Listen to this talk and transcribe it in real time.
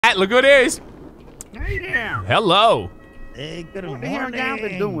that. Look who it is. Hey there. Hello. Hey, good What the morning. hell y'all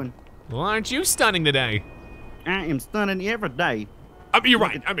been doing? Well, aren't you stunning today? I am stunning every day. I mean, you're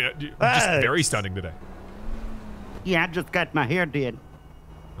right. I mean, you're just very stunning today. Yeah, I just got my hair did.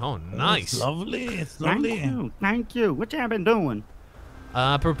 Oh, nice. It's lovely. It's lovely. Thank you. Thank you. What y'all been doing?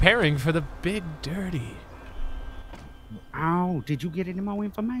 Preparing for the big dirty. Oh, did you get any more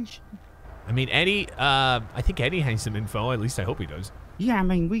information? I mean, Eddie, I think Eddie has some info. At least I hope he does. Yeah, I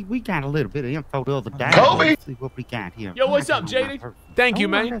mean, we got a little bit of info the other day. Kobe! Let's see what we got here. Yo, what's up, JD? Thank you, I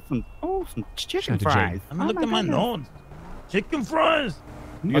man. got some chicken Shout out to fries. JD. I'm gonna look at my notes. Chicken fries.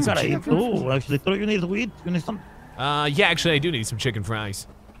 You What's gotta chicken eat too. Actually, throw you need to eat. You need some. Yeah, actually, I do need some chicken fries.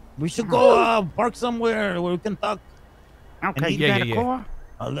 We should go park somewhere where we can talk. Okay, you Yeah, got yeah, a yeah.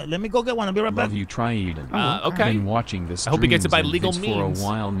 car? Let me go get one. I'll be right back. Love you, try Eden. Okay. Been watching this. I hope he gets it by legal for means. a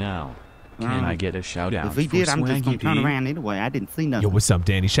while now. Can I get a shout out If he for did, I'm just Swaggy gonna turn P? around anyway. I didn't see nothing. Yo, what's up,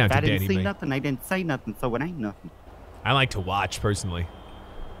 Danny? Shout If I out to didn't Danny, see man. nothing, they didn't say nothing, so it ain't nothing. I like to watch, personally.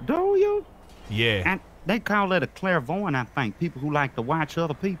 Do you? Yeah. And they call it a clairvoyant, I think. People who like to watch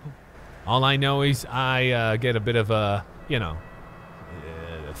other people. All I know is I get a bit of a,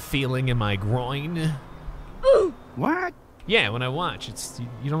 feeling in my groin. What? Yeah, when I watch.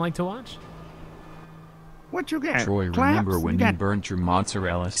 You don't like to watch? What you got? Troy, Crabs? remember when you got, burnt your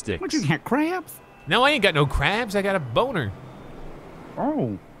mozzarella sticks? What you got, crabs? No, I ain't got no crabs. I got a boner.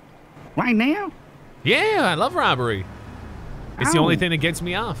 Oh. Right now? Yeah, I love robbery. It's the Oh. only thing that gets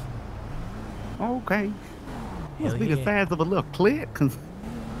me off. Okay. Must Hell be the yeah. size of a little clit, because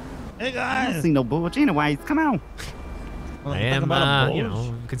Hey I guys. don't see no bulge. Anyways, come on. Well, I I'm am, talking about a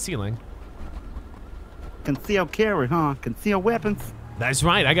bulge. concealing. Conceal carry, huh? Conceal weapons? That's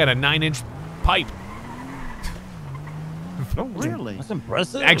right. I got a 9-inch pipe. Oh, really? That's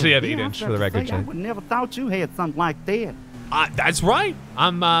impressive. Actually, I have Yeah, 8-inch I for the was about record. to say, I Chad. would never thought you had something like that. That's right.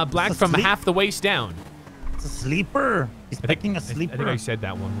 I'm black That's a from sleep- half the waist down. It's a sleeper. He's picking a sleeper. I think I said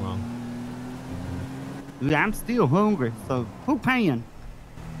that one wrong. Yeah, I'm still hungry, so who paying?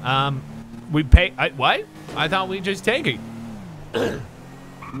 We pay. What? I thought we just take it.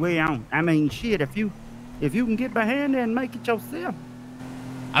 Well, I mean, shit, if you can get behind there and make it yourself.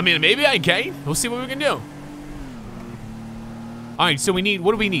 I mean, maybe I can. We'll see what we can do. All right. So we need.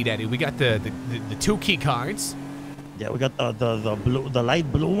 What do we need, Eddie? We got the 2 key cards. Yeah, we got the blue, the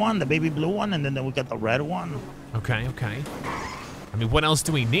light blue one, the baby blue one, and then we got the red one. Okay. Okay. I mean, what else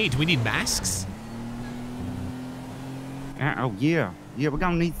do we need? Do we need masks? Oh, yeah. Yeah, we're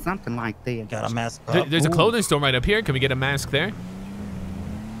gonna need something like that. Got a mask up. There's a Ooh. clothing store right up here. Can we get a mask there?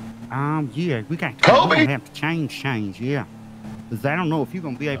 Yeah, we got Kobe! we're gonna have to change, yeah. Because I don't know if you're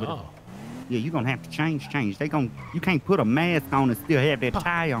gonna be able to. Oh. Yeah, you're gonna have to change. You can't put a mask on and still have that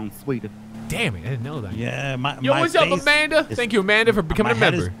tie on, sweetie. Damn it! I didn't know that. Yeah, Yo, what's up, face Amanda? is- Thank you, Amanda, for becoming a my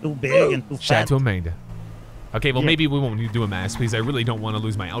head member. is too big and too Shout out fat. to Amanda. Okay, well, Yeah. maybe we won't need to do a mask because I really don't want to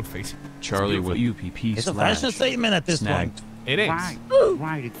lose my outfit. Charlie, will you PP It's a fashion statement at this snagged? It is. Right,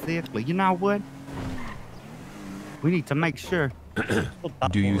 right, exactly. You know what? We need to make sure.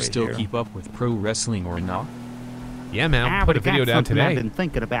 Do you Right still here. keep up with pro wrestling or not? Yeah, man. I I'll put a already video got down something I've today. been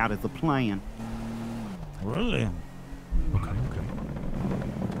thinking about as a plan. Really? Okay, okay.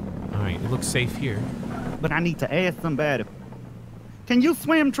 All right, it looks safe here. But I need to ask somebody. Can you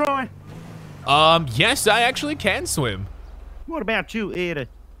swim, Troy? Yes, I actually can swim. What about you, Eddie?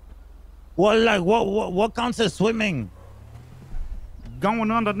 Well, like what counts as swimming?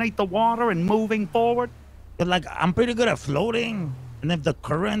 Going underneath the water and moving forward? But like I'm pretty good at floating, and if the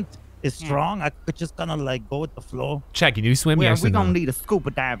current is strong, I could just kind of like go with the flow. Check, can you swim? Well, Yes we're or no? gonna need a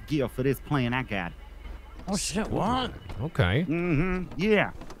scuba dive gear for this plan I got. Oh shit! What? Okay.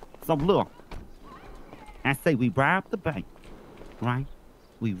 Yeah. So look, I say we rob the bank, right?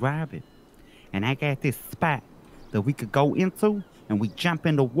 We rob it, and I got this spot that we could go into, and we jump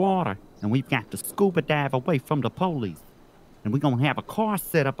in the water, and we've got to scuba dive away from the police. And we're gonna have a car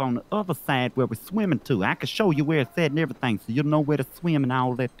set up on the other side where we're swimming to. I can show you where it's at and everything, so you'll know where to swim and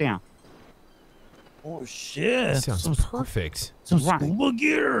all that down. Oh shit! That sounds perfect. Some Right. scuba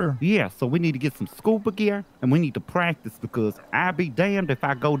gear. Yeah, so we need to get some scuba gear, and we need to practice because I'll be damned if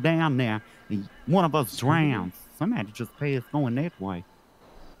I go down there and one of us drowns. Somebody just pay us going that way.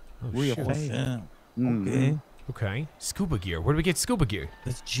 Oh, Real shit. Oh fast. shit! Mhm. Okay, Okay. Scuba gear. Where do we get scuba gear?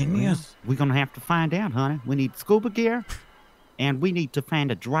 that's genius. We're gonna have to find out, honey. We need scuba gear, and we need to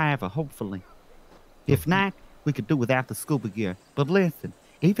find a driver, hopefully. If not, we could do without the scuba gear. But listen,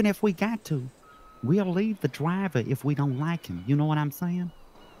 even if we got to, we'll leave the driver if we don't like him. You know what I'm saying?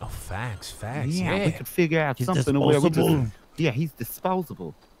 Oh, facts. Facts. Yeah, Yeah. we could figure out He's something where we just. disposable. Yeah, he's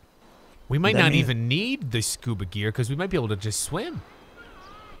disposable. We might That not means- even need the scuba gear because we might be able to just swim.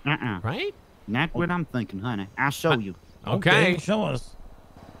 right? Not what I'm thinking, honey. I'll show you. Okay. Show us.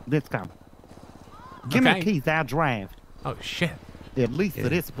 Let's go. Give me Okay. the keys. I'll drive. Oh, shit. At least to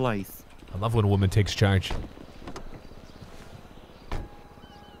this place. I love when a woman takes charge.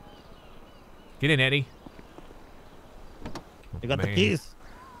 Get in, Eddie. You got the Man. keys.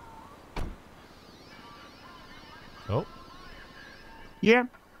 Oh, Yeah.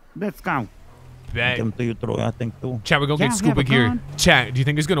 Let's go. bet. Give them to you, Troy, I think, too. Chat, we're gonna Yeah, get have scuba a gear. gun. Chat, do you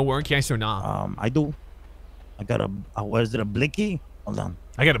think it's gonna work? Yes or no? I do. I got a, what is it, a blicky? Hold on.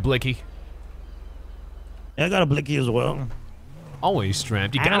 I got a blicky. Yeah, I got a blicky as well. Always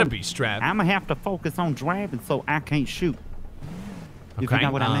strapped. You I gotta don't- be strapped. I'm going to have to focus on driving so I can't shoot. If Okay. you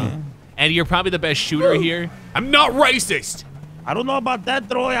know what I mean. Eddie, you're probably the best shooter here. I'm not racist. I don't know about that,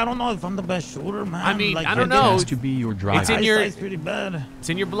 Troy. I don't know if I'm the best shooter, man. I mean, I It don't know. has to be your driver. It's in your- Eyesight's pretty bad. It's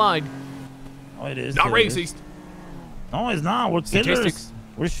in your blood. Oh, it is. Not it is. racist. No, it's not. We're killers. Statistics.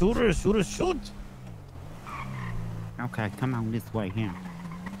 We're shooters. Shooters shoot. Okay, come on this way here.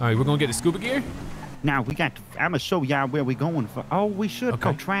 All right, we're gonna get the scuba gear. Now, we got to, I'm going to show y'all where we're going. Oh, we should go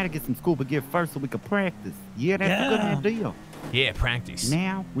Okay. try to get some scuba gear first so we can practice. Yeah, that's a Yeah. good idea. Yeah, practice.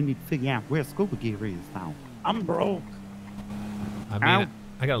 Now, we need to figure out where scuba gear is, though. I'm broke. I mean, Ow.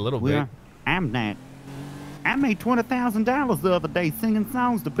 I got a little Well, bit. I'm not. I made $20,000 the other day singing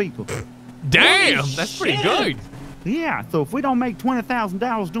songs to people. Damn, that's pretty shit. good. Yeah, so if we don't make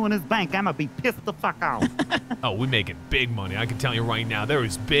 $20,000 doing this bank, I'm going to be pissed the fuck off. Oh, we're making big money. I can tell you right now, there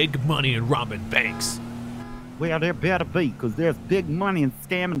is big money in robbing banks. Well, there better be, because there's big money in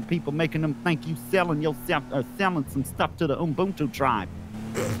scamming people, making them think you selling yourself or selling some stuff to the Ubuntu tribe.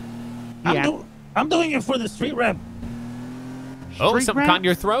 Yeah, I'm doing it for the street rep. Oh, Street something caught in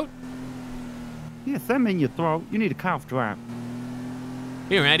your rats? throat? Yeah, something in your throat. You need a cough drop.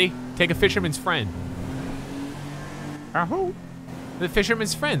 Here, Eddie, take a fisherman's friend. Who? The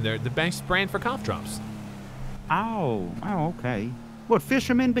fisherman's friend. They're the best brand for cough drops. Oh, okay. What,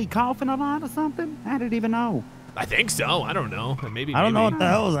 fishermen be coughing a lot or something? I didn't even know. I think so. I don't know. Maybe. I don't know maybe. what the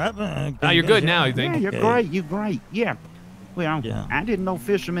hell is happening. Oh, you're good now, you think? Yeah, you're Okay. great. You're great. Yeah. Well, Yeah. I didn't know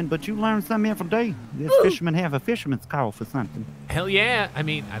fishermen, but you learn something every day. This fishermen have a fisherman's cough or something. Hell yeah. I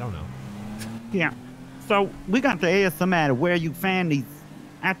mean, I don't know. Yeah. So we got to ask somebody where you found these.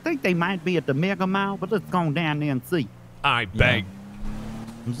 I think they might be at the Mega Mall, but let's go down there and see. All right, bang.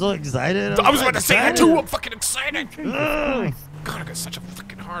 I'm so excited. I was about to say that excited. too. I'm fucking excited. Jesus Christ. God, I got such a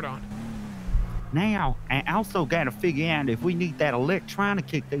fucking hard on. Now, I also got to figure out if we need that electronic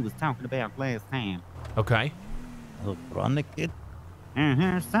kick they was talking about last time. Okay. Electronic kit.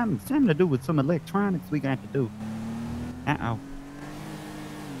 Something to do with some electronics we got to do. Uh-oh.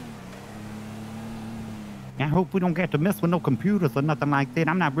 I hope we don't get to mess with no computers or nothing like that.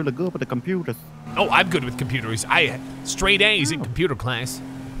 I'm not really good with the computers. Oh, I'm good with computers. I had straight A's in computer class.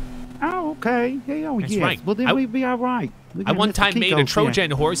 Oh, okay. Hell That's yes. right. Well, then we'd be all right. We I got one Mr. time made a Kiko's here.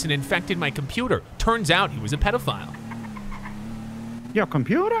 Trojan horse and infected my computer. Turns out he was a pedophile. Your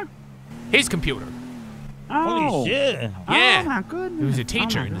computer? His computer. Oh. Holy shit. Yeah. Oh, my goodness. He was a Oh,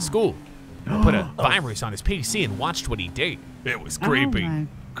 teacher my in the God. school. I put a virus on his PC and watched what he did. It was creepy. Oh, my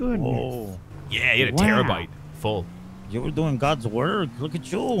goodness. Whoa. Yeah, he had a Wow. terabyte full. You were doing God's work. Look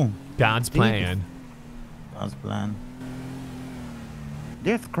at you. God's plan. God's plan.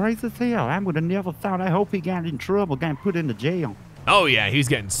 That's crazy as hell. I would have never thought. I hope he got in trouble, got put into jail. Oh yeah, he's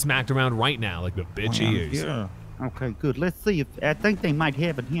getting smacked around right now like the bitch he is. Here. Okay, good. Let's see if I think they might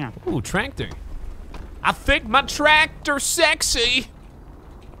have it here. Ooh, tractor. I think my tractor sexy.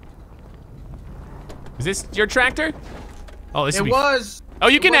 Is this your tractor? Oh, this It would be. was. Oh,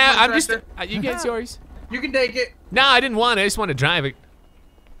 you it can was have. my I'm just. tractor. You get yours. You can take it. No, I didn't want it. I just wanted to drive it.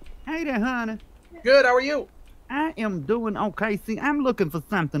 Hey there, honey. Good. How are you? I am doing okay. See, I'm looking for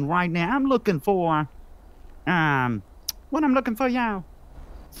something right now. I'm looking for, what I'm looking for, y'all?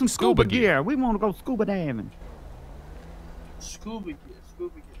 Some Scuba scuba gear. gear. We want to go scuba diving. Scuba gear.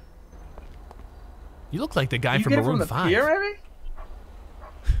 Scuba gear. You look like the guy You from get it from Maroon the 5. pier, Abby?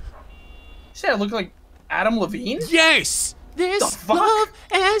 You said I look like Adam Levine? Yes. This The fuck? love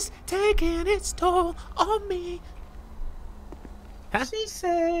has taken its toll on me. Huh? She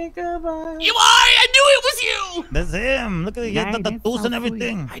said goodbye. You are! I knew it was you! That's him. Look at he Nice, got the that's tattoos so and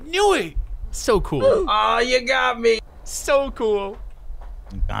everything. I knew it! So cool. Oh, you got me. So cool.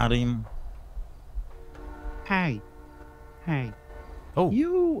 Got him. Hey. Oh,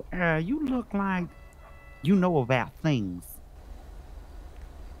 You look like you know about things.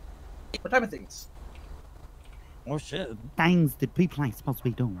 What type of things? Oh shit. Things that people ain't supposed to be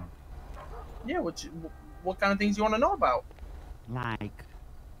doing. Yeah, what kind of things you want to know about? Like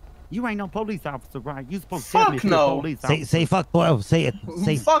You ain't no police officer, right? You supposed to tell me Fuck if you're a no. police officer. Say fuck 12. Say it.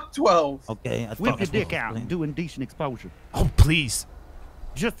 Say. Fuck 12. Okay. I Whip thought your dick 12, out and please. do indecent exposure. Oh, please.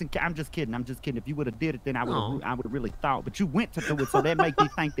 I'm just kidding. I'm just kidding. If you would have did it, then I would Oh. have really thought. But you went to do it, so that makes me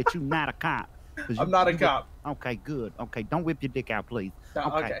think that you're not a cop. 'Cause I'm not a cop. Okay, good. Okay, don't whip your dick out, please.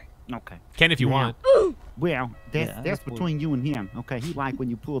 Okay. Okay. Can if you Now, want. Well, that's Yeah, that's that's cool. between you and him. Okay, he like when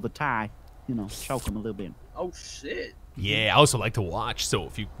you pull the tie, choke him a little bit. Oh shit. Yeah, I also like to watch. So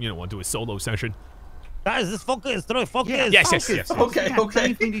if you want to do a solo session. Guys, let's focus. Troy, focus. Yeah, Yes, focus, yes. focus. Okay, We got okay.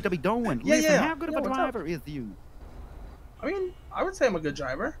 things we need to be doing. Yeah, Listen, yeah. how good of Yeah, a what's up? driver is you? I mean, I would say I'm a good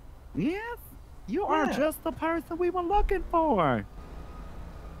driver. Yes, you are Yeah. just the person we were looking for.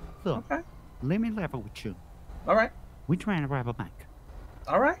 Look, Okay. let me level with you. All right. We trying to rob a bank.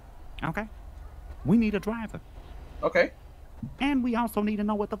 All right. Okay. We need a driver, Okay. and we also need to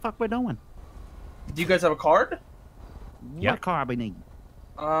know what the fuck we're doing. Do you guys have a card? Yep. What car we need?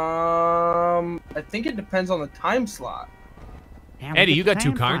 I think it depends on the time slot. And we Eddie, get you the got two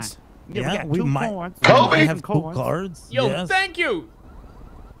time cards? fine. Yeah, Yeah, we got we two might- cards. We might Two have two cards. Yo, yes. thank you.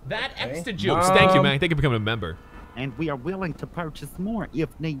 That Okay. extra juice. Thank you, Um, man. Thank you for becoming a member. And we are willing to purchase more if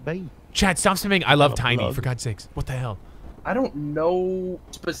need be. Chad, stop spamming. I love a Tiny, plug. for God's sakes. What the hell? I don't know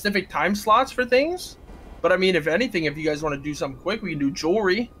specific time slots for things, but I mean, if anything, if you guys want to do something quick, we can do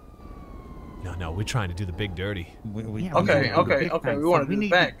jewelry. No, we're trying to do the big dirty. We- Yeah, Okay, we wanna do the okay, big okay, thing. we wanna So do the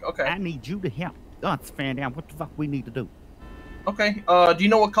need bank, okay. I need you to help us find out what the fuck we need to do. Okay. Do you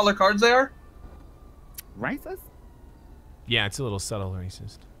know what color cards they are? Racist? Yeah, it's a little subtle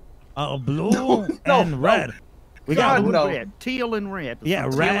racist. Blue no, and no. red. We God, got Blue no. and red. Teal and red. yeah,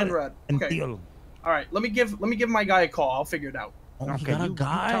 Something. red and red. and Okay. teal. All right. Let me give my guy a call. I'll figure it out. Oh, you Okay, got a you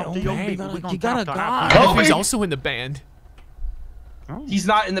guy. talk Oh, to your man, people. We gonna you got a talk to our guy. people. What if he's also in the band? Oh. He's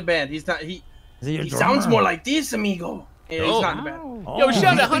not in the band. He's not. He Is he your sounds drummer? more like this, amigo. Yeah, he's not in the band. Oh. Yo, shout out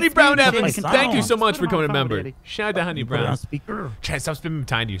to he's Honey Brown speaking Evans. my Thank you song. so much for Put him on becoming a phone, member. Eddie. Shout out to Honey Put it on Brown. speaker. Chad, stop spamming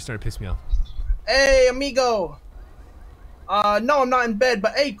Tiny. You're starting to piss me off. Hey, amigo. No, I'm not in bed.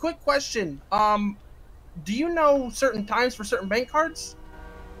 But hey, quick question. Do you know certain times for certain bank cards?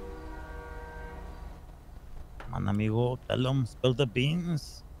 Man, amigo, tell him, spill the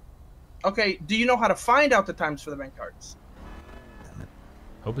beans. Okay. Do you know how to find out the times for the bank cards?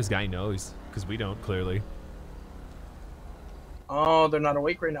 Hope this guy knows, because we don't, clearly. Oh, they're not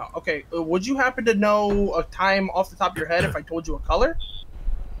awake right now. Okay. Would you happen to know a time off the top of your head if I told you a color?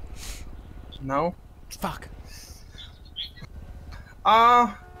 No. Fuck.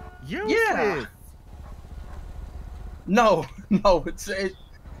 Useless. Yeah. No,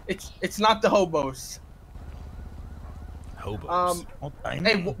 it's not the hobos. Hobos. Oh, tiny.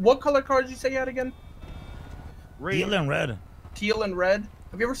 Hey, what color cards you say you had again? Red. Teal and red. Teal and red.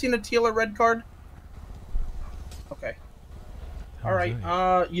 Have you ever seen a teal or red card? Okay. All right.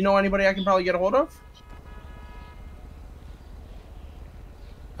 You know anybody I can probably get a hold of?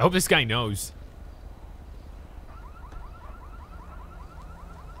 I hope this guy knows.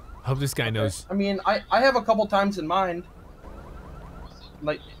 I hope this guy knows. I mean, I have a couple times in mind.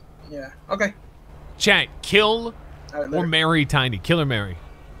 Like, yeah. Okay. Chat, kill All right, or later. marry Tiny. Kill or marry.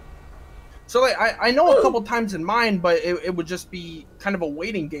 So like, I know a couple times in mind, but it would just be kind of a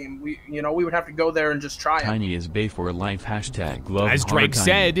waiting game. We would have to go there and just try it. Tiny is Bay for life. Hashtag love As hard Drake Tiny.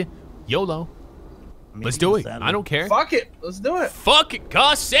 said, YOLO. Let's do it. I don't care. Fuck it. Let's do it. Fuck it,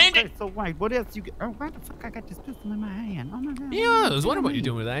 Gus. Send it. Okay, so wait, what else you get? Oh, why the fuck I got this pistol in my hand? Oh my god. Yeah, I was wondering what you're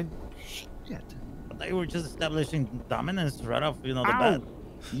doing with that. Shit. But they were just establishing dominance right off, the Oh, bat.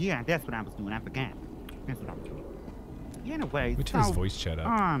 yeah, that's what I was doing. I forgot. That's what I was doing. Anyway, We turn his so, voice chat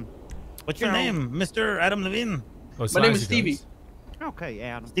up. What's your So- name, Mr. Adam Levine? Oh, my name is Size Stevie. goes. Okay,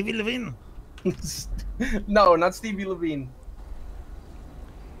 Adam. Stevie Levine. No, not Stevie Levine.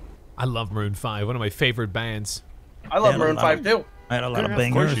 I love Maroon 5, one of my favorite bands. I love Yeah, Maroon I love 5 too. I had a lot of Of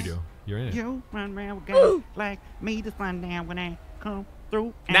Of course bangers. you do. You're in it. You run around with guys like me to sundown when I come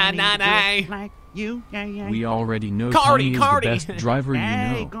through. I Nah, need nah, a girl nah. like you, yeah, yeah. We already know Cardi, Tiny Cardi. is the best driver you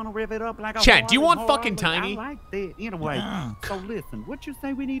Hey, know. gonna rev it up like a Chat, do you Harley, want fucking Harley. Tiny? I like that. Anyway, Yeah. so listen, what you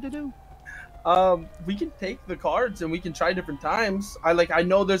say we need to do? We can take the cards and we can try different times. I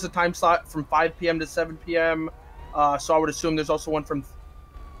know there's a time slot from 5 p.m. to 7 p.m. So I would assume there's also one from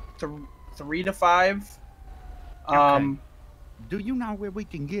 3 to 5. Do you know where we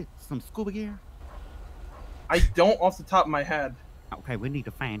can get some scuba gear? I don't off the top of my head. Okay, we need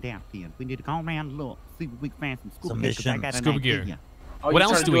to find out then. We need to go around and look, see if we can find some scuba Some gear. 'Cause I mission. got an Scuba idea. gear. Oh, What you're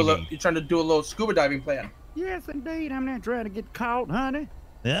else trying to do we a need? You're trying to do a little scuba diving plan. Yes, indeed. I'm not trying to get caught, honey.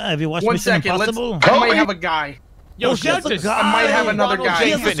 Yeah, have you watched One Mission second, Impossible? I might have a guy. Yo, Oh, shout that's to a guy. I might have another Ronald guy. J.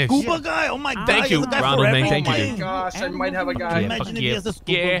 He has a Fitness. scuba guy. Oh my god. Thank he has you, a guy Ronald, for man. Thank Oh you, my dude. gosh, I might have a Can guy. you Yeah, imagine fuck if he yeah. has a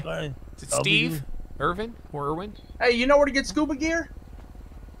scuba Yeah. guy? Is it W. Steve? Irvin? Or Irwin? Hey, you know where to get scuba gear?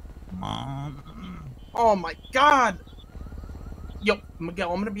 Mom. Oh my god. Yo,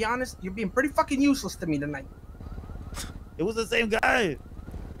 Miguel, I'm gonna be honest. You're being pretty fucking useless to me tonight. It was the same guy.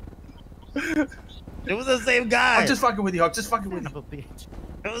 It was the same guy. I'm just fucking with you. I'm just fucking with Son you. of a bitch.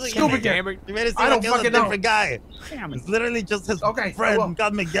 It was a Scuba guy. gear. Damn it. You made it I seem don't like it was a fucking know. different guy. Damn it. It's literally just his Okay, I friend, will.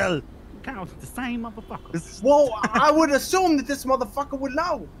 God Miguel. Cows, the same motherfucker. It's- Well, I would assume that this motherfucker would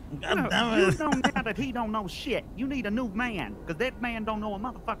know. God Look, damn you it. know now that he don't know shit. You need a new man, because that man don't know a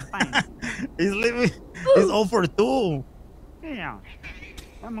motherfucking thing. He's living. He's over 2. Yeah.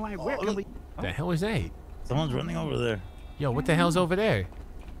 I'm like, where can look. we... The hell is that? Someone's running over there. Yo, what the hell's over there?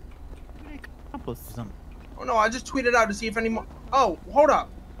 Help us. Some- Oh no, I just tweeted out to see if any more. Oh, hold up.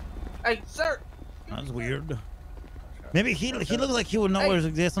 Hey, sir. That's weird. Maybe he looks like he would know Hey, where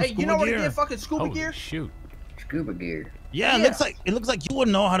there's some Hey, scuba you know where to gear. get fucking scuba Holy gear? shoot. Scuba gear. Yeah, Yeah. it looks like you would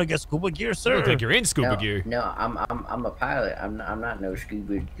know how to get scuba gear, sir. You look like you're in scuba no, gear. No, I'm a pilot. I'm not no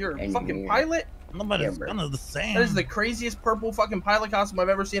scuba. You're a engineer. fucking pilot? No, but Yeah, it's bro. kind of the same. That is the craziest purple fucking pilot costume I've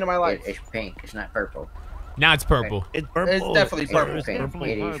ever seen in my life. It's pink. It's not purple. Now it's purple. It's purple. It's definitely purple. It's pink. Purple,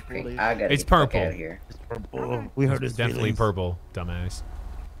 It is purple, pink. it is. I got It's purple. out of here. It's purple. We heard It's his definitely feelings. purple, dumbass.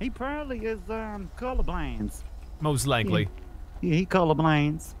 He probably is colorblind. Most likely. Yeah, he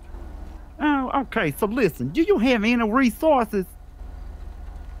colorblind. Oh, okay. So listen, do you have any resources?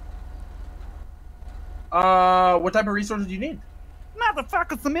 What type of resources do you need?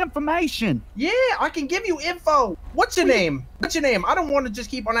 Motherfucker, some information. Yeah, I can give you info. What's your name? What's your name? I don't want to just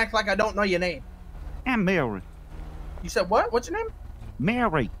keep on acting like I don't know your name. I'm Mary. You said what? What's your name?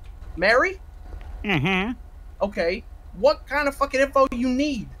 Mary. Mary? Uh-huh. Okay. What kind of fucking info you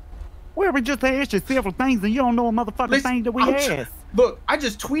need? Well, we just asked you several things and you don't know a motherfucking Listen, thing that we I'm asked. Look, I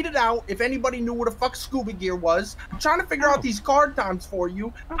just tweeted out if anybody knew what the fuck scuba gear was. I'm trying to figure out these card times for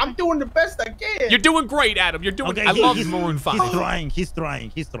you. I'm doing the best I can. You're doing great, Adam. You're doing. Okay, I love he's, Maroon 5. He's trying. He's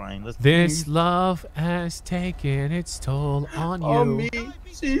trying. He's trying. Let's This love has taken its toll on you. On me,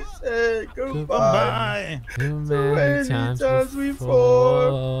 she said goodbye. Bye. Too many many times times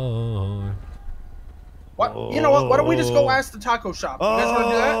before. What? You know what? Why don't we just go ask the taco shop? You guys want to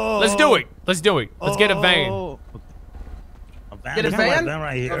do that? Let's do it. Let's do it. Let's get a van. Oh. A van. Get a There's no van?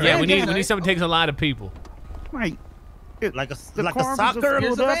 right here. Okay. Yeah, Yeah, we need yeah. something that takes a lot of people. Right. Like a The like a cars are soccer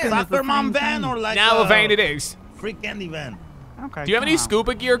filled up and it's the soccer mom same van thing. or like Now a van it is. free candy van. Okay. Do you have any come on.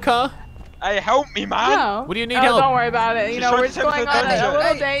 scuba gear, cuh? Hey, help me, man. No. What do you need Oh, help? don't worry about it. You She's know, trying we're to just take going me on to the a dungeon.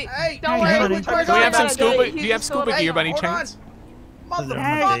 little Hey, date. hey, Don't hey, worry. honey. We're Do Do going we on have some a scuba? date. Do He's you have just scuba going gear by any Hold on. chance? Hey,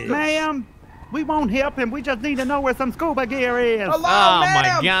 Motherfucker. ma'am. We won't help him. We just need to know where some scuba gear is. Hello, Oh, my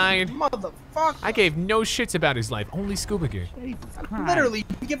madam. God. Motherfucker. I gave no shits about his life. Only scuba gear. Jesus Christ. Literally,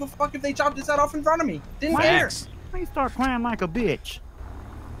 you give a fuck if they chopped his head off in front of me. Didn't What? care. Facts. He start crying like a bitch.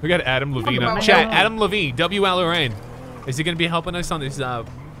 We got Adam Levine about on my chat. own. Adam Levine, WLRN. Is he gonna be helping us on this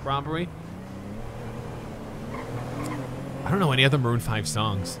robbery? I don't know any other Maroon 5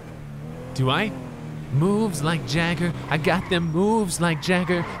 songs. Do I? Moves like Jagger. I got them moves like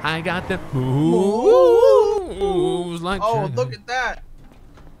Jagger. I got them moves like Oh, Jagger. look at that.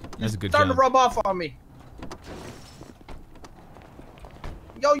 That's a good Starting job. to rub off on me.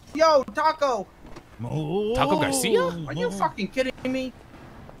 Yo, Taco. Taco Garcia? Are you fucking kidding me?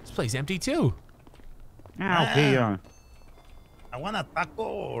 This place empty too. Out here. I want a taco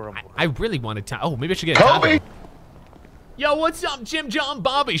or a I really wanted to. Oh, maybe I should get a taco. Yo, what's up, Jim John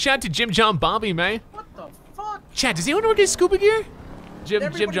Bobby? Shout out to Jim John Bobby, man. What the fuck? Chat, does anyone know where to get scuba gear? Did Jim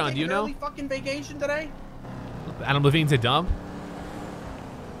everybody John, take do you an know? early fucking vacation today? Adam Levine's a dub.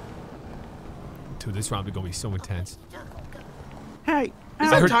 Dude, this round is gonna be so intense. Hey. Is I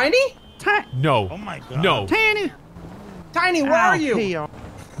that heard- Tiny? No. Oh my god. No. Tanny. Tiny, where are you? Here.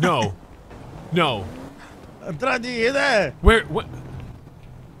 No. No. Andrade, you there? Where? What?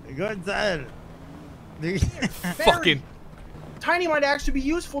 Go inside. Fucking. Tiny might actually be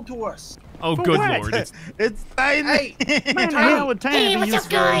useful to us. Oh, For good what? lord. It's, It's tiny. Hey, Man, the hell would Tanny Hey, be what's used up, for?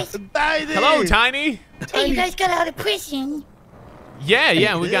 guys? Tiny. hello, Tiny. Hey, you guys got out of prison.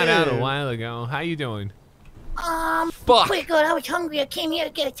 Yeah, we got out a Yeah. while ago. How you doing? Pretty good. I was hungry. I came here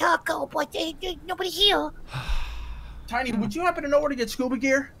to get a taco, but nobody's here. Tiny, would you happen to know where to get scuba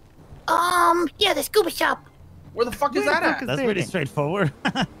gear? Yeah, the scuba shop. Where the fuck is Where the that fuck at? is That's that pretty at? straightforward.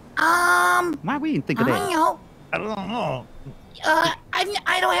 Why we didn't think I of don't that? know. I don't know.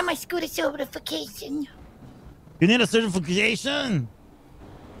 I don't have my scooter certification. You need a certification.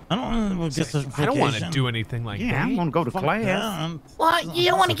 I don't want to get certification. I don't want to do anything like Yeah, that. I'm gonna go to Fuck class. yeah. Well, you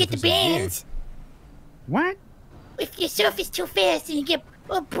don't want to get the bands. What? if you surf is too fast and you get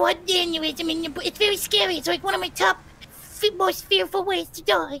a blood aneurysm in your, it's very scary. It's like one of my top most fearful ways to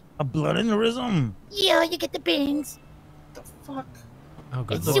die. A blood aneurysm. Yeah, you get the bangs. The fuck? Oh,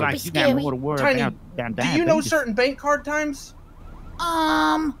 good It's lord. super Like you got scary. more to worry Tiny, about than do you know diabetes. certain bank card times?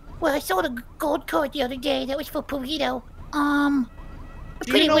 Well, I sold a gold card the other day. That was for burrito.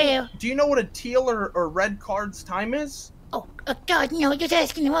 Do Pretty you know, rare. Do you know what a teal or red card's time is? Oh, God, no, you're just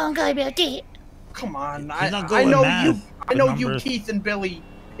asking the wrong guy about that. Come on, He's not I good with know math, you. I with know you, numbers. Keith and Billy,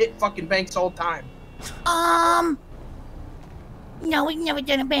 hit fucking banks all the time. No, we've never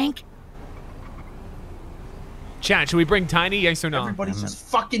done a bank. Chat, should we bring Tiny? Yes or no? Everybody's just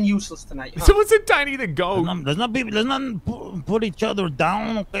fucking useless tonight. Huh? Someone said Tiny to go. Let's not put each other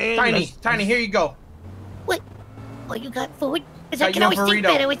down, okay? Tiny, Tiny, here you go. What? Oh, you got food? Because I Got can you a always think burrito.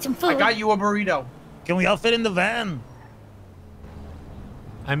 better with some food. I got you a burrito. Can we all fit in the van?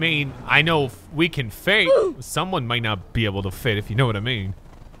 I mean, I know we can fit. Someone might not be able to fit, if you know what I mean.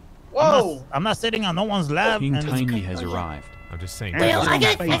 Whoa! I'm not sitting on no one's lap. King and- Tiny has arrived. I'm just saying. Well, I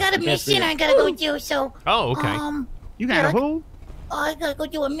Yeah. got a mission I gotta go do, so... Oh, okay. You got a who? I gotta go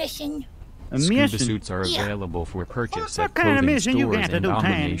do a mission. A Scuba mission? suits are Yeah. available for purchase What at kind of clothing mission you stores got to and do, Tiny?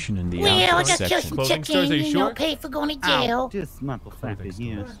 domination in the Well, I outdoor got to kill section. some Clothing stores, chicken, are you you know, sure? pay for going to Oh, jail. this motherfucker,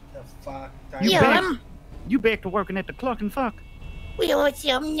 yes. The fuck? You Yeah, back, you back to working at the Cluck and Fuck. well, it's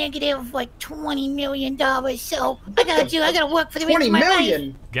negative like $20 million, so I gotta work for the rest 20 of my life.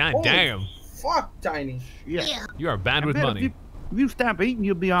 million. God Holy damn. Fuck, Tiny. Yeah. You are bad I with bet money. If you stop eating,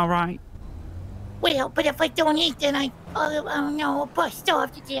 you'll be all right. Well, but if I don't eat, then I don't know, I'll probably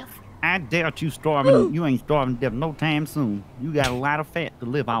starve to death. I doubt you starving. You ain't starving to death no time soon. You got a lot of fat to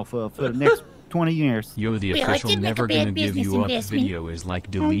live off of for the next 20 years. Yo, the Well, I official did make a never bad gonna give business you up investment. video is like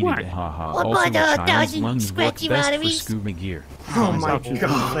deleted, what? haha. What Also, about, a child's 1,000 lungs work scratchy best for batteries? scuba gear. Oh my Thought you was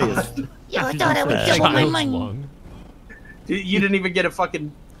god. gonna say it. Yeah, I thought I would Yeah. double my Child's money. lung. You didn't even get a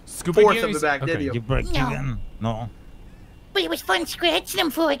fucking Scuba fourth gear of the is- back, did okay. you? You break No. again? No. But it was fun scratching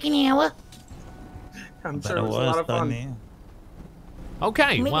them for like an hour. I'm But sure it was a lot of fun. Tiny.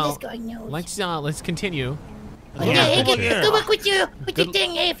 Okay, Maybe well, this guy knows. let's continue. Okay, Yeah, hey, good good luck with your Good-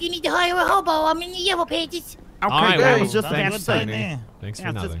 thing. Hey, if you need to hire a hobo, I'm in the yellow pages. Okay, All right, I well, was just thanks, about to say. Tiny. Thanks I for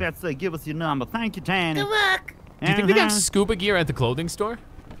was just nothing. about to say, give us your number. Thank you, Tiny. Good luck. Do you think they got Uh-huh. scuba gear at the clothing store?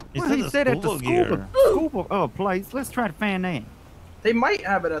 You Well, said he the said at the scuba gear. scuba place. Let's try to find that. They might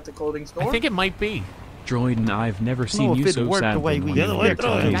have it at the clothing store. I think it might be. Droid, I've never seen if you it so worked the sad way when we you did it. hear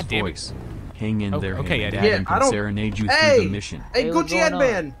God Tony's damn it. voice. Hang in Oh, there, okay, hey, Eddie. Dad, Yeah, and I can don't- serenade you through Hey, the mission. hey, Hey, what's Gucci going on?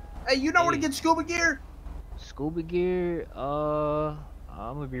 headband. Hey, you know where to Hey. get scuba gear? Scuba gear? I'm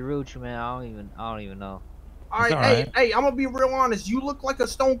gonna be real with you, man. I don't even know. All right, It's all hey, right. hey, I'm gonna be real honest. You look like a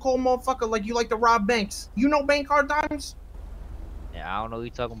stone cold motherfucker, like you like to rob banks. You know bank card times? Yeah, I don't know what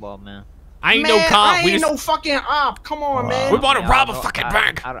you're talking about, man. I ain't Man, no cop. I we ain't just no fucking op. Come on, Wow. man. we want to Yeah, I rob a don't know- fucking I-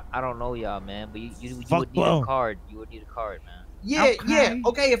 bank. I don't know y'all, man, but you Fuck would need well. a card. You would need a card, man. Yeah, Okay. yeah.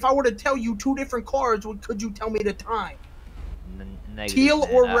 Okay, if I were to tell you two different cards, could you tell me the time? Negative, Teal man.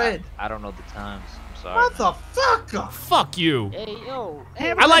 or red? I don't know the times. I'm sorry. man. Motherfucker! Fuck you. Hey, yo.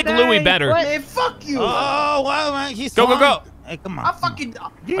 Have I a like good Louis day. better. Man, fuck you! Oh, wow, man. He's Go, go, smart. go. Hey, come on. I fucking. Get Oh,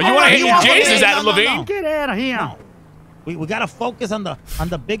 you want to out hit of your here. Jesus, no, Adam no, Levine? no. Get out of here. No. We gotta focus on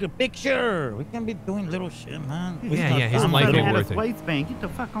the bigger picture. We can't be doing little shit, man. We Yeah, got yeah, his time life for ain't little- worth His it. waistband. Get the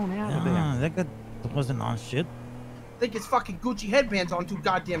fuck on out of there. Yeah, that guy wasn't on shit. think his fucking Gucci headbands on too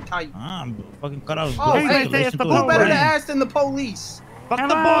goddamn tight. Fucking cut out. Oh, good hey, relation the to who his Who better to brain. ask than the police? Fuck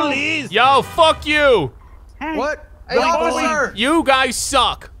the Hello? police. Yo, fuck you. Hey, What? Hey, Don't officer! You guys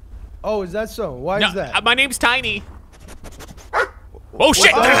suck. Oh, is that so? Why No, is that? my name's Tiny. Oh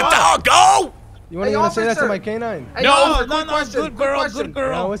shit! What? There's a dog. Go! You want Hey, to say that to officer. my canine? Hey, No, officer, no, quick no, question, good quick girl, question. good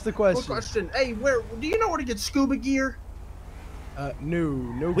girl. Now, what's the Quick question? question. Hey, where do you know where to get scuba gear?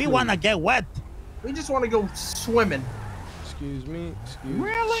 No We clue. wanna get wet. We just want to go swimming. Excuse me. Excuse.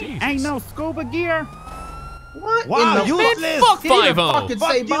 Really? Jesus. Ain't no scuba gear? What? Wow, in the useless. fuck He didn't even 5-0. fucking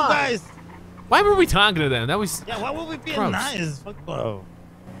Fuck say you bye. guys. Why were we talking to them? That was. Yeah, why would we be Gross. nice? Fuck bro.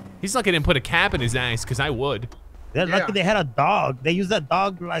 He's lucky I didn't put a cap in his ass, because I would. They're Yeah. lucky they had a dog. They use that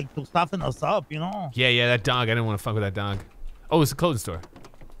dog like to soften us up, you know. Yeah, that dog. I didn't want to fuck with that dog. Oh, it's a clothing store.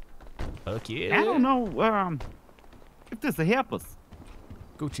 Fuck yeah. I don't know if this will help us.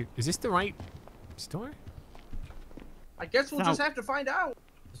 Gucci. Is this the right store? I guess we'll So- just have to find out.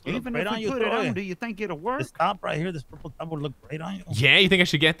 Even Right if on we you, put it Troy. on, do you think it'll work? This top right here, this purple top would look great on you. Yeah, you think I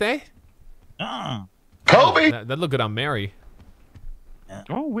should get that? Yeah. That'd look good on Mary.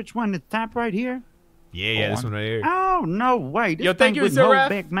 Oh, which one? The top right here? Yeah, this one right here. Oh, no way. This Yo, thank thing you, wouldn't hold Seraph.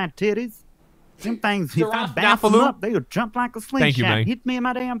 back my titties. Them things, if I Seraph bounce them Nafaloo. up, they'll jump like a slingshot. Thank you, man. Hit me in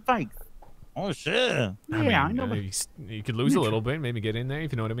my damn face. Oh shit! Yeah, I know. You could lose a little bit, maybe get in there,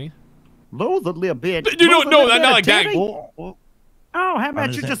 if you know what I mean. Lose a little bit. You don't know that, Lose a little not like bit of that. titty. Oh, Oh, how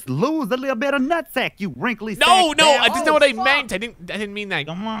about you Understand. just lose a little bit of nutsack, you wrinkly sack? No, bag? that's not what I meant. I didn't mean that.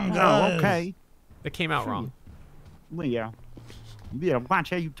 come on, Oh, guys. okay. That came out wrong. Well, yeah.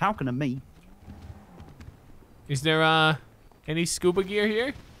 Watch how you talking to me. Is there any scuba gear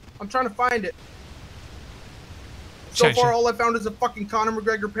here? I'm trying to find it. So Check, far, check. all I found is a fucking Conor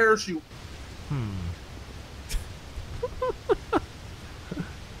McGregor parachute.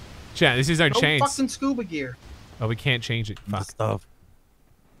 Chat, this is our No chance. fucking scuba gear. Oh, we can't change it. The Fuck. stuff.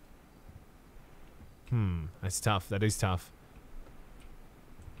 That's tough. That is tough.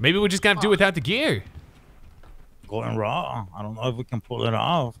 Maybe we just gotta do without the gear. Going raw. I don't know if we can pull it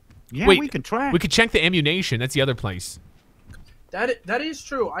off. Yeah, Wait, we can try. We could check the ammunition. That's the other place. That is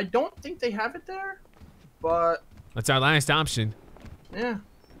true. I don't think they have it there, but That's our last option. yeah.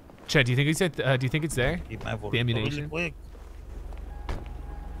 Chad, do you think it's at, do you think it's there? Keep my vote The really ammunition? quick.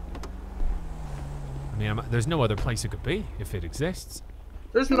 I mean, there's no other place it could be if it exists.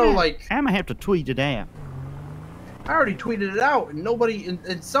 There's no like. I'm gonna have to tweet it out. I already tweeted it out, and nobody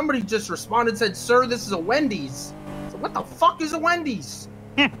and somebody just responded and said, "Sir, this is a Wendy's." So what the fuck is a Wendy's?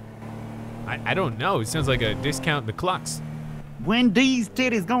 I don't know. It sounds like a discount the clucks. When these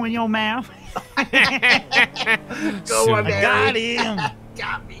titties go in your mouth. Go Soon. on, I got Barry. him.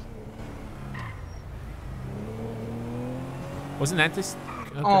 Got me. Wasn't that this?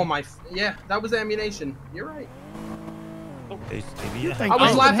 Okay. Oh my. Yeah, that was ammunition. You're right. Okay, Stevie. Yeah. think- I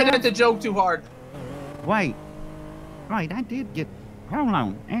was Oh. laughing at the joke too hard. Wait. Wait, I did get. Hold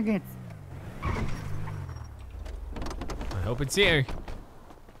on. I get. I hope it's here.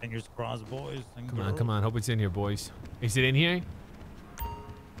 Fingers crossed, boys. and Come on, girls. come on. Hope it's in here, boys. Is it in here?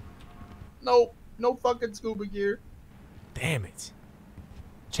 No fucking scuba gear. Damn it.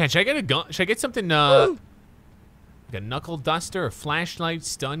 Chad, should I get a gun? Should I get something, like a knuckle duster, a flashlight,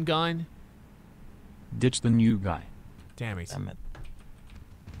 stun gun? Ditch the new guy. Damn it. Damn it.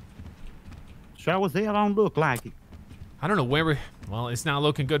 Sure as hell don't look like it. I don't know where we're... Well, it's not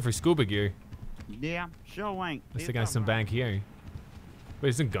looking good for scuba gear. Yeah, sure ain't. Unless they got some back here. Wait,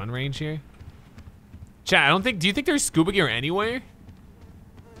 isn't gun range here? Chad, I don't think... Do you think there's scuba gear anywhere?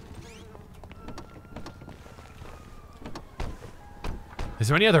 Is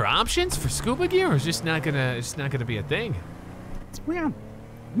there any other options for scuba gear, or is just not gonna... It's not gonna be a thing? Well,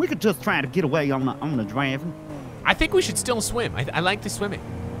 we could just try to get away on the driving. I think we should still swim. I like the swimming.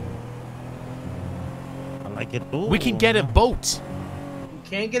 I like it too. We can get a boat. You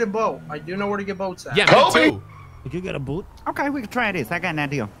can't get a boat. I do know where to get boats at. Yeah, me too. Could you get a boot? Okay, we could try this. I got an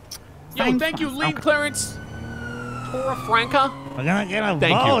idea. Yo, Same thank you, price. Lean Okay. Clarence. Tora Franca. We're gonna get a Thank you.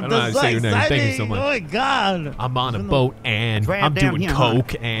 boat. I don't know how to That's say your name. Thank you exciting. so much. Oh my god. I'm on a boat and Drive I'm down doing here, huh?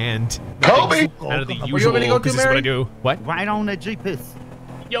 coke and Kobe. out of the you usual want me to go because too, this is what I Mary? do. What? Right on the GPS.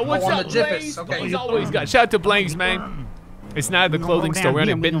 Yo, what's on up, the Jippus. Blaze? Okay. Blaze always got. Shout out to Blaze, man. It's not at the We're gonna clothing go store. down We here,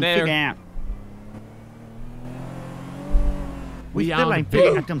 haven't we been gonna figure there. out. We We still on ain't the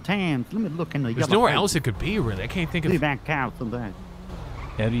figured boat. out them times. Let me look in the There's yellow nowhere pages. else it could be, really. I can't think Leave of. that cow somebody.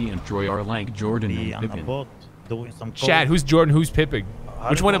 Eddie and Troy are like Jordan Be and on the Pippen. boat doing some Chad, coke. who's Jordan? Who's Pippin? How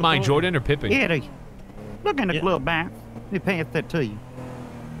Which do one you am I, know? Jordan or Pippin? Eddie, look in the Yeah. glove box. Let me pass that to you.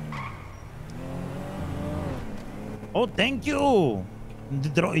 Oh, thank you.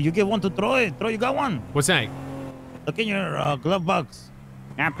 You give one to Troy. Troy, you got one. What's that? Look in your glove box.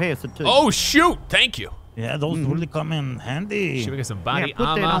 I pass it to you. Oh, shoot. Thank you. Yeah, those really come in handy. Should we get some yeah, body put that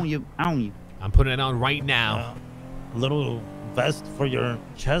on armor? you. On you. I'm putting it on right now. Little vest for your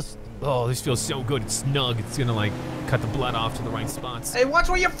chest. Oh, this feels so good. It's snug. It's gonna like cut the blood off to the right spots. Hey, watch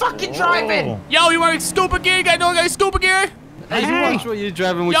where you're fucking driving. Yo, you wearing scuba gear? You guys know I got scuba gear? Hey, you watch what you're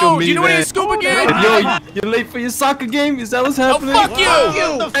driving with Yo, your do you know what minivan. is scuba gear? Yo, you're late for your soccer game? Is that what's happening? fuck you!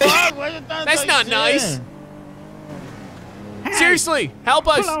 What the fuck? Why you trying to That's talk not shit? nice. Hey, Seriously, help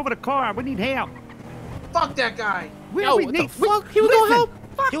us. pull over the car. We need help. Fuck that guy. Yo, what the fuck? He was gonna listen, help.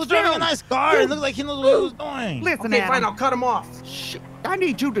 fuck He was driving a him. nice car. It looked like he knows what he was doing. Listen, Okay, fine. Adam. I'll cut him off. Shit, I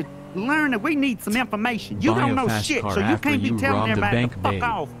need you to learn that we need some information. You Buy don't a know fast shit, car so you after can't be you telling robbed a everybody bank, to fuck babe.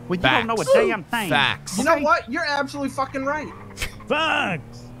 off when you don't know a Facts. damn thing. Facts. You know Okay? what? You're absolutely fucking right.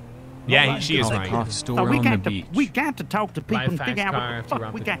 Facts. Yeah, she is I'll right. cough So store we on the got to beach. we got to talk to Buy a people and fast figure out car what the after you fuck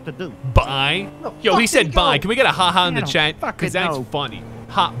rob we the- got to do. Buy? Yo, he fuck said did he buy. go? Can we get a ha-ha in the I don't chat? fucking Because that's know. funny.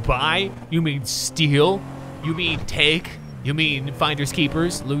 Hot buy? You mean steal? You mean take? You mean finders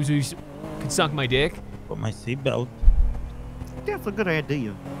keepers? Losers can suck my dick? Put my seatbelt. That's a good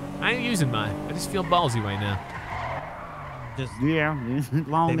idea. I ain't using mine. I just feel ballsy right now. Just Yeah,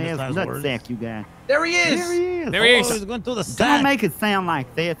 long Famous ass last nut words. sack you got. There he is. There he is. There he oh, is. he's going to the Don't sack. make it sound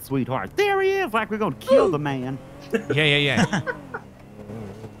like that, sweetheart. There he is, like we're gonna kill the man. Yeah.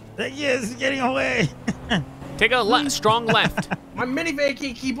 There he is. He's getting away. Take a strong left. My minivan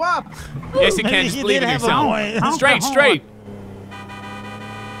can't keep up. Yes, you can. Maybe Just he believe did in have a yourself. point. Honk Straight, the horn. straight.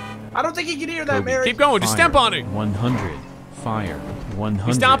 I don't think he can hear that, Kobe, Mary. Keep going. Just step on it. 100. Fire.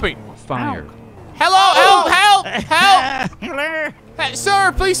 100. stopping. Fire. Hello, help! Hello. Hey,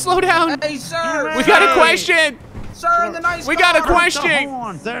 sir, please slow down. Hey, sir. We got a Sir. question. Sir, in the nice We got a car. question.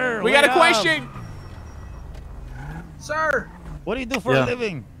 Horn. Sir, We got a wake up. question. Sir. What do you do for a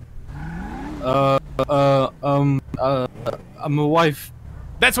living? I'm a wife.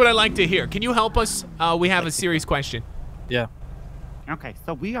 That's what I like to hear. Can you help us? We have a serious question. Yeah. Okay,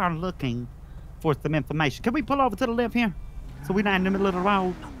 so we are looking for some information. Can we pull over to the left here? So we're not in the middle of the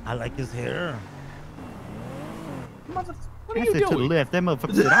road. I like his hair. What are I you said to the doing? left. That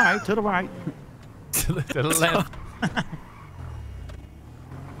motherfucker said, all right, to the right. To the left.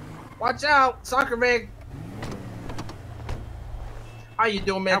 Watch out, soccer rig. How you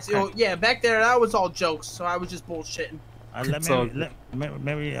doing, man? Okay. Oh, yeah, back there, that was all jokes, so I was just bullshitting. Let So-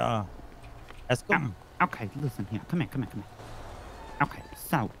 Mary, ask him. Okay, listen here. Come here. Okay,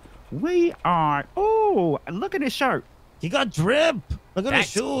 so we are. Oh, look at his shirt. He got drip. Look at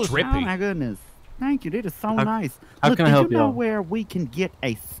That's his shoes. drip. Oh my goodness. Thank you. That is so How- nice. how Look, can I do help you know y'all? where we can get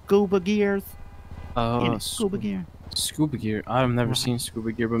a scuba gears? Scuba gear. Scuba gear. I've never seen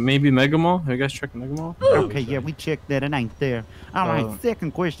scuba gear, but maybe Mega Mall. Have you guys checked Mega Mall? Okay, yeah, we checked that. It ain't there. All right, Oh.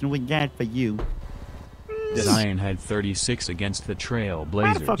 second question we got for you. Zion had 36 against the Why the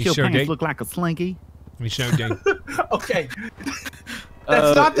Trailblazers. fuck You your sure pants did. look like a slinky? We showed you. Okay.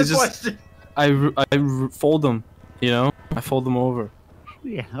 That's not the it's just- question. I fold them. You know, I fold them over.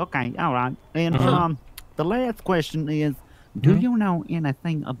 Yeah, okay, all right. And the last question is, do you know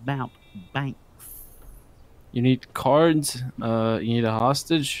anything about banks? You need cards. You need a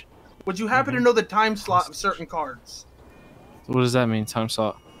hostage. Would you happen to know the time slot of certain cards? What does that mean? Time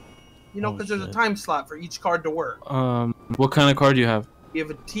slot. You know, Oh, because there's a shit. time slot for each card to work. What kind of card do you have? You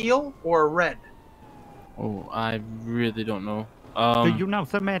have a teal or a red. Oh, I really don't know. Do you know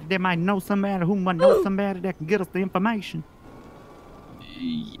somebody that might know somebody who might know somebody that can get us the information?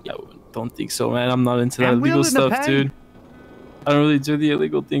 Yeah, don't think so, man. I'm not into that I'm illegal willing to stuff, pay. dude. I don't really do the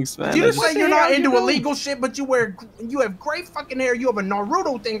illegal things, man. Did you I just just- say you're the hell not you into doing? illegal shit, but you have great fucking hair, you have a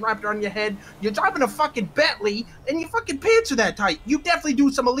Naruto thing wrapped around your head, you're driving a fucking Bentley, and your fucking pants are that tight. You definitely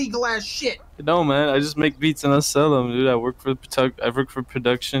do some illegal ass shit. No, man. I just make beats and I sell them, dude. I work for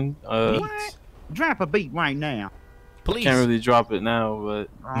production. What? Drop a beat right now. Please. Can't really drop it now, but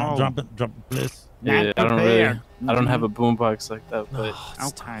No, drop it, please. yeah, Not I don't really. prepared. I don't have a boombox like that, but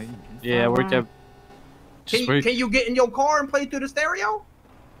Okay. yeah, I work at. Can Just you, work. can you get in your car and play through the stereo?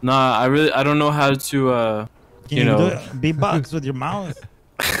 Nah, I don't know how to. Can You you, know. do it? Beatbox with your mouth?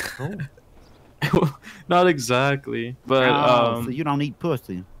 Not exactly, but Oh, so you don't eat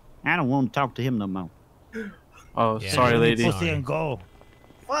pussy. I don't want to talk to him no more. oh, Yeah, sorry, you lady. need Pussy and go.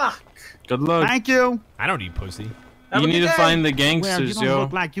 Fuck. Good luck. Thank you. I don't eat pussy. Have You a need good to day. find the Well, you gangsters, don't yo.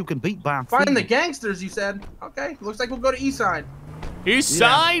 look like you can beatbox. Find the either. gangsters, you said. Okay, looks like we'll go to Eastside. East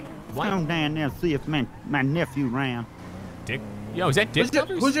side? Come down there and see if my nephew ran. Dick. Yo, is that Dick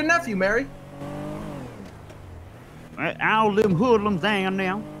Brothers? Who's your nephew, Mary? All them hoodlums down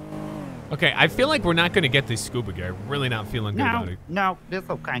now. Okay, I feel like we're not going to get this scuba gear. Really not feeling good about No, it. no, that's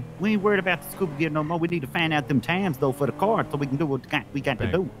okay. We ain't worried about the scuba gear no more. We need to find out them times though for the card so we can do what we got to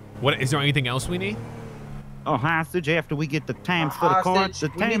Right. do. What, is there anything else we need? A hostage after we get the times A for the card. hostage?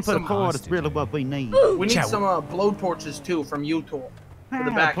 The We need time for the some card is hostage. really what we need. We need Yeah, some blow torches too from Utah. For the Ah, back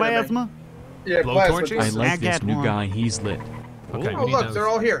of the bank. plasma. Yeah, Blow plasma torches? I torches. like I this got new one. guy. He's lit. Okay, Oh we need look, those. they're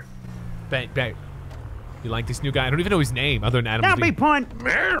all here. Bang. You like this new guy? I don't even know his name other than Adam Don't be Levine. pointing.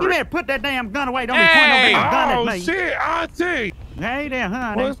 You better put that damn gun away. Don't Hey! be pointing no damn gun Oh at me. shit, Auntie! Hey there,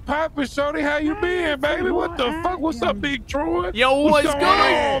 honey. What's poppin', shorty? How you been, baby? What the fuck? What's up, Big Troy? Yo, what's going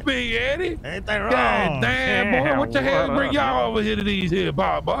good? on, Big Eddie? Ain't that wrong? God damn, boy, what the hell what bring up, y'all over here to these here,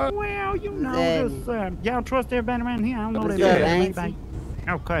 boy? Well, you know, just, y'all trust everybody around here. I don't know What's that. up, everybody.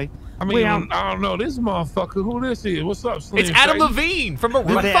 Auntie? Okay. I mean, Well- I don't know this motherfucker. Who this is? What's up, Slim? It's Adam Shady? Levine from Maroon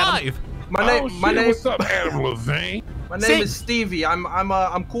Who's Adam? 5. My Oh, name, shit, my name, what's up, Adam Levine? my name Sing. is Stevie. I'm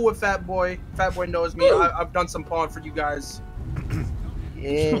cool with Fat Boy. Fat Boy knows me. I've done some pawn for you guys.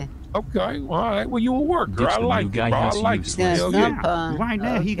 Yeah. Okay, well, all right. Well, you a worker. Ditch I the like new it, guy bro. I has like it. useless. Hell Yeah, yeah. some Right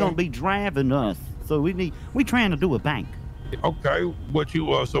now, he Okay. gonna be driving us. So we trying to do a bank. Okay, what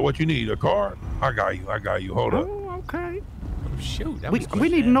you need? A car? I got you. Hold up. Oh, okay. shoot. That We, was we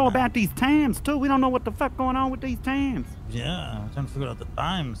quick. need to know about these times, too. We don't know what the fuck going on with these times. Yeah, I'm trying to figure out the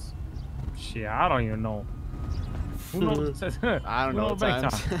times. Shit, I don't even know. Who knows? I don't Who know knows what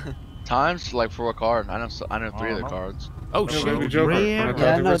make times. Times like for what card? I know 3 of the cards. Oh, Red. shit.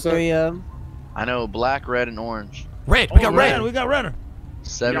 Yeah, I know 3 of them. I know black, red, and orange. Red. We got red. We got red.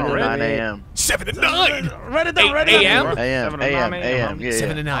 7 to 9 a.m. 7 to 9. Write it down. Write it A.M.? down. A.m. Yeah,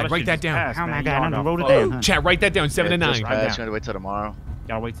 7 to 9. Write that down. Oh, my God. I wrote it down. Huh? Chat, write that down. 7 to 9. Just pass. Gonna wait till tomorrow.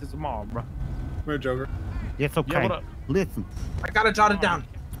 Gotta wait till tomorrow, bro. Where, Joker? It's okay. Yeah, what up? Listen. I gotta jot it down.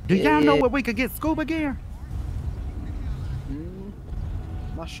 Do y'all know Yeah. where we could get scuba gear? I'm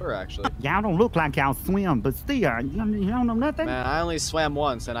not sure, actually. Y'all don't look like y'all swim, but still, you don't know nothing? Man, I only swam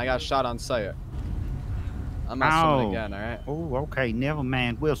once, and I got shot on sight. I'm not swimming again, alright? Oh, okay. Never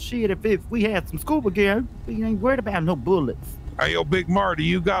mind. Well, shit, if we had some scuba gear, we ain't worried about no bullets. Hey, yo, Big Marty,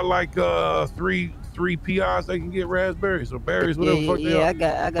 you got like three PIs they can get raspberries or berries, whatever the fuck they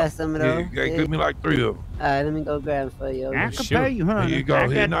are. I got some of those. Yeah, give me like 3 of them. Alright, let me go grab it for you. I can pay you, huh? There you go.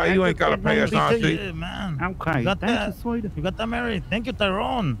 Here, now you ain't gotta pay us, Auntie. Yeah, man. Okay, You got thank that? you, sweetie. You got that, Mary? Thank you,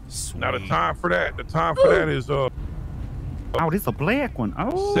 Tyrone. Now the time for that is Oh, this a black one.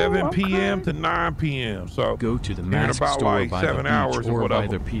 Oh, 7 okay. p.m. to 9 p.m. So Go to the in mask about store like by 7 the hours beach or or by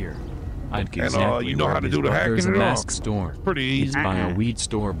whatever. the pier. I'd And, exactly you know where how to it is, do the but hacking There's a and all. mask store. Pretty easy. It's by a weed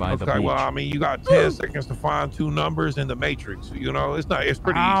store by the Okay, beach. well, I mean, you got 10 seconds to find 2 numbers in the matrix. You know, it's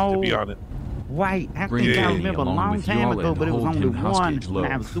pretty easy to be honest. Wait, I Bring think I Danny remember a along long with time y'all ago, and but it was hold only him one hostage when I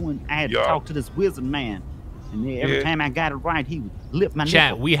low. was doing. I had to Yeah. talk to this wizard man, and then every Yeah. time I got it right, he would lift my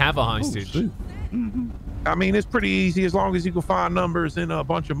Chat, nipple. we have a hostage. I mean, it's pretty easy as long as you can find numbers in a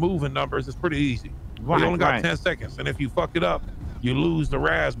bunch of moving numbers. It's pretty easy. Right, You only got right. 10 seconds, and if you fuck it up, you lose the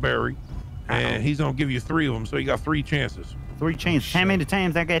raspberry, and he's gonna give you 3 of them. So you got 3 chances. 3 chances. How many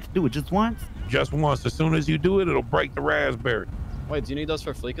times I got to do it? Just once? Just once. As soon as you do it, it'll break the raspberry. Wait, do you need those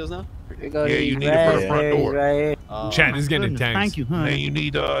for Fleekas now? Yeah, you need it for the front door. Right. Chat is getting Goodness, intense. thank you, And honey. you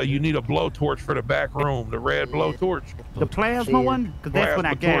need a blowtorch for the back room, the red blowtorch. The plasma one? Because that's what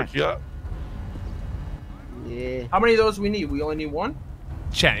I Plasma got. torch, yup. Yeah. How many of those we need? We only need 1?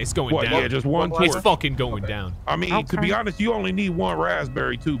 Chat, it's going What, down. yeah, just one It's torch. fucking going down. I mean, to Okay. be honest, you only need 1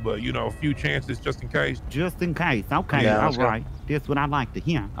 raspberry too, but you know, a few chances just in case. Just in case. Okay, Yeah, all let's go. right. That's what I like to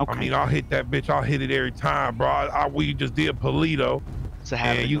hear. Okay. I mean, I'll hit that bitch. I'll hit it every time, bro. We just did Polito, It's a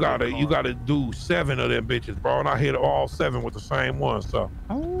habit. and you gotta do 7 of them bitches, bro. And I hit all 7 with the same one. So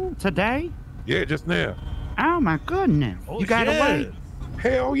Oh, today? yeah, just now. Oh, my goodness. Oh, you got shit. away.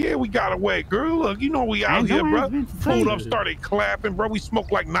 Hell yeah, we got away, girl. Look, you know we I out know here, I bro. was meant to Pulled say. up, started clapping, bro. We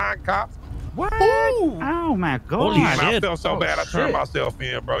smoked like 9 cops. What? Oh, my God. Holy Man, I shit. felt so Oh, bad. I turned shit. myself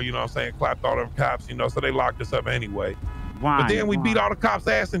in, bro. You know what I'm saying? Clapped all them cops, you know, so they locked us up anyway. Why? But then we Why? beat all the cops'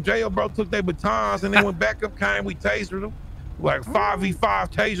 ass in jail, bro. Took their batons and then went back up, came, we tasered them. Like 5v5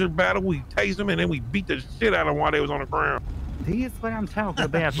 taser battle. We tased them and then we beat the shit out of them while they was on the ground. This what I'm talking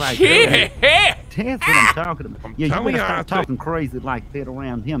about right there. Yeah. That's what I'm talking about. I'm Yeah, you telling better you, stop I talking crazy like that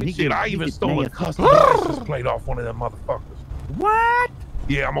around him. He Shit, get, I he even gets stole a nasty. custom license plate off one of them motherfuckers. What?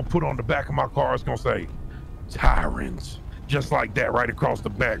 Yeah, I'm gonna put on the back of my car. It's gonna say Tyrants. Just like that, right across the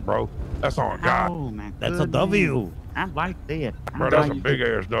back, bro. That's on God. Oh, my That's a goodness. W. I like that. I Bro, that's a like big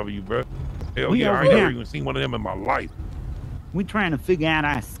that. ass W, bro. Hell We yeah, I over ain't here. never even seen one of them in my life. We trying to figure out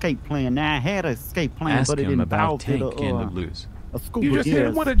our escape plan. Now, I had an escape plan, Ask but it him about involved Tank a, and the Blues. a scuba You just hit gear.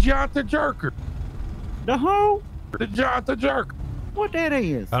 him with a Jonathan Jerker. The whole? The Jonathan Jerker. What that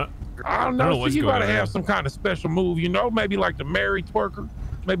is? I don't I don't know. know So what's you going gotta on. have some kind of special move, you know? Maybe like the Mary Twerker.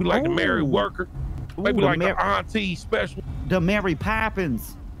 Maybe like the Mary Ooh. Worker. Maybe Ooh, like the the Auntie Special. The Mary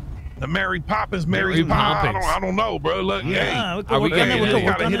Poppins. The Mary Poppins, Mary Mary Pie. Poppins. I don't know, bro. Look, Yeah, hey. we could Are we work on getting that. We it? could You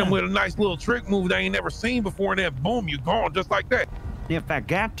work gotta on hit him that. with a nice little trick move they ain't never seen before, and then boom, you gone just like that. If I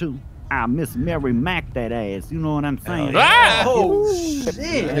got to, I'll Miss Mary Mac that ass. You know what I'm saying? Ah! Oh,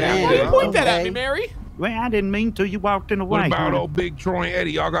 shit. Why you point that at me, Mary? Well, I didn't mean to. You walked in the What way. about honey. old Big Troy and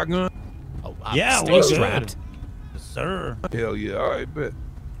Eddie? Y'all got guns? Oh, Yeah, stay we're strapped. Yes, sir. Hell yeah, all right, bet.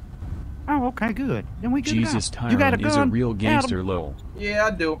 Oh, okay, good. Then we good Jesus to go. You got a Tyrant is a gun? real Adam? gangster, Lowell. Yeah,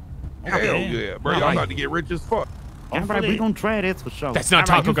 I do. Hell Okay. yeah, bro. All Y'all right. about to get rich as fuck. All right, we're going to try this for sure. That's not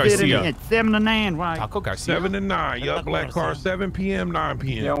All right, Taco you said it Garcia. At 7 to 9, right? Taco Garcia. 7 to 9. Yup, Black Car, 7 p.m., 9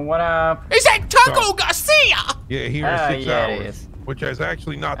 p.m. what up? Is that Taco Garcia? Yeah, here in 6 yeah, it hours. is. Which is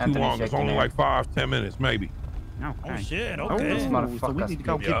actually not too Anthony long. It's checking only in. like 5-10 minutes, maybe. Okay. Oh, shit. Oh, Okay. This so motherfucker we need to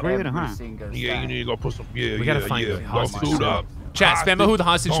go Yeah. get rid of, huh? Yeah, you need to go put some. Yeah, We gotta yeah, find yeah. a Go hostage. suit up. Chat, spam who the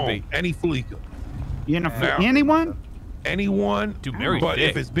hostage Boom. be. Any fleeker. You know, Now. anyone? anyone. Dude, Mary but thick.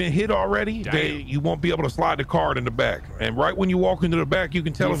 if it's been hit already, then you won't be able to slide the card in the back. And right when you walk into the back, you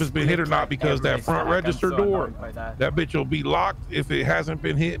can tell if it's been hit or not because that front register door, that bitch will be locked if it hasn't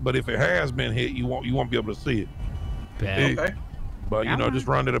been hit. But if it has been hit, you won't be able to see it. Bad. Okay. But you know, just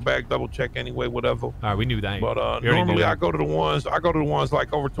run to the back, double check anyway, whatever. All right, we knew that. But We already knew normally that. I go to the ones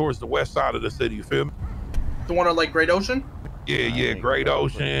like over towards the west side of the city. You feel me? The one on like Great Ocean? Yeah, Great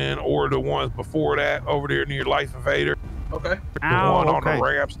Ocean, or the ones before that over there near Life Invader. Okay. The one on the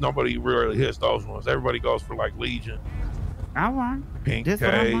ramps, nobody really hits those ones. Everybody goes for like Legion. All right. Pink This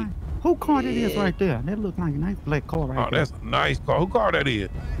what I K. like. Who car it is right there? That look like a nice black car right Oh, there. that's a nice car. Who car that is?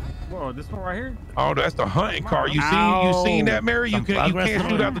 Whoa, this one right here? Oh, that's the hunting car. You seen that, Mary? You can't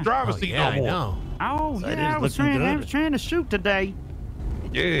shoot out the driver's seat no more. Oh, So yeah, I it was is looking trying good. to shoot today.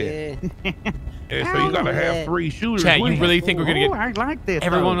 Yeah. Yeah, so you gotta have 3 shooters. Chat, you with really think we're gonna Oh, get? I like this.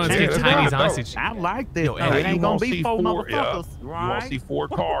 Everyone though. wants to get Tiny's hostage. I like this. Yo, though. Eddie, It ain't you gonna won't be see 4 4, motherfuckers, You right? won't see 4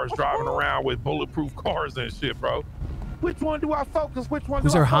 cars driving around with bulletproof cars and shit, bro. Which one do I focus? Which one?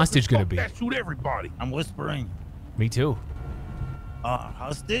 Who's do I our focus? hostage gonna Fuck be? that, shoot everybody. I'm whispering. Me too.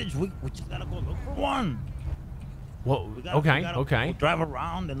 Hostage? We just gotta go look for one. Whoa. We Okay. gotta Okay. go drive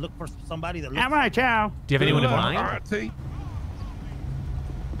around and look for somebody that looks. All right, y'all. Do you have anyone in All mind? right, T.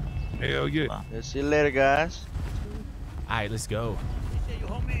 Hell yeah. See you later, guys. All right, let's go.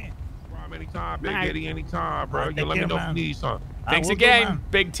 Anytime, Big Night. Eddie, anytime, bro. Take You let me care, know if man. you need something. Thanks will do, again, man.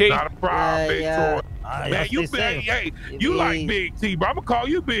 Big T. Not a problem, Big yeah. Troy. Man, you big, hey, you like Big T, bro. I'm gonna call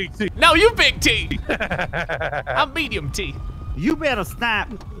you Big T. No, you Big T. I'm Medium T. You better stop,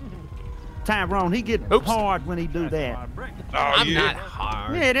 Tyrone. He get hard when he do that. Oh, I'm yeah. not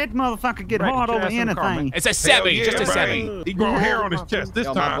hard. Yeah, that motherfucker get Break hard your over ass in the car, man. anything. It's a Hell seven, yeah, just a man. seven. He grown hair on his chest this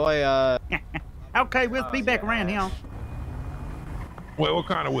Yo, my time. boy, Okay, we'll be back around here. Well, what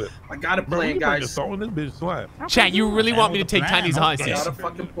kind of whip? I got a Bro, plan, you guys. just throwing this bitch slap. Chat, you really want me to take plan, Tiny's okay. hostage? Got a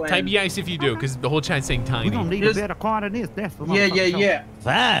fucking plan. Type yes if you do, because the whole chat's saying We're gonna Tiny. need a better car than this. That's what Yeah.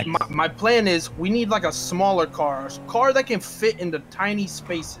 Facts. My plan is we need like a smaller car, a car that can fit into tiny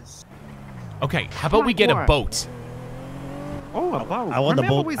spaces. Okay, how about we get a What? boat? Oh, a boat. I want a Remember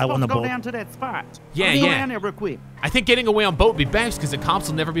boat. we I supposed want to a go boat. down to that spot. Yeah, I'll be yeah. around there real quick. I think getting away on boat would be best, because the cops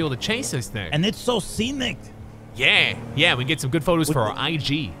will never be able to chase us there. And it's so scenic. Yeah, we can get some good photos for our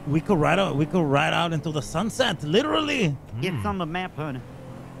IG. We could ride out. We could ride out into the sunset, literally. It's on the map, honey.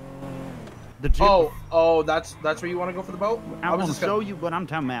 The Jeep. Oh, that's where you want to go for the boat? I was want to just gonna- show you what I'm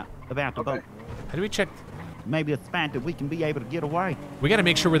talking about the boat. How do we check? Maybe a spot that we can be able to get away. We got to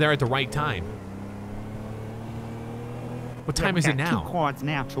make sure we're there at the right time. What time we is it got now? 2 cards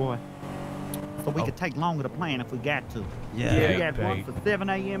now, Troy. So we could take longer to plan if we got to. Yeah. We got one babe. for 7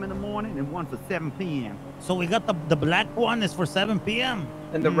 a.m. in the morning and one for 7 p.m. So we got the black one is for 7 p.m.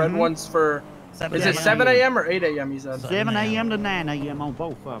 And the red one's for. 7 Is it 7 a.m. or 8 a.m. He said. 7 a.m. to 9 a.m. on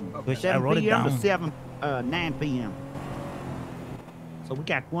both of them. Which I 7 wrote it p.m. to down. 9 p.m. So we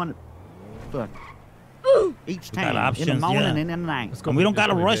got one for each We got time in the options, morning yeah. and in the night. And we don't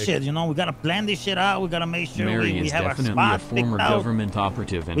gotta rush it, you know. We gotta plan this shit out. We gotta make sure Mary we is have our definitely a spot former picked out. government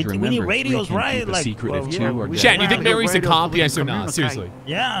operative, and We need remember, radios, we can right? keep a Like, secret well, if yeah, 2 or we- Chat, you think radio Mary's a so cop? we Yes or can no? communicate. Seriously.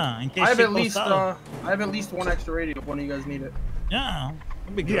 Yeah, in case I have shit at goes least south. I have at least one extra radio if one of you guys need it. Yeah,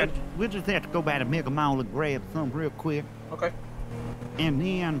 that'd be Yeah, good. we'll just have to go by the Mega Mall and grab some real quick. Okay. And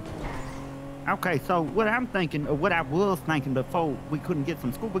then, okay, so what I'm thinking, or what I was thinking before we couldn't get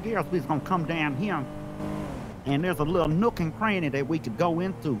some scuba gear, we was gonna come down here, and there's a little nook and cranny that we could go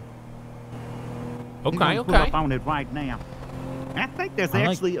into. We're Okay, gonna pull okay. up on it right now. I think there's I like-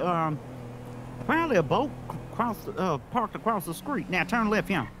 actually probably a boat parked across the street. Now turn left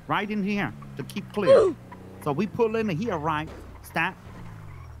here, right in here to keep clear. So we pull into here, right? Stop.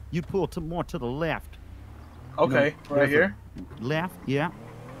 You pull more to the left. Okay, No, right there's a- here. Left, yeah.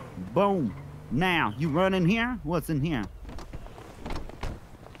 Boom. Now, you run in here? What's in here?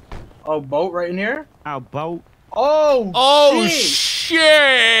 Oh, boat right in here. Our boat. Oh shit!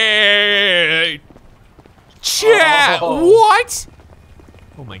 Chat! Oh. What?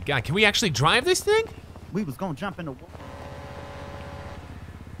 Oh my god, can we actually drive this thing? We was gonna jump in the water.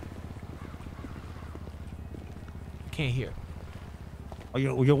 Can't hear. Oh,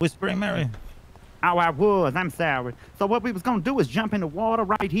 you're whispering, Mary? Oh, I was. I'm sorry. So what we was gonna do is jump in the water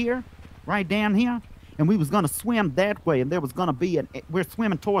right here, right down here, and we was gonna swim that way, and there was gonna be we're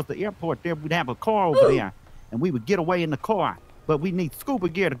swimming towards the airport there. We'd have a car over there, and we would get away in the car. But we need scuba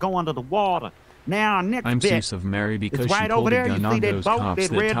gear to go under the water. Now, our next I'm bit sus of Mary because is she right pulled over a there. gun You on see that those boat, cops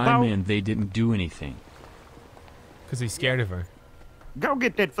that that red time, boat? and they didn't do anything. Because they scared of her. Go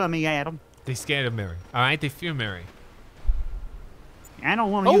get that for me, Adam. They scared of Mary. Alright, they fear Mary. I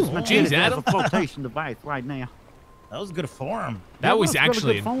don't want to Oh, use my geez, titties as a Adam. flotation device right now. That was good form. That was really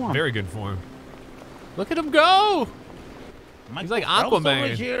actually good form. very good form. Look at him go. Michael He's like Phelps over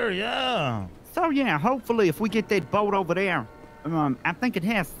Aquaman. here, yeah. So yeah, hopefully if we get that boat over there, I think it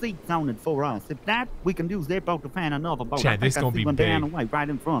has seats on it for us. If not, we can use that boat to find another boat. Chad, I think this I gonna see be one down the big. way, right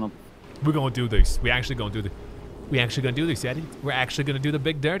in front of us. We're gonna do this. We actually gonna do this, Eddie. We're actually gonna do the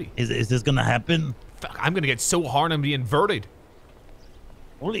big dirty. Is this gonna happen? Fuck, I'm gonna get so hard I'm gonna be inverted.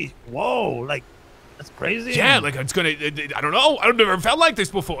 Holy, whoa, like, that's crazy. Yeah, like it's gonna. I don't know. I've never felt like this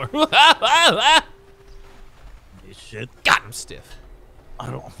before. Shit. God, I'm stiff. I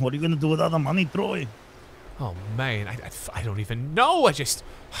don't. What are you gonna do with all the money, Troy? Oh man, I don't even know. I just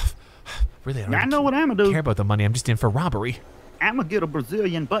really don't I know what I'm gonna do. care about the money. I'm just in for robbery. I'm gonna get a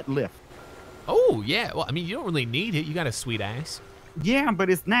Brazilian butt lift. Oh yeah. Well, I mean, you don't really need it. You got a sweet ass. Yeah, but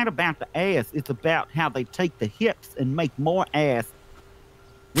it's not about the ass. It's about how they take the hips and make more ass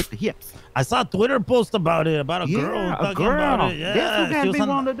with the hips. I saw a Twitter post about it, about a girl Yeah, a talking girl. about it. Yeah, That's what got me on-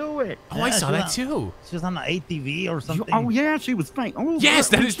 wanting to do it. Oh, I Yeah, saw she that was too. She was on the ATV or something. Oh yeah, she was fake. Oh, Yes,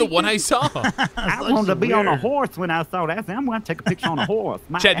 girl, that is the one I saw. I wanted to be on a horse when I saw that. I said, I'm going to take a picture on a horse.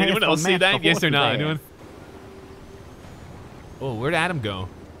 My Chad, did ass anyone will else see match that? the Yes or no? horse's Anyone? ass. Oh, where'd Adam go?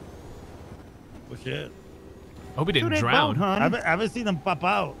 Oh, shit. Hope he To didn't that drown. boat, honey. I haven't seen him pop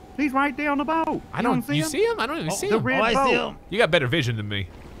out. He's right there on the boat. I don't. You see him? I don't even see The him. red I boat. see him. You got better vision than me.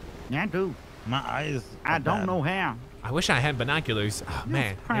 Yeah, I do. My eyes. I are don't bad. know how. I wish I had binoculars. Oh man, I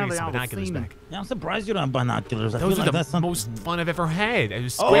need probably some all the binoculars semen. back. Yeah, I'm surprised you don't have binoculars. I Those feel are like the that's something. most fun I've ever had. I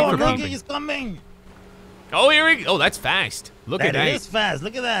was Oh, great for look, peeping. he's coming. Oh, here we go. Oh, that's fast. Look at That that. is fast.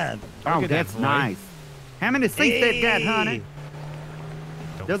 Look at that. Oh, Look at that, that's boy. nice. How many seats that got, honey?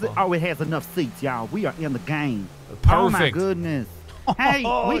 Don't Does it? fall. Oh, it has enough seats, y'all. We are in the game. Oh, my Perfect. goodness. Hey,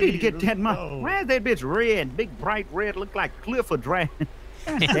 we need to get that money. go. Why is that bitch red? Big, bright red. Look like Clifford Dragon.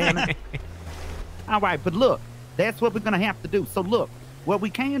 God damn it. All right, but look. That's what we're going to have to do. So, look. What we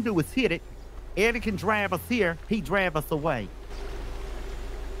can do is hit it. Eddie can drive us here. He drive us away.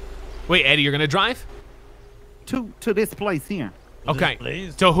 Wait, Eddie, you're gonna drive? To this place here. Okay.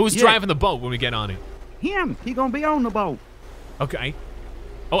 place? So who's Yeah. driving the boat when we get on it? Him. He going to be on the boat. Okay.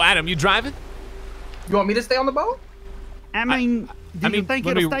 Oh, Adam, you driving? You want me to stay on the boat? I mean, do you think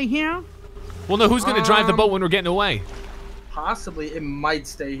let it'll me- stay here? Well, no. Who's gonna drive the boat when we're getting away? Possibly. It might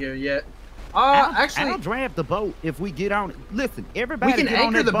stay here yet. I'll Actually, drive the boat if we get on it. Listen, everybody we can get on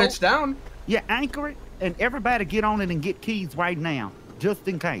anchor that the boat. bitch down. Yeah, anchor it, and everybody get on it and get keys right now, just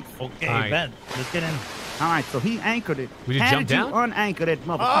in case. Okay, All right. bet. Let's get in. All right, so he anchored it. We just How jump did down? you unanchor that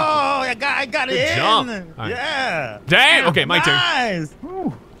motherfucker? Oh, I got Good it in. jump. All right. Yeah. Damn. Okay, my turn. Nice.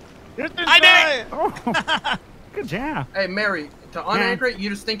 Ooh. I did it. Oh, good job. Hey, Mary, to unanchor it, you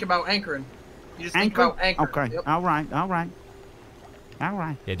just think about anchoring. You just think about anchor. Okay, Yep. all right.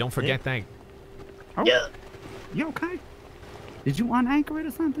 Yeah, don't forget that. Oh. Yeah. You okay? Did you unanchor it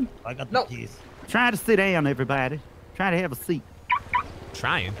or something? I got the No. keys. Try to sit down, everybody. Try to have a seat.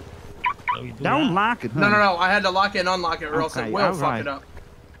 Trying. So we do Don't that. lock it, No, honey. no. I had to lock it and unlock it, or else Okay, it will all fuck right. it up.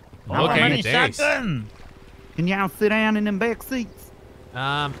 Oh, Okay, money thanks. shotgun. Can y'all sit down in them back seats?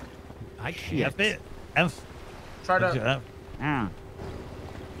 I can't. F it. F. Try What'd you to. have? Ah.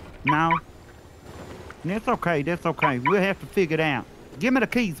 No. That's okay. That's okay. We'll have to figure it out. Give me the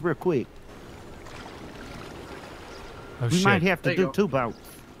keys real quick. Oh We shit. might have to There you do go. 2 boats.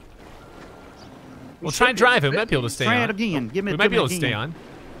 Well, try and drive it. We might be able to stay Try on. it again. Give me We might be able to again. stay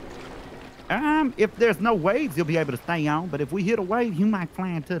on. If there's no waves, you'll be able to stay on. But if we hit a wave, you might fly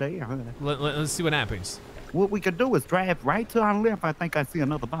into the air. Let's see what happens. What we could do is drive right to our left. I think I see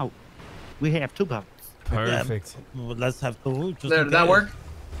another boat. We have 2 boats. Perfect. Well, let's have two. Just There, in did that case. work?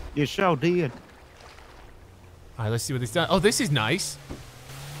 It sure did. All right, let's see what this does. Oh, this is nice.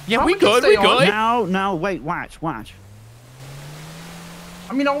 Yeah, Oh, we we can good. stay We on. good. No, wait, watch.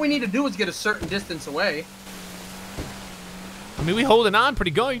 I mean, all we need to do is get a certain distance away. I mean, we holding on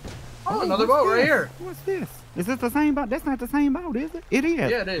pretty good. Oh, another what's boat right this? here. What's this? Is this the same boat? That's not the same boat, is it? It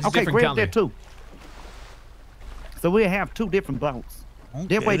is. Yeah, it is. Okay, Different grab color. that too. So we'll have 2 different boats. Okay,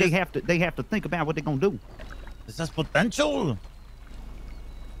 That way this- they have to think about what they're gonna do. This has potential.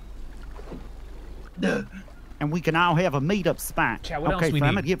 And we can all have a meetup spot. Chad, what okay, else we so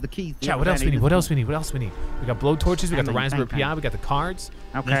I'm need? gonna give the keys. to Chat, what else we everybody need? What else we need? What else we need? We got blow torches. We got the I mean, Raspberry thank Pi. We got the cards.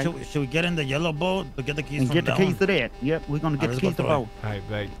 Okay. Then should we get in the yellow boat to get the keys And from get the that keys one? to that. Yep, we're gonna get Alright, the let's keys to go both. All right,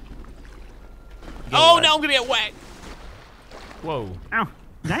 right. Get Oh wet. no, I'm gonna get wet. Whoa. Oh,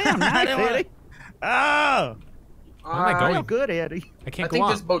 damn, nice, didn't wanna- Eddie. Oh! Where am I Oh, going? good, Eddie. I I can't go think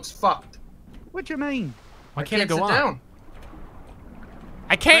up. this boat's fucked. What you mean? Why can't I go sit up? down.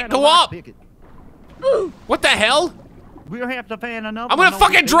 I can't Find a go up. lock picket. What the hell? We'll have to find another. I'm gonna one over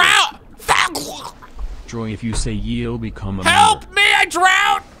fucking there. drown. Troy, if you say you'll become a Help me! I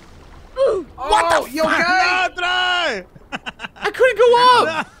drowned! What the you okay? No, Troy! I couldn't go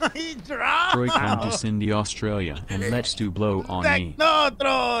up! No, he dropped. Troy, come to Cindy, Australia, and let's do blow on me. No,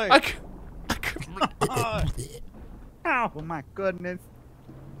 Troy! Oh my goodness.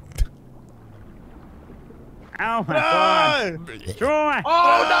 Oh my God. Troy!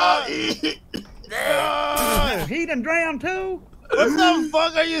 Oh Troy! He done drowned too? What the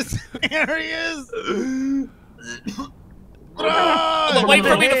fuck? Are you serious? Troy! Wait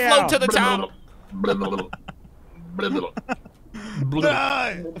for me to float to the top.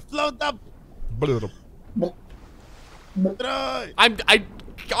 Troy! Float up! Troy! I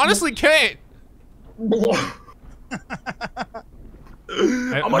honestly can't. Am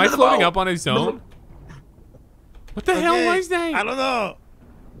I floating up on his own? What the hell was that? I don't know.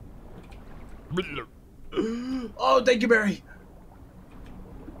 Oh, thank you, Barry.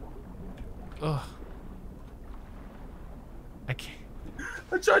 Ugh. I can't.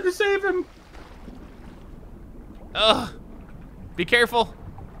 I tried to save him. Ugh. Be careful.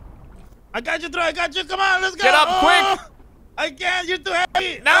 I got you, Troy. I got you. Come on, let's go. Get up quick. I can't. You're too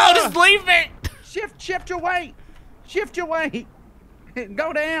heavy. No, just leave me. Shift your weight. Shift your weight.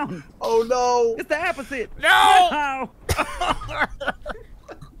 Go down. Oh no. It's the opposite. No.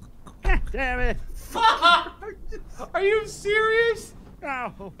 God damn it. Are you serious?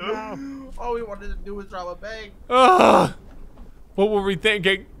 Oh no. All we wanted to do was rob a bank. Ugh. What were we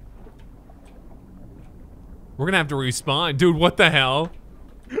thinking? We're gonna have to respawn. Dude, what the hell?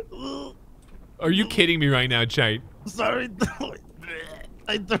 Are you kidding me right now, Chite? Sorry, Troy.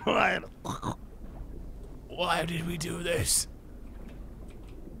 I tried. Why did we do this?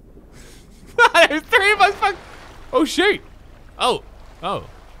 There's 3 of us. Fuck. Oh shit. Oh. Oh.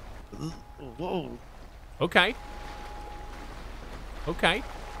 Whoa. Okay. Okay.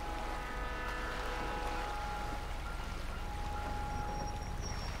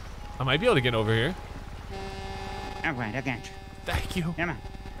 I might be able to get over here. All right, I got you. Thank you. Come on.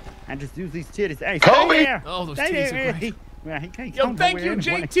 I just use these titties. Hey, Kobe! stay there. Oh, those Stay titties there. are great. Well, he can't Yo, come thank you,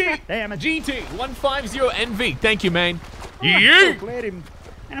 nowhere anyway. GT. God damn it. GT150NV. Thank you, man.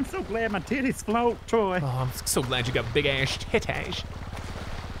 I'm so glad my titties float, Troy. Oh, I'm so glad you got big ass titties.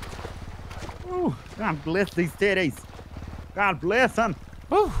 Ooh, God bless these titties. God bless them.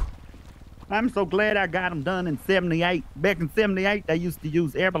 Ooh. I'm so glad I got them done in 78. Back in 78, they used to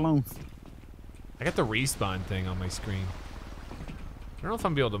use air balloons. I got the respawn thing on my screen. I don't know if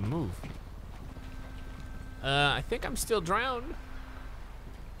I'm gonna be able to move. I think I'm still drowned.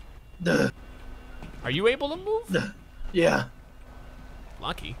 Are you able to move? Yeah.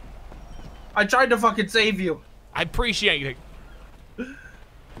 Lucky. I tried to fucking save you. I appreciate it.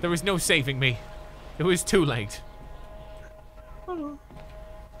 There was no saving me. It was too late.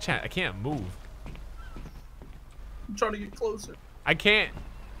 Chat, I can't move. I'm trying to get closer. I can't.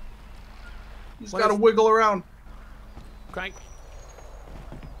 You just gotta wiggle around. Okay.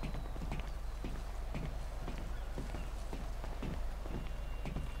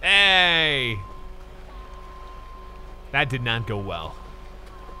 Hey! That did not go well.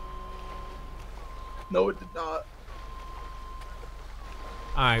 No, it did not.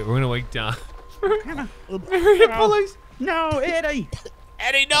 Alright, we're gonna wake down. Police. No, Eddie.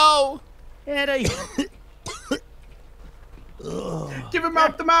 Eddie, no! Eddie. Give him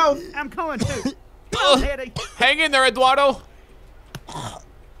out the mouth. I'm coming too. Come on, Eddie. Hang in there, Eduardo. Get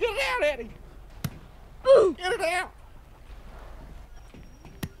it out, Eddie. Get it out.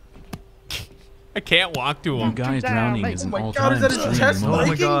 I can't walk to him. You guys drowning is an all-time God, is that his chest Oh my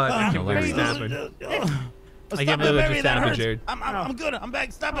breaking? god, I can't believe it's happened. I can't believe it just happened, Jared. I'm good. I'm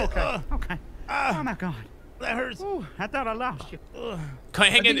back. Stop it. Okay. Oh my god. That hurts. Ooh, I thought I lost you. Can I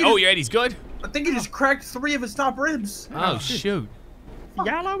hang in? Oh, yeah, Eddie's good? I think he just cracked 3 of his top ribs. Oh, shoot.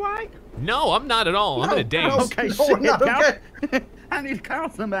 Y'all all right? No, I'm not at all. I'm in a daze. Okay, No, shit. we're not okay. I need to call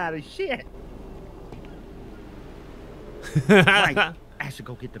somebody. Shit. Wait. I should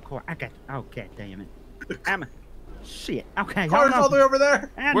go get the car. I got. Oh, god damn it. Shit. Okay. Car's all the way over there.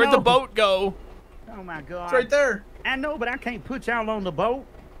 Where'd the boat go? Oh my god. It's right there. I know, but I can't put y'all on the boat.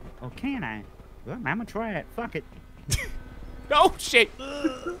 Or can I? Well, I'm gonna try it. Fuck it. Oh, shit.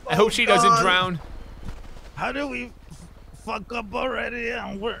 I hope she doesn't God. drown. How do we fuck up already?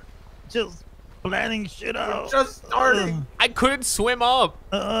 And we're just planning shit out. Just starting. I couldn't swim up.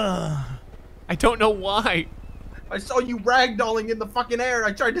 I don't know why. I saw you ragdolling in the fucking air.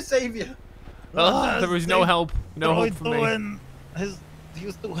 I tried to save you. There was no help. No hope for me. He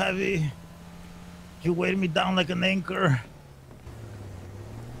was too heavy. He weighed me down like an anchor.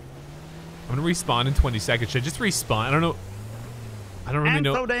 I'm gonna respawn in 20 seconds. Should I just respawn? I don't know. I don't really I'm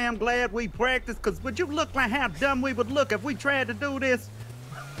know. so damn glad we practiced, because would you look like how dumb we would look if we tried to do this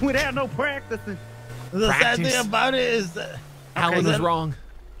without no practicing? The sad thing about it is that Alan was wrong.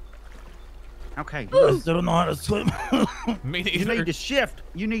 Okay. I still don't know how to swim. Me You neither. need to shift.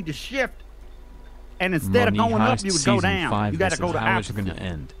 You need to shift. And instead of Money going up, Heist you would go Season down. 5, You got to this go is to how it's opposite. gonna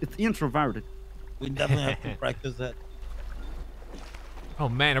end. It's introverted. We definitely have to practice that. Oh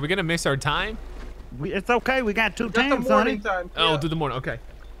man, are we gonna miss our time? It's okay. We got two Got the times, morning honey. time. Oh, yeah. do the morning. Okay.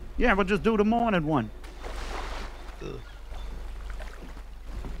 Yeah, we'll just do the morning one.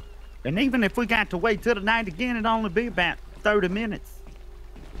 And even if we got to wait till the night again, it'd only be about 30 minutes.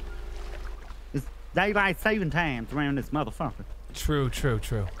 It's daylight saving times around this motherfucker. True.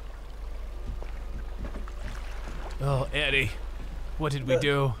 Oh, Eddie, what did we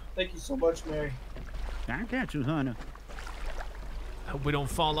do? Thank you so much, Mary. I got you, honey. Hope we don't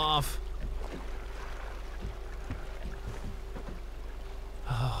fall off.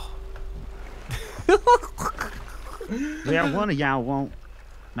 Oh. Well, one of y'all won't.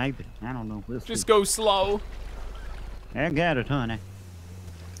 Maybe. I don't know. We'll Just see. go slow. I got it, honey.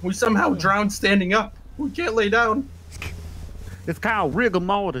 We somehow drowned standing up. We can't lay down. It's called rigor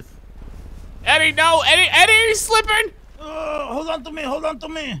mortis. Eddie, no! Eddie, you're slipping! Hold on to me. Hold on to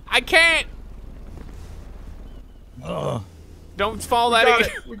me. I can't! Don't fall, Eddie.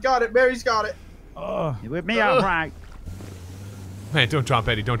 We got it. Mary's got it. You with me all right? Man, don't drop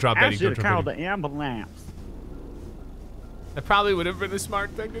Eddie. Don't drop I Eddie. should Don't have drop called Eddie. the ambulance. That probably would have been a smart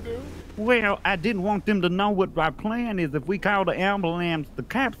thing to do. Well, I didn't want them to know what our plan is. If we call the ambulance, the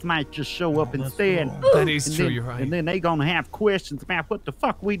cops might just show up instead. That is And true, then- you're right. And then they gonna have questions about what the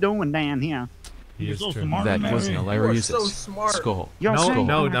fuck we doing down here. He is so true. smart, That Mary. was You are hilarious. so smart. Skull. Yo, No, Skull.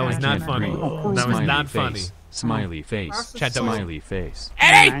 no, that was not Okay. funny. Oh, That was Smiley not face. funny. Smiley face. That's Chat, that was- Smiley face.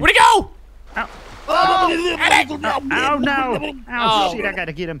 Eddie, where'd he go? Oh no! Oh, Oh. shit! I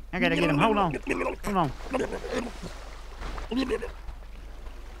gotta get him. Hold on.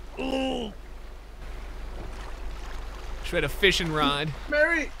 Should have had a fishing rod.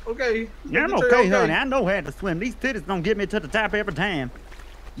 Mary, okay. Yeah, I'm Make sure okay, you're honey. I know how to swim. These titties gonna get me to the top every time,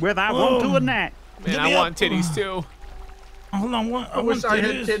 whether I want to or not. Man, I want titties too. Hold on. I wish I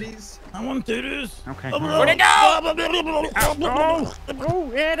had titties. I want titties. Okay. Where'd it go?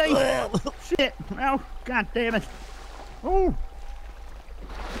 Oh, Eddie! Shit! Oh, god damn it! Oh,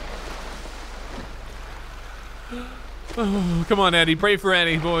 Oh, come on, Eddie. Pray for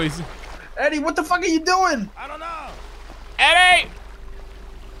Eddie, boys. Eddie, what the fuck are you doing? I don't know. Eddie!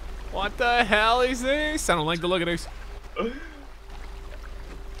 What the hell is this? I don't like the look of this.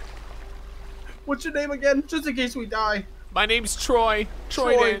 What's your name again? Just in case we die. My name's Troy.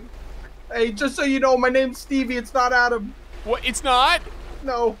 Troy. Dan. Hey, just so you know, my name's Stevie. It's not Adam. What? It's not?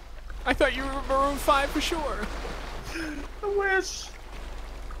 No. I thought you were Maroon 5 for sure. I wish.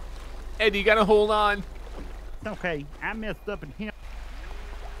 Eddie, you gotta hold on. it's okay. I messed up in here.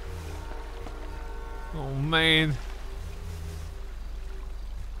 Oh, man.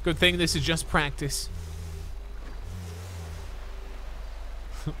 Good thing this is just practice.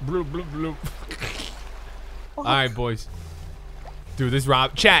 Bloop, bloop, bloop. Alright, boys. Dude, this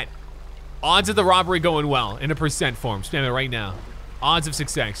chat. Odds of the robbery going well in a percent form. Spam it right now. Odds of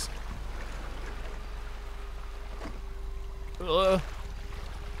success.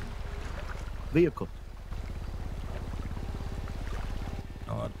 Vehicle.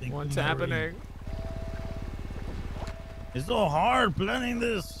 Oh, I think What's Mary- happening? It's so hard planning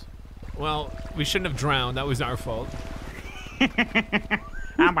this. Well, we shouldn't have drowned. That was our fault.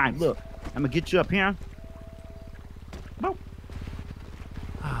 All right, look. I'm gonna get you up here. Nope.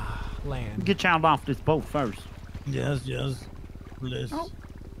 Land. Get y'all off this boat first. Yes, please. Oh.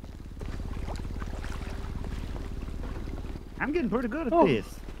 I'm getting pretty good at Oh. this.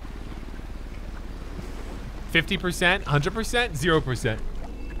 50%, 100%, 0%.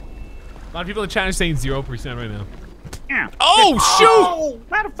 A lot of people in chat are saying 0% right now. Yeah. Oh, shoot!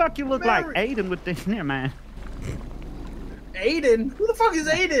 Why the fuck you look like Mary. Aiden with this? Never mind. Aiden? Who the fuck is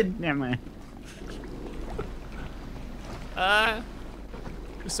Aiden? Never mind.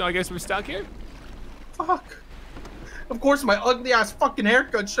 So I guess we're stuck here? Fuck. Of course, my ugly ass fucking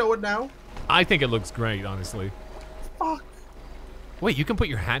haircut's showing now. I think it looks great, honestly. Fuck. Wait, you can put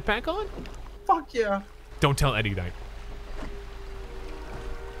your hat back on? Fuck yeah. Don't tell Eddie that.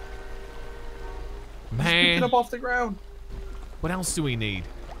 Pick Man, it up off the ground. what else do we need?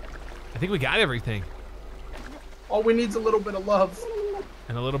 I think we got everything. All we need is a little bit of love.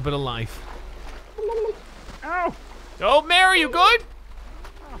 And a little bit of life. Oh! Oh, Mary, you good?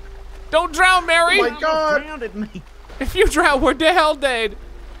 Don't drown, Mary! Oh my God. Grounded me. If you drown, we're the hell dead.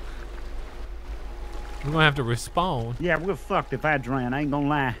 We're gonna have to respawn. Yeah, we're fucked if I drown. I ain't gonna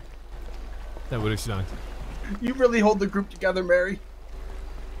lie. That would have sucked. You really hold the group together, Mary.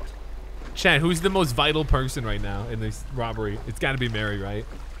 Chad, who's the most vital person right now in this robbery? It's got to be Mary, right?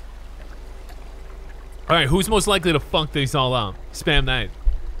 All right, who's most likely to fuck this all up? Spam that.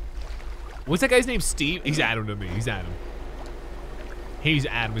 What's that guy's name? Steve? He's Adam to me. He's Adam. He's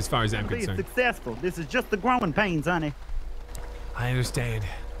Adam as far as I'm Be concerned. successful. This is just the growing pains, honey. I understand.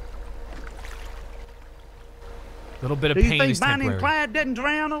 A little bit of Do you pain think is Bonnie and temporary. Clyde didn't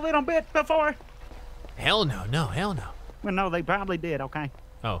drown a little bit before? Hell no, no, hell no. Well, no, they probably did, okay?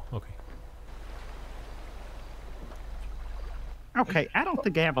 Oh, okay. Okay, I don't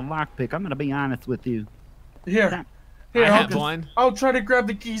think I have a lockpick. I'm gonna be honest with you. Here. I I'll have just- one. I'll try to grab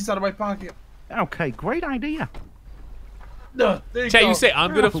the keys out of my pocket. Okay, great idea. No, there you Chad, go. you say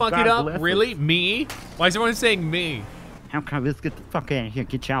I'm gonna Oh, fuck God it up? bless us. Really? Me? Why is everyone saying me? Okay, let's get the fuck out of here.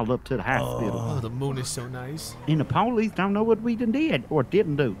 Get y'all up to the hospital. Oh, the moon is so nice. And the police don't know what we done did or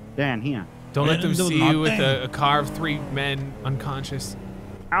didn't do down here. Don't let them didn't do see you with nothing. a car of 3 men unconscious.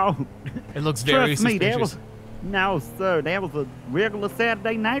 Oh, It looks very trust me, suspicious. that was no, sir. That was a regular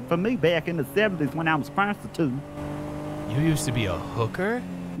Saturday night for me back in the '70s when I was prostitute. You used to be a hooker?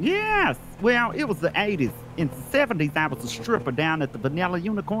 Yes. Well, it was the '80s. In the '70s, I was a stripper down at the Vanilla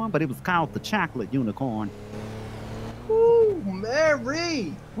Unicorn, but it was called the Chocolate Unicorn. Ooh,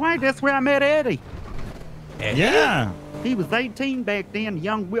 Mary. Right, that's where I met Eddie. Yeah. He was 18 back then,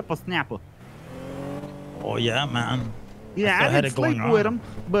 young whippersnapper. Oh yeah, man. Yeah, still I had didn't it going sleep with on. him,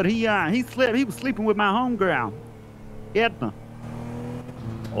 but he was sleeping with my homegirl, Edna.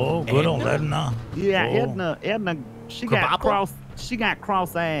 Oh, good old Edna. Yeah, Oh. Edna, she got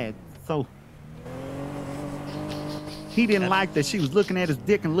cross-eyed, so he didn't like that she was looking at his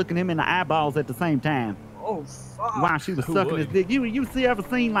dick and looking him in the eyeballs at the same time Oh, fuck. while she was Who sucking his would? dick. You ever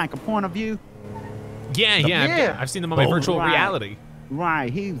seen like a point of view? Yeah. Yeah. I've seen them on my Oh, virtual right. reality.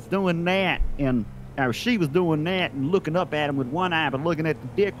 Right, he was doing that, and she was doing that and looking up at him with one eye, but looking at the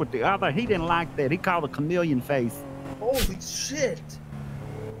dick with the other. He didn't like that. He called it chameleon face. Holy shit.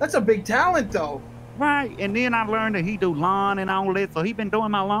 That's a big talent, though. Right, and then I learned that he do lawn and all that, so he been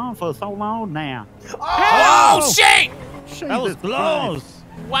doing my lawn for so long now. Oh, shit! That was Jesus close.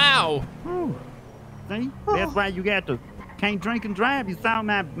 Wow. Whew. See, that's why you got to can't drink and drive. You saw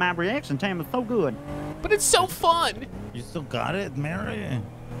my reaction time was so good. But it's so fun. You still got it, Mary?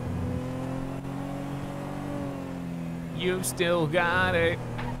 You still got it.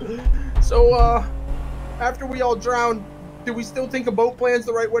 So, after we all drown, do we still think a boat plan's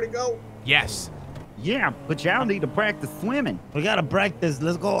the right way to go? Yes. Yeah, but y'all need to practice swimming. We gotta practice.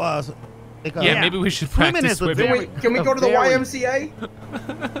 Let's go. Take a, Yeah, maybe we should Swimming practice is a swimming. very- Can we go to the very-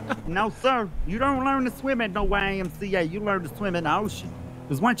 YMCA? No, sir. You don't learn to swim at no YMCA. You learn to swim in the ocean.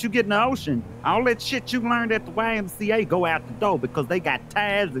 Because once you get in the ocean, all that shit you learned at the YMCA go out the door because they got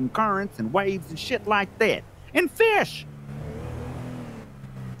tides and currents and waves and shit like that. And fish.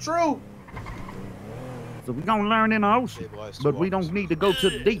 True. So we're going to learn in the ocean. But we don't need to go to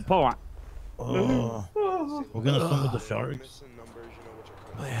the deep part. We're gonna swim with the sharks.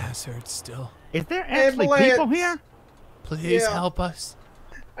 My ass hurts still. Is there actually Ambulance. people here? Please Yeah. help us.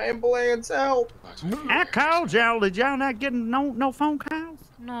 Ambulance, help. I called y'all. Did y'all not get no phone calls?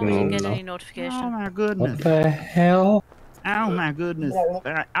 No, we didn't get any notification. Oh my goodness. the hell? Oh my goodness.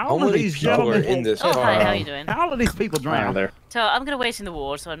 How All of many these people are gentlemen. in this Oh, hi, car? how are you doing? All of these people drowned. So I'm gonna wait in the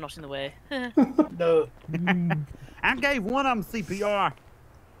ward so I'm not in the way. No. I gave one of them CPR.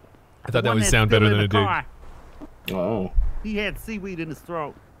 I thought that One would that's sound still better in than the it did. car. Oh. He had seaweed in his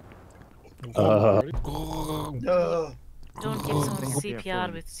throat. Uh, Don't give someone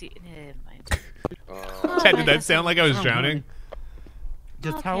CPR with never mind. Chad, did that sound like I was drowning?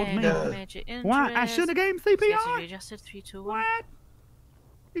 Just Okay, told me. no major Why? I injuries. should have gave him Schedule CPR. readjusted 3, 2, 1. What?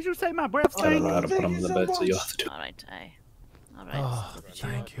 Did you say my breath I don't know how stank? to put him in the bed, so you'll have to do it. Alright, alright. Oh,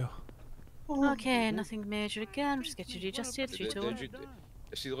 thank you. Okay, nothing major again. Just get you readjusted. 3, 2, 1.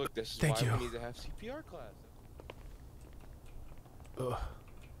 See, look, this is Thank why you. we need to have CPR class. Ugh.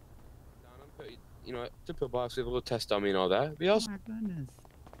 You know, the pillbox, we have a little test dummy and all that. We also, My goodness.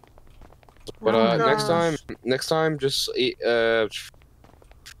 but Oh, next time, just if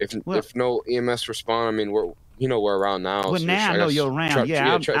no EMS respond, I mean we're around now. Well, so now I know you're around. Try,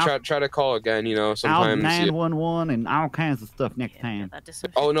 Yeah, try to call again. You know, I'll sometimes. 911 and all kinds of stuff next time.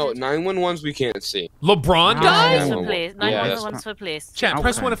 Oh no, 911s we can't see. LeBron Oh. died? For place. Yeah, 911's for place. Chat,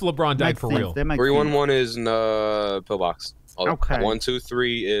 press Okay. 1 if LeBron died Makes for sense. real. That makes 311 is pillbox. Okay. 1, 2,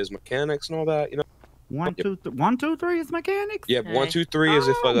 3 is mechanics and all that. You know. 1, 2, 3. 1, 2, 3 is mechanics? Yep. 1, 2, 3 is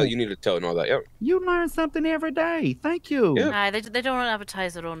if Oh. you need a tow and all that. Yep. You learn something every day. Thank you. Yeah. Nah, they don't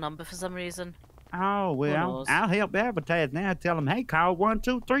advertise their own number for some reason. Oh, well, knows? I'll help advertise now. Tell them, hey, call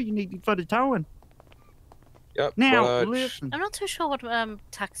 123. You need it for the towing. Yep. Now, but, listen. I'm not too sure what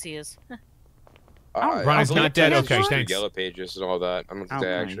taxi is. Ronnie's believe not dead? taxis Okay, are thanks. Yellow Pages and all that. I don't think they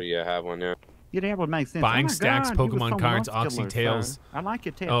Okay. actually have one yet. Yeah, that would make sense. Buying Oh my stacks, God, you was Pokemon so cards, muscular, Oxy Tails. sir. I like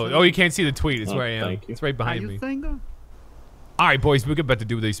your tattoo. Oh, you can't see the tweet. It's Oh, where I am. thank you. It's right Are behind you me. single? All right, boys, we're about to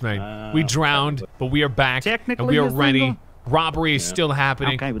do this, man. We drowned, but we are back, and Technically, we are you're ready. single? Robbery is still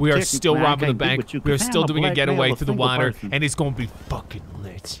happening. Okay, but we are still technically, I robbing the can't be bank. with you We are 'cause still I'm a doing a black getaway male, a through the single water, person. and it's going to be fucking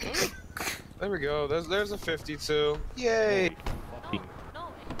lit. There we go. There's a 52. Yay.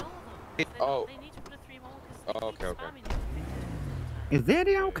 Oh. Oh, okay, okay. Is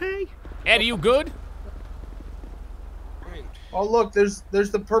Eddie okay? Eddie, you good? Oh look, there's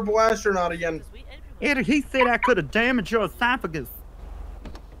the purple astronaut again. Eddie, he said I could have damaged your esophagus.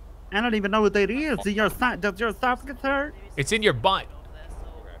 I don't even know what that is. Does your esophagus hurt? It's in your butt.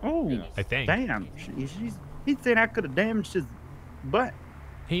 Oh, I think. Damn. He said I could have damaged his butt.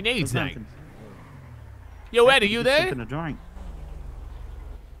 He needs or that. something. Yo, Eddie, you there? Something to drink.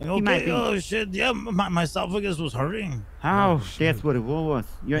 Okay, might be- oh shit, yeah, my esophagus was hurting. Oh, that's what it was.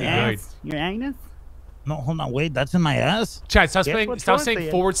 Your Yeah. ass? Your anus? No, hold on, wait, that's in my ass? Chat, stop That's saying, what stop Troy saying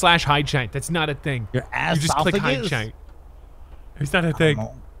said. / hide chat. That's not a thing. Your ass You just click hide esophagus? chat. It's not a thing.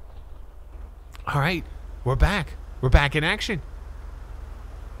 All right, we're back. We're back in action.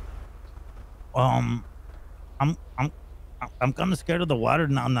 I'm kind of scared of the water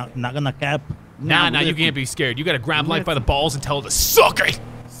now. Not gonna cap. Nah, you listen. can't be scared. You gotta grab life by the balls and tell it to suck it.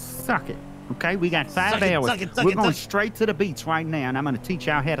 Suck it. Okay, we got 5 Suck it, hours. suck it, suck We're it, going suck it. straight to the beach right now, and I'm going to teach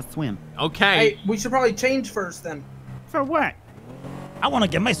y'all how to swim. Okay. Hey, we should probably change first then. For what? I want to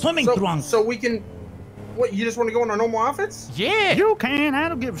get my swimming trunks. So we can. What? You just want to go in our normal outfits? Yeah. You can. I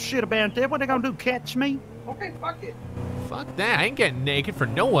don't give a shit about that. What they going to do, catch me? Okay, fuck it. Fuck that. I ain't getting naked for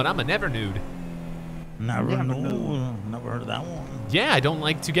no one. I'm a never nude. Never heard of that one. Yeah, I don't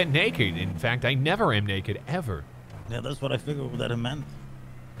like to get naked. In fact, I never am naked, ever. Yeah, that's what I figured that it meant.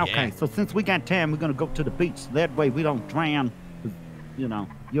 Okay, Yeah. so since we got time, we're going to go to the beach. That way we don't drown. 'Cause, you know,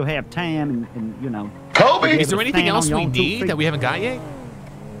 you'll have time and you know. Is there anything else we need that we haven't got yet?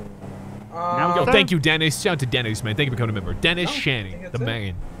 Yo, sir. thank you, Dennis. Shout out to Dennis, man. Thank you for becoming a member. Dennis Shannon, the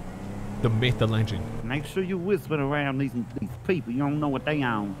man, the myth, the legend. Make sure you whisper around these people. You don't know what they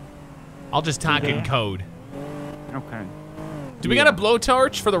own. I'll just talk in Yeah. code. Okay. Do we got a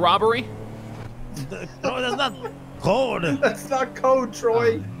blowtorch for the robbery? No, that's not code. That's not code,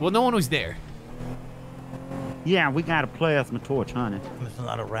 Troy. Well, no one was there. Yeah, we got a plasma torch, honey. There's a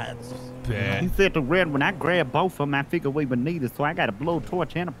lot of rats. Bet. He said the red one. I grabbed both of them. I figured we would need it, so I got a blow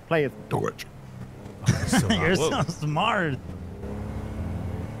torch and a plasma torch. You're Whoa. so smart.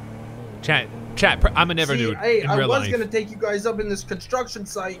 Chat, I'm a never See, nude hey, in I real was life. gonna take you guys up in this construction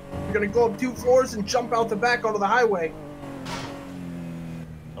site. You're gonna go up 2 floors and jump out the back onto the highway.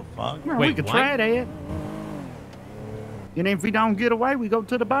 The fuck? Well, we Wait, could what? try that. And if we don't get away, we go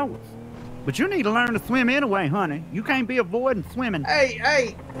to the boats. But you need to learn to swim anyway, honey. You can't be avoiding swimming. Hey,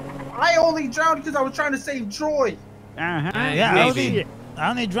 I only drowned because I was trying to save Troy. Uh-huh. Yeah, maybe. I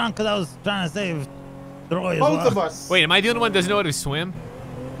only drunk because I was trying to save Troy as Both well. of us. Wait, am I the only one that doesn't know how to swim?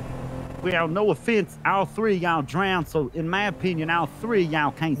 Well, no offense, all 3 of y'all drowned, so in my opinion, all 3 of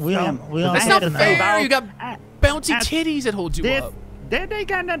y'all can't We all- swim. we all But I That's had not to save fair. all- You got I- bouncy I- titties that hold you This, up. they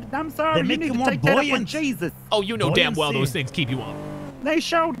got nothing. I'm sorry. They You make need you to more take that up with buoyant. Jesus. Oh, you know damn well Buoyancy. those things keep you up. They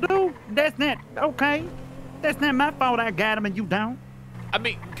sure do. That's not okay. That's not my fault. I got them and you don't. I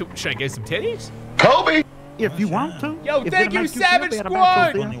mean, should I get some titties? If you want to. Yo, If thank it'll you, make feel Savage better about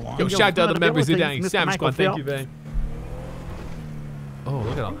Squad. yourself Yo, and shout out to your other members abilities, today. Mr. Savage Squad, Michael thank you, Phelps. man. Oh,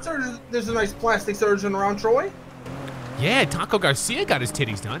 look at all. There's a nice plastic surgeon around Troy. Yeah, Taco Garcia got his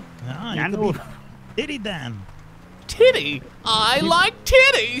titties done. Ah, I you know. could be Diddy Dan. Titty? I like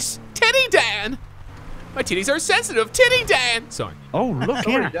titties. Titty Dan. My titties are sensitive. Titty Dan. Sorry. Oh, look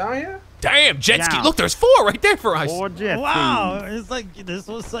Troy, here. down here. Damn, jet ski. Yeah. Look, there's 4 right there for us. 4 jet Wow, it's like this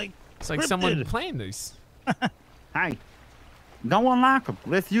was like It's like someone scripted. playing this. skis. Hey, don't unlock them.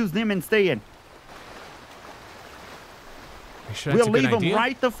 Let's use them instead. You sure We'll that's a good leave them idea?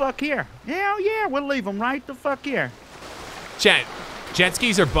 right the fuck here. Hell yeah, we'll leave them right the fuck here. Chat, jet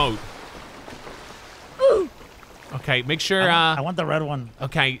skis or boat? Okay, make sure, I want the red one.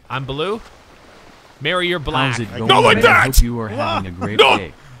 okay, I'm blue. Mary, you're black. How's it going? Not like I that! hope you are having a great No!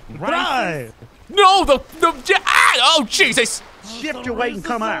 day. Right. No, the oh, Jesus. Shift your weight and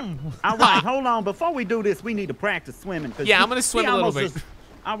come out. All right, hold on. Before we do this, we need to practice swimming. 'cause Yeah, I'm he- gonna swim he a little almost bit.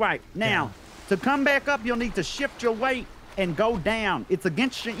 All right, now, to come back up, you'll need to shift your weight and go down. It's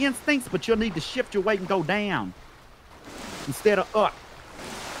against your instincts, but you'll need to shift your weight and go down instead of up.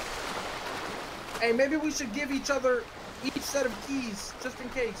 Hey, maybe we should give each other each set of keys just in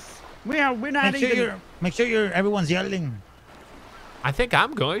case. We're not Make sure you're everyone's yelling. I think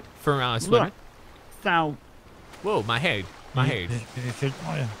I'm good for swimming. Look, so Whoa, my head. My head.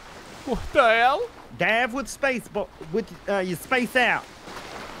 Oh, What the hell? dive with space, but with you space out.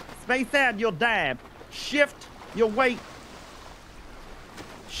 Space out, you'll dive. Shift your weight.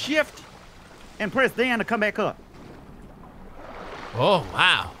 Shift and press down to come back up. Oh,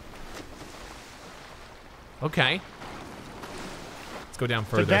 wow. Okay. Let's go down To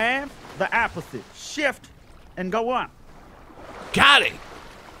further. dive, the opposite. Shift and go up. Got it.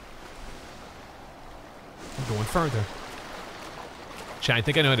 I'm going further. Chat, I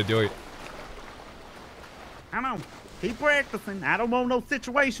think I know how to do it. Come on, keep practicing. I don't want no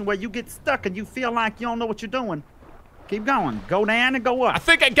situation where you get stuck and you feel like you don't know what you're doing. Keep going. Go down and go up. I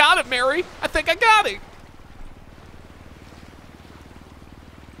think I got it, Mary. I think I got it.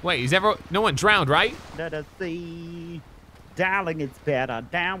 Wait, no one drowned, right? Let us see. Darling, it's better.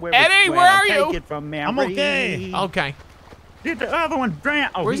 Down where Eddie, it's where are you? Take it from Mary. I'm okay. Okay. Did the other one drown?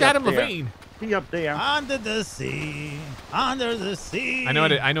 Oh, Where's he up Adam there. Levine? He up there. Under the sea. Under the sea. I know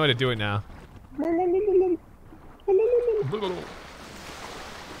how to do it now.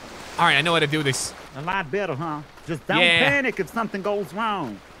 All right, I know how to do this. A lot better, huh? Just don't Yeah. panic if something goes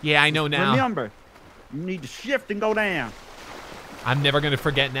wrong. Yeah, I know now. Remember, you need to shift and go down. I'm never gonna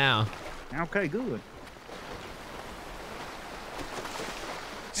forget now. Okay, good.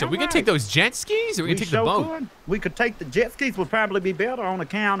 So we All can take those jet skis, or we can take the sure boat. could. We could take the jet skis. Would probably be better on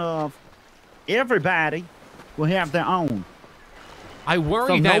account of everybody will have their own. I worry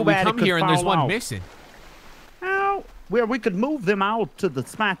So that we nobody come could here and there's fall one off. missing. Oh, well, we could move them all to the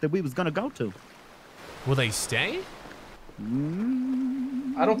spot that we was gonna go to. Will they stay?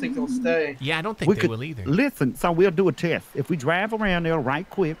 I don't think they'll stay. Yeah, I don't think We they could will either. listen. So we'll do a test. If we drive around there right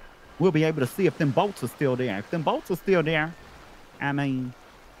quick, we'll be able to see if them boats are still there. If them boats are still there, I mean,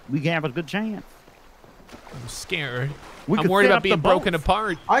 we can have a good chance. I'm scared. We I'm could worried set about up the being broken boats.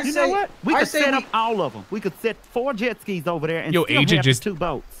 apart. You know what? We could set up all of them. We could set 4 jet skis over there and Yo, still Agent have just- 2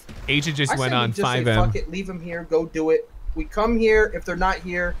 boats. Agent just I went say we on just say, 5M. fuck it, leave them here, go do it. We come here. If they're not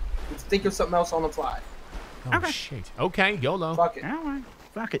here, we think of something else on the fly. Oh, shit. Okay, YOLO. Fuck it. All right.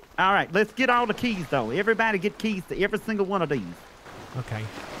 Fuck it. All right, let's get all the keys, though. Everybody get keys to every single one of these. Okay.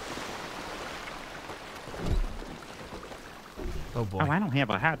 Oh, boy. Oh, I don't have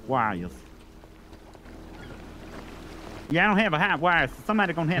a hot wires. Yeah, I don't have a hot wire, so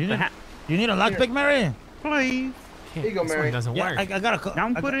somebody gonna have to hot. You need a lockpick, Mary? Please. Here you go, This one Mary. doesn't work. I got a.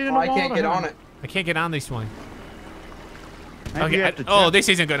 Don't put it in Oh, the I water. can't get on it. I can't get on this one. Maybe Okay. you have to Oh, jump. this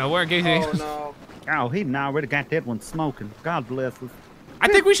isn't gonna work, is it? Oh no. Oh, he done already got that one smoking. God bless us. I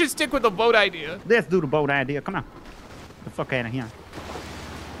think we should stick with the boat idea. Let's do the boat idea. Come on. Get the fuck out of here.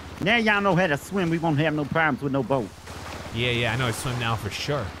 Now y'all know how to swim. We won't have no problems with no boat. Yeah, I know how to swim now for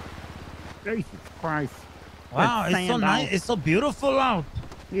sure. Jesus Christ. Wow, Let's it's so sand nice. out. It's so beautiful out.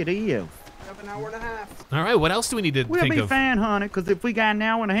 It is. Have an hour and a half. All right, what else do we need to We'll think be of? fine, honey, because if we got an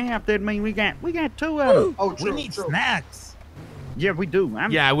hour and a half, that mean we got 2 of them. Oh, We true, need true. snacks. Yeah, we do.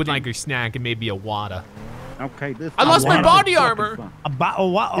 Yeah, I would like a snack and maybe a water. Okay, this. I lost my What body the fuck armor. is that? A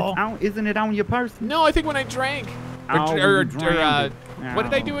bottle. Wow. Isn't it on your person? No, I think when I drank. Oh, Or you drowned. what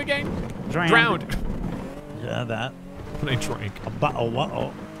did I Oh. do again? Drowned. Yeah, that. When I drank. A bottle.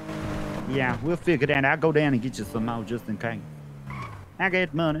 Wow. Yeah, we'll figure that out. I'll go down and get you some more just in case. I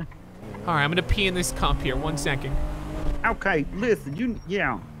got money. All right, I'm gonna pee in this cup here. 1 second. Okay, listen,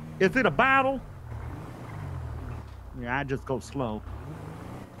 yeah. Is it a bottle? Yeah, I just go slow.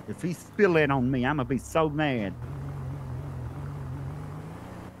 If he spill it on me, I'm gonna be so mad.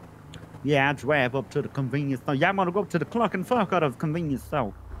 Yeah, I drive up to the convenience store. Y'all wanna go to the Cluck and Fuck or the convenience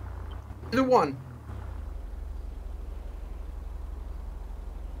store? Either one.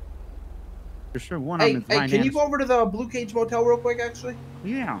 For sure, one Hey, of them is right can now. you go over to the Blue Cage Motel real quick, actually?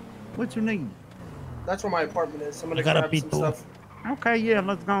 Yeah, what you need? That's where my apartment is. I'm gonna I gotta grab pee some too. stuff. Okay, yeah,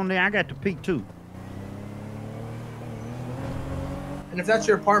 let's go on there. I got to pee too. And if that's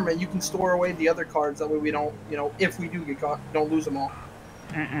your apartment, you can store away the other cards. That way we don't, if we do get caught, don't lose them all.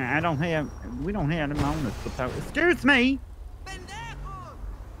 I don't have, we don't have them on us. Excuse me.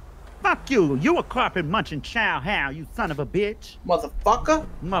 Fuck you. You a carpet munching child, how, you son of a bitch. Motherfucker.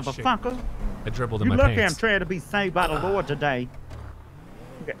 Motherfucker. I dribbled in You my lucky I'm pants. trying to be saved by the Lord today.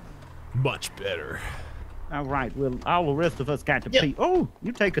 Much better. All right, well, all the rest of us got to pee. Oh,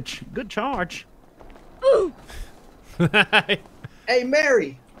 you take a good charge. Hey,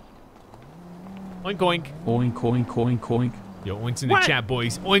 Mary. Oink oink. Oink, oink, oink, oink. Yo, oinks in the What? chat,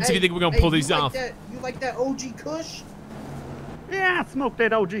 boys. Oinks if Hey, you think we're gonna hey, pull you these like off. You like that OG Kush? Yeah, I smoked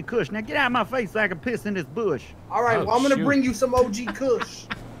that OG Kush. Now get out of my face so I can piss in this bush. All right, well, I'm gonna bring you some OG Kush.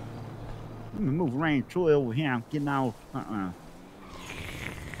 Let me move around Troy over here. I'm getting all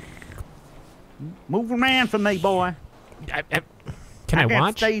Move around for me, boy. Can I got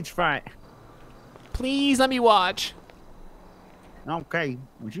watch? Stage fright. Please let me watch. Okay,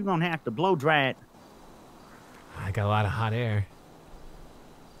 but you're gonna have to blow dry it. I got a lot of hot air.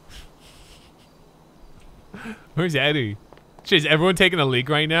 Where's Eddie? Shit, is everyone taking a leak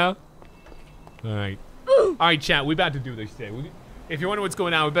right now? All right. All right, chat. We about to do this today. If you're wondering what's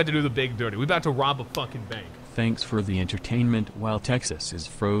going on, we're about to do the big dirty. We're about to rob a fucking bank. Thanks for the entertainment while Texas is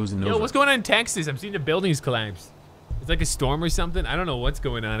frozen Yo, over. what's going on in Texas? I'm seeing the buildings collapse. It's like a storm or something. I don't know what's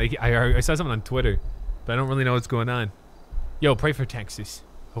going on. I saw something on Twitter, but I don't really know what's going on. Yo, pray for Texas.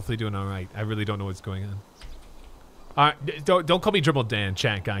 Hopefully doing all right. I really don't know what's going on. All right, don't call me Dribble Dan,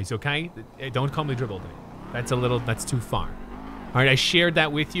 chat guys, okay? Don't call me Dribble Dan. That's too far. All right, I shared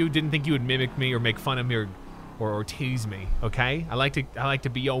that with you. Didn't think you would mimic me or make fun of me or tease me, okay? I like to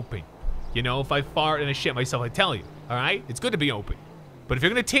be open. You know, if I fart and I shit myself, I tell you, all right? It's good to be open. But if you're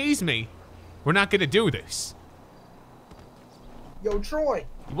gonna tease me, we're not gonna do this. Yo, Troy.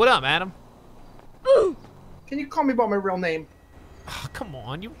 What up, Adam? Can you call me by my real name? Oh, come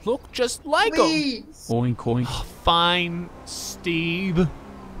on, you look just like him. Please. Oink, oink. Oh, fine, Steve.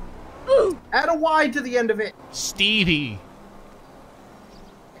 Add a Y to the end of it. Stevie.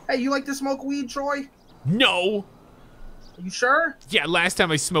 Hey, you like to smoke weed, Troy? No. Are you sure? Yeah, last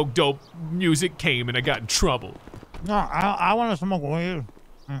time I smoked dope, music came and I got in trouble. No, I want to smoke weed.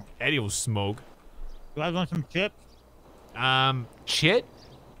 Eddie will smoke. You guys want some chips? Chit?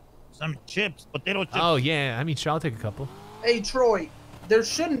 Some chips, potato chips. Oh yeah, I mean, sure, I'll take a couple. Hey, Troy. There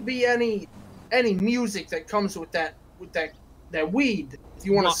shouldn't be any music that comes with that weed. If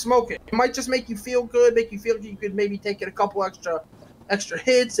you want to smoke it, it might just make you feel good. Make you feel like you could maybe take it a couple extra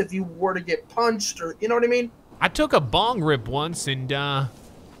hits if you were to get punched, or you know what I mean. I took a bong rip once and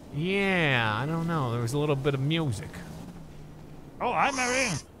yeah, I don't know. There was a little bit of music. Oh, hi, Mary.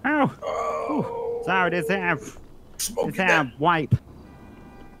 Oh. Sorry, this have wipe.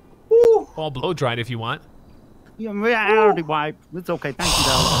 All blow dried if you want. Yeah, I already wiped. It's okay. Thank you,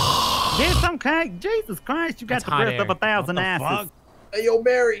 though. It's okay. Jesus Christ, you got That's the hot breath air. of 1,000 What the asses. fuck? Hey, yo,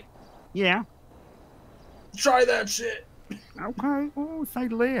 Barry. Yeah. Try that shit. Okay. Oh, say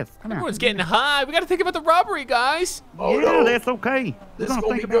less. Come on. Everyone's getting high. We got to think about the robbery, guys. Oh, yeah, no. that's okay. This We're is gonna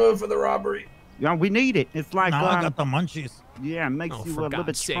gonna be think good for the robbery. Yeah, we need it. It's like Now I got the munchies. yeah, it makes Oh, you for a little bit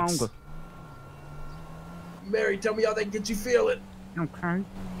God's sakes. stronger. Mary, tell me how that gets you feeling. Okay.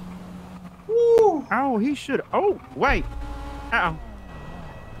 Woo. Oh, he should. Oh, wait. Uh-oh.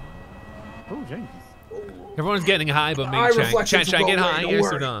 Oh, Jesus. Everyone's getting high, but me. Eye Chat, reflections should I will get go away, high? don't Yes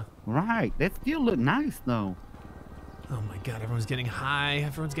or worry. no? Right. That still look nice, though. Oh my God, everyone's getting high.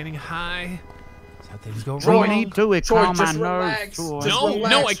 Everyone's getting high. That's how things go We wrong. need to it. Troy, Calm my just nerves, relax. Troy. Just No,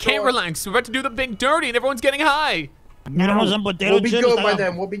 relax, no, I can't Troy. relax. We're about to do the big dirty, and everyone's getting high. You know some potato We'll be chips? good by Tyler?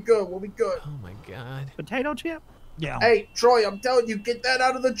 then. We'll be good. We'll be good. Oh my God. Potato chip? Yeah. Hey, Troy, I'm telling you, get that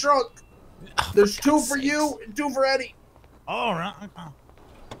out of the trunk. There's two for you and two for Eddie. All right.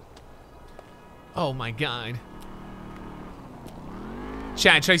 Oh my God.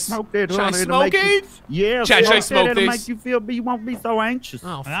 Chat, should I Smoke that, should I honey, it'll smoke make you- it? Yeah, Chat, should I smoke smoke that. It'll this? make you feel, you won't be so anxious.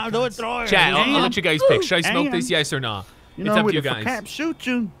 Oh, I'll do it, Troy. Chat, I'll And- let you guys pick. Should I smoke and- this, yes or no? You It's know, up to with you if a guys. cap shoot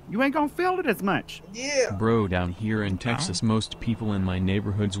you, you ain't gonna feel it as much. Yeah. Bro, down here in Texas, most people in my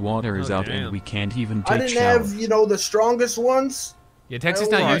neighborhood's water is Oh, out damn. and we can't even I take didn't showers. have, the strongest ones. Yeah, Texas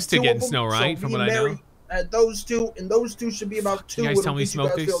I not only used had to two getting of them, snow, right? so From me what and I know. Mary had those two, and those two should be about two. You guys It'll tell me get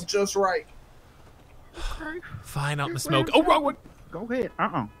smoke you guys this? feel just right. Fine, I'm the smoke. Oh, wrong one. Go ahead.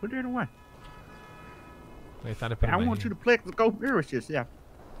 Put it away. Wait, I thought I put it I in my want you hand. to flex the go furious, yeah.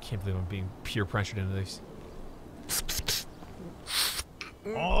 Can't believe I'm being peer pressured into this.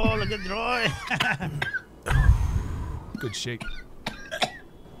 Oh, look at Troy. Good shake.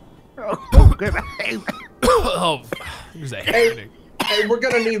 Oh, good. Oh, there's a headache. Hey, we're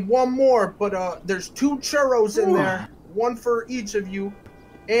gonna need one more, but there's 2 churros in there, one for each of you,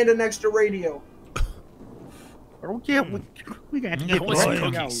 and an extra radio. Oh, yeah, we got to Yeah, get boy.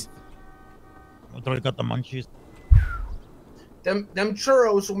 the Cookies. Troy got the munchies. Them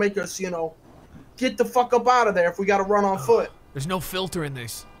churros will make us, get the fuck up out of there if we gotta run on foot. There's no filter in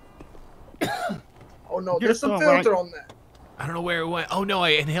this. Oh no, You're there's some so filter right. on that. I don't know where it went. Oh no, I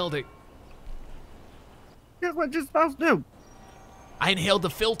inhaled it. That's what you're supposed to do. I inhaled the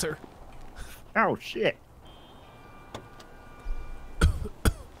filter. Oh, shit.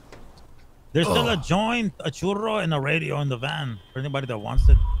 There's still a joint, a churro, and a radio in the van for anybody that wants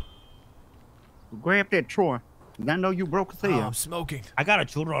it. Grab that Troy. I know you broke a Oh, seal. I'm smoking. I got a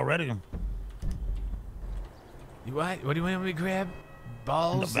churro already. You what? What do you want me to grab?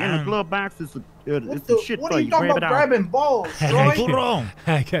 Balls? In the glove box is it's What, some shit what for are you talking Grab about it out. grabbing balls, Troy? Churro.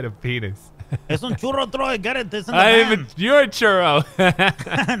 I got a penis. Es un churro, Troy. Get it. It's in the I'm a, van. you're a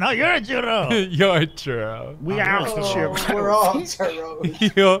churro. No, you're a churro. You're a churro. We are Oh, we're all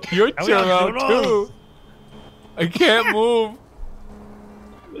churros. You're Are we all churro churros? too. I can't move.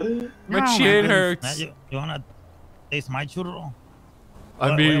 My No, chin man. hurts. Now, you wanna taste my churro? I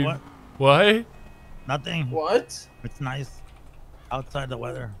What, mean, what? what? Nothing. What? It's nice. Outside the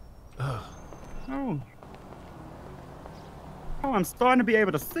weather. Oh. Oh, I'm starting to be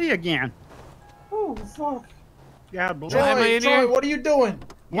able to see again. Oh, fuck. God bless. Why am I Troy, in Troy, here? what are you doing?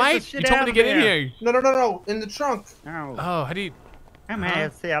 What? the shit You told out me to of get in there. here. No, in the trunk. Oh, Oh, how do you? I'm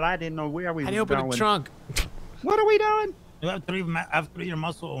as hell. I didn't know where we How were do you open going. the trunk? What are we doing? You have after your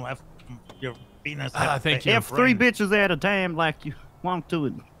muscle, after your penis. Thank you. F3 bitches at a time like you want to.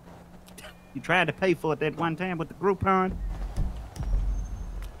 And you tried to pay for it that one time with the Groupon.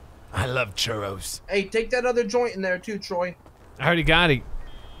 I love churros. Hey, take that other joint in there too, Troy. I already got it.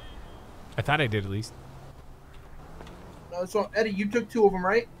 I thought I did at least. No, so Eddie, you took 2 of them,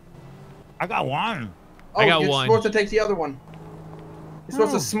 right? I got one. Oh, I got you're one. supposed to take the other one. You're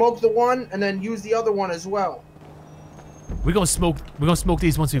supposed to smoke the one and then use the other one as well. We're gonna smoke. We're gonna smoke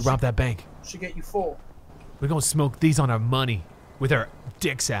these once we rob that bank. Should get you full. We're gonna smoke these on our money with our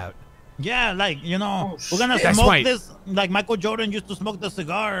dicks out. Yeah, like, you know, Oh, we're gonna shit. That's smoke right. this like Michael Jordan used to smoke the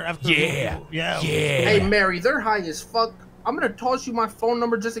cigar after. Yeah. Yeah. Hey, Mary, they're high as fuck. I'm gonna toss you my phone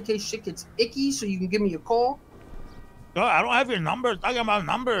number just in case shit gets icky so you can give me a call. Oh, I don't have your number. Talking about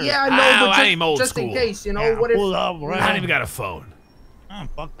numbers. Yeah, I know, Ow, but I ain't old just in school. case, you know, Yeah, what if... pull up, right? I don't even got a phone. Oh,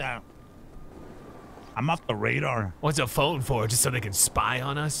 fuck that. I'm off the radar. What's a phone for? Just so they can spy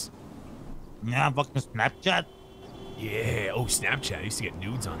on us? Yeah, fucking Snapchat. Yeah. Oh, Snapchat. I used to get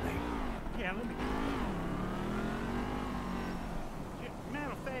nudes on there. Yeah, let me.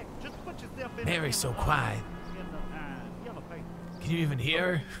 Matter of fact, just put yourself in. Mary's so quiet. Yellow paper. Can you even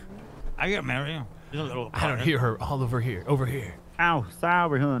hear her? I get Mary. She's a little I don't hear her all over here. Over here. Oh,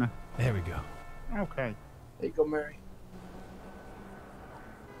 sorry, honey. There we go. Okay. There you go, Mary.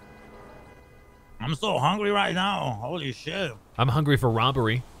 I'm so hungry right now. Holy shit. I'm hungry for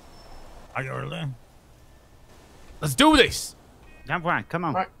robbery. Are you early? Let's do this. All right, come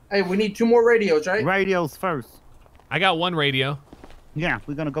on. All right. Hey, we need 2 more radios, right? Radios first. I got one radio. Yeah,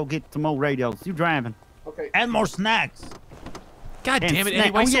 we're gonna go get some more radios. You driving? Okay. And more snacks. God And damn it, snack-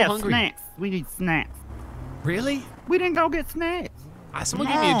 Eddie, why oh, so yeah, hungry? snacks. We need snacks. Really? We didn't go get snacks. Someone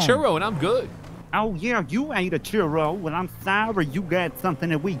give me a churro and I'm good. Oh yeah, you ate a churro. Well, I'm sorry you got something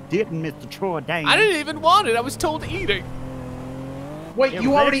that we didn't, Mr. Troy Dane. I didn't even want it. I was told to eat it. Wait, It you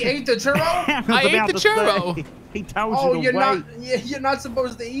was already actually- ate the churro? I ate the churro. He told Oh, you to you're wait. not. You're not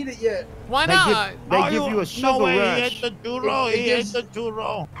supposed to eat it yet. Why They not? give you a sugar no way, rush. he ate the churro. It He ate gives- the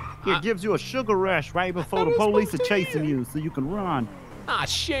churro. It gives you a sugar rush right before the police are chasing you, so you can run. Ah,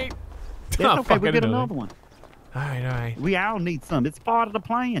 shit. That's Oh, okay. fuck, We I get didn't know another that. one. All right. We all need some. It's part of the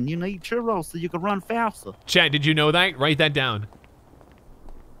plan. You need churros so you can run faster. Chad, did you know that? Write that down.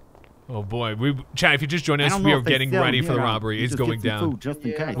 Oh boy, Chad, if you just joined I us, don't we know are if they getting sell ready them for the here. robbery. You It's just get going some down. food just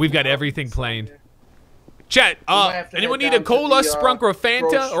in case. We've got everything planned. Chat, might have to anyone head need a down to cola, the, sprunk, or a Fanta, or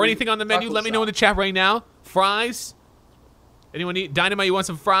grocery anything on the menu? taco Let me know in the shop. chat right now. Fries? Anyone need Dynamite? You want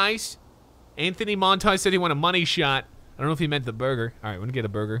some fries? Anthony Montage said he want a money shot. I don't know if he meant the burger. All right, we're gonna get a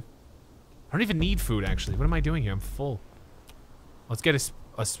burger. I don't even need food actually. What am I doing here? I'm full. Let's get a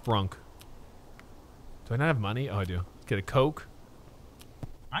sprunk. Do I not have money? Oh, I do. Let's get a Coke.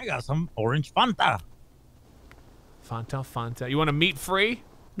 I got some orange Fanta. Fanta. You want a meat free?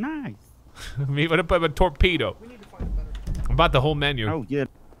 Nice. Meat with a torpedo. About the whole menu. Oh, yeah.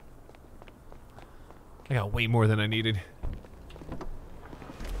 I got way more than I needed.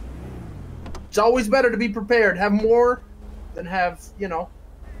 It's always better to be prepared. Have more than have, you know,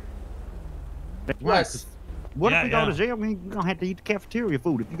 That's less. What Yeah, if we go yeah. to jail? We're gonna have to eat the cafeteria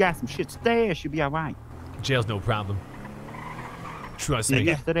food. If you got some shit stashed, you'll be all right. Jail's no problem. Trust They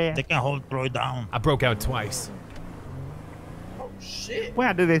me. can, they can hold Troy down. I broke out twice. Oh, shit.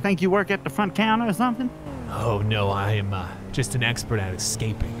 Well, do they think you work at the front counter or something? Oh no, I am just an expert at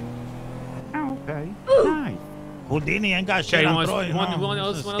escaping. Oh, okay. Nice. Houdini ain't got Jay, shit you on want, Troy. want, no. want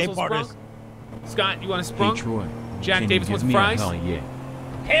else, He's a want else skateboarder. sprunk? Scott, you want a sprunk? Hey Troy, Jack can Davis you wants give me fries? a hell yeah.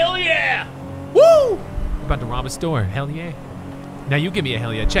 Hell yeah! Woo! We're about to rob a store. Hell yeah. Now you give me a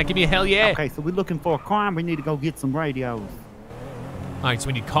hell yeah. Check, give me a hell yeah. Okay, so we're looking for a crime. We need to go get some radios. All right, so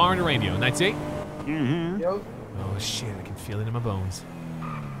we need car and a radio, and that's it? Mm-hmm. Yo, Oh shit, I can feel it in my bones.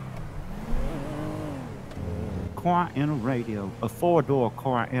 car and a radio. A 4-door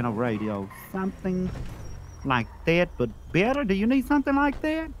car and a radio. Something like that, but better? Do you need something like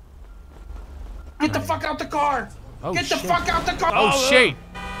that? Get the fuck out the car! Oh, Get the shit. fuck out the car! Oh, shit.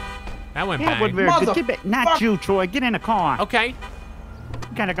 That went That was bang. very good. Get back. Not you, Troy. Get in the car. Okay.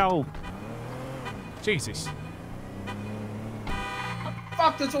 You gotta go. Jesus.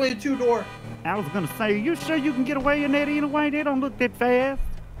 Fuck, that's only a 2-door. I was gonna say, you sure you can get away in that anyway? They don't look that fast.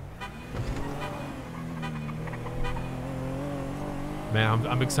 Man,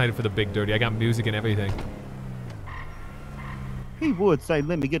 I'm excited for the Big Dirty. I got music and everything. He would say,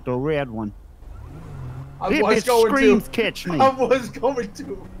 let me get the red one. I That was bitch going screams, to. catch me. I was going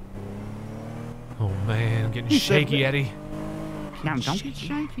to. Oh, man. I'm getting He said, shaky, Eddie. Now, don't get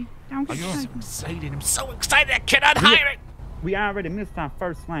shaky. Don't get shaky. Excited. I'm so excited. I cannot hide it. We already missed our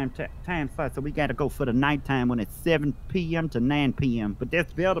first time slot, so we gotta go for the nighttime one at 7 p.m. to 9 p.m. But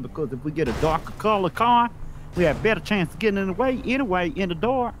that's better because if we get a darker color car, we have better chance of getting in the way anyway in the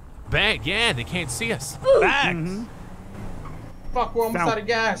door. Bag, yeah, they can't see us. Bags. Fuck, we're almost So- out of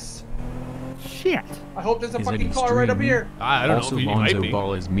gas. Shit. I hope there's a Is fucking it car right up extreme? here. I don't Also, know if he might Lonzo be.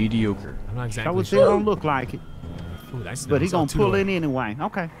 Ball is mediocre. I'm not I exactly would say sure. it don't look like it. Ooh, that's But he nice. gonna Oh, pull two-door. in anyway.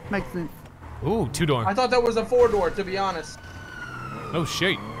 Okay, makes sense. Ooh, 2-door. I thought that was a 4-door, to be honest. Oh,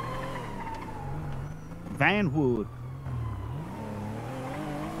 shit. Vanwood.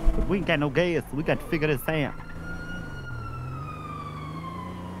 But we ain't got no gas, so we got to figure this out.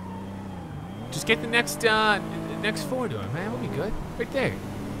 Just get the next 4-door, man. We'll be good. Right there.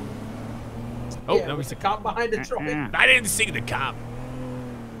 Oh, Yeah, no, we with see. the cop behind the truck. I didn't see the cop.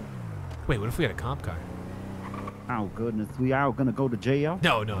 Wait, what if we had a cop car? Oh goodness, we all gonna go to jail?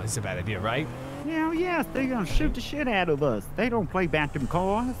 No, it's a bad idea, right? Hell yes, they're gonna shoot the shit out of us. They don't play about them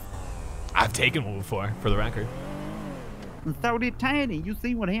cars. I've taken one before, for the record. And so did Tiny. You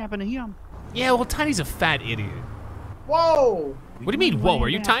see what happened to him? Yeah, well, Tiny's a fat idiot. Whoa! What do you mean, whoa? Are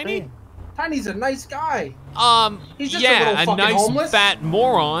you Tiny? Tiny's a nice guy. He's just a yeah, little a fucking nice homeless. fat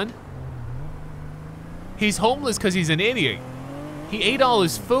moron. He's homeless because he's an idiot. He ate all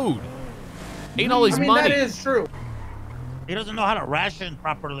his food. Ate all his I mean, money. that is true. He doesn't know how to ration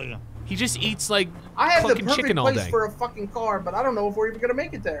properly. He just eats like I have the fucking perfect chicken all place day. for a fucking car, but I don't know if we're even gonna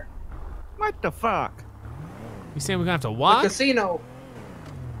make it there. What the fuck? You saying we're gonna have to The walk? casino.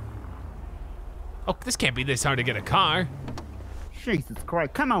 Oh, this can't be this hard to get a car. Jesus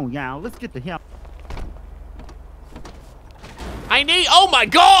Christ. Come on, y'all. Let's get the hell. I need. Oh my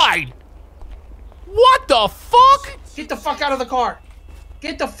God! What the fuck? Get the fuck out of the car.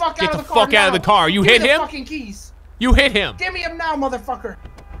 Get the fuck Get out the of the car fuck out of now. the car. You Give me hit the him? fucking keys. You hit him. Give me him now, motherfucker.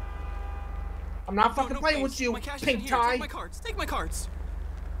 I'm not fucking playing with you, pink tie. Take my cards. Take my cards.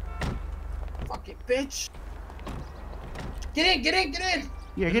 Fucking bitch. Get in, get in, get in.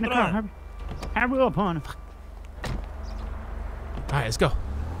 Yeah, get in the car. Hurry, hurry up, honey. All right, let's go.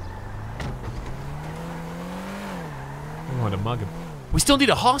 I want to mug him. We still need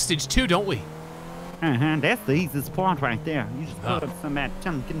a hostage too, don't we? That's the easiest part right there. You just put Oh. up somebody,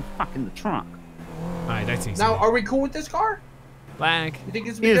 tell them get in the fucking the trunk. All right, that's easy. Now, are we cool with this car? Lag. You think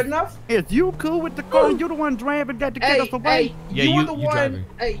it's be good enough? Is you cool with the car? You the one driving, got to get us away. Hey, Yeah, you were you- the you one. driving.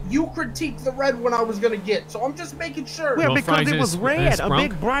 Hey, you critiqued the red one I was gonna get, so I'm just making sure. Well, Little because fries it and was a red, a sprunk?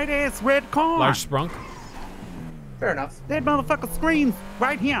 big bright ass red car. Large sprunk. Fair enough. That motherfucker screams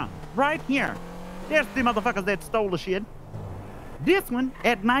right here, right here. That's the motherfuckers that stole the shit. This one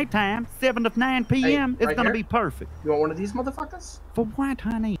at nighttime, 7 to 9 p.m. Hey, is right gonna here? be perfect. You want one of these motherfuckers? For what,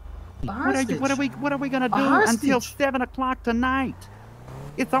 honey? A What are we gonna A do until hostage. 7 o'clock tonight?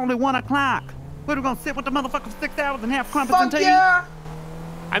 It's only 1 o'clock. What, are we gonna sit with the motherfucker for 6 hours and have crumpets and Fuck tea? yeah!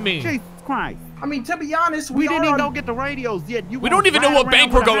 I mean, Jesus Christ. I mean, to be honest, We didn't are even on- go get the radios yet. You we wanna don't even know ride what around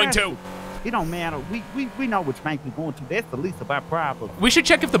bank with we're a going hat? to. It don't matter. We know which bank we're going to. That's the least of our problems. We should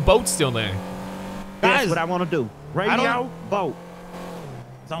check if the boat's still there. That's Guys, what I want to do. Radio, don't- boat.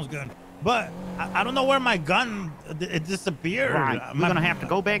 Sounds good. But I don't know where my gun it disappeared. Right. We're My- gonna have to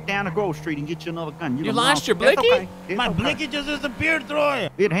go back down to Grove Street and get you another gun. You done lost your That's blicky? okay. It's My okay. blicky just disappeared, Troy.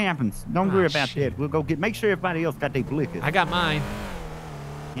 It happens. Don't worry about shit. that. We'll go get. Make sure everybody else got their blicky. I got mine.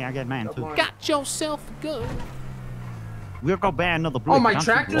 Yeah, I got mine too. Got yourself a gun. We'll go buy another blicky. Oh, my I'm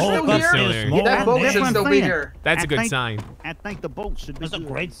tractor's super- still Woke up here? this Yeah, morning. That boat That's should what I'm still be saying. here. That's I a good think- sign. I think the boat should be That's a good.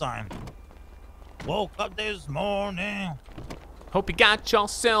 great sign. Woke up this morning. Hope you got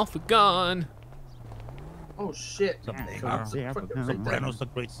yourself a gun. Oh shit. Someday. Yeah, Sopranos a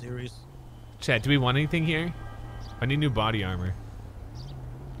great series. Chad, do we want anything here? I need new body armor.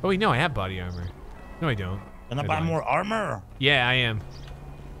 Oh wait, no, I have body armor. No, I don't. Can I I buy lied. more armor? Yeah, I am.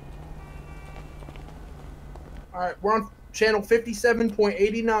 All right, we're on channel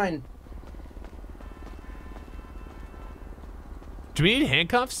 57.89. Do we need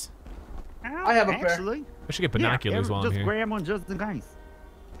handcuffs? I have a pair. Actually, I should get binoculars while I'm just here. grab one just in case.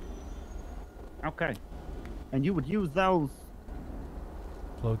 Okay. And you would use those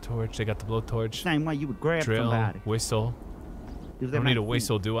Blowtorch. They got the blowtorch. same way you would grab Drill. somebody. Whistle. Does I that don't need make a sense?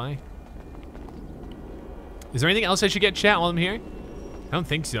 whistle, do I? Is there anything else I should get, chat, while I'm here? I don't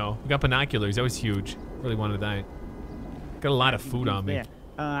think so. We got binoculars. That was huge. Really wanted that. Got a lot of food on me.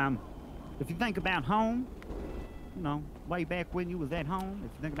 Yeah. If you think about home, you know, way back when you was at home,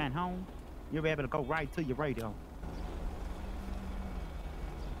 if you think about home, you'll be able to go right to your radio.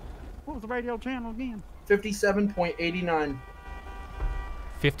 What was the radio channel again? 57.89.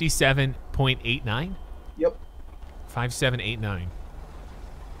 57.89? Yep. 5789.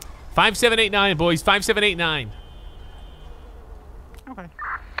 5789, boys. 5789. Okay.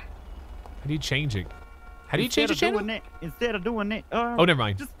 How do you change it? How do you change the channel? Instead of doing that, Oh, never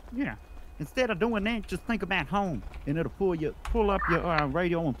mind. Just yeah. Instead of doing that, just think about home, and it'll pull up your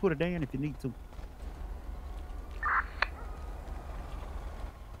radio and put it down if you need to.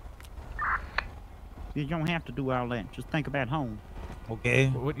 You don't have to do all that. Just think about home. Okay.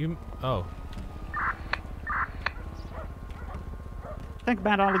 What you? Oh. Think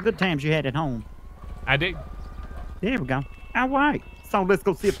about all the good times you had at home. I did. There we go. All right. So let's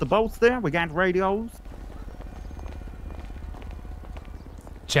go see if the boat's there. We got radios.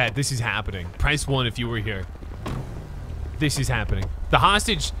 Chad, this is happening. Press 1 if you were here. This is happening. The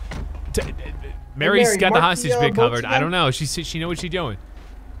hostage. Mary's Mary, got the mark hostage the, bit boats covered. I again? don't know. She know what she's doing.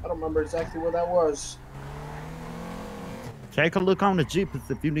 I don't remember exactly where that was. Take a look on the Jeepers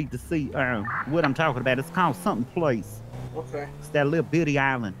if you need to see what I'm talking about. It's called something place. Okay. It's that little bitty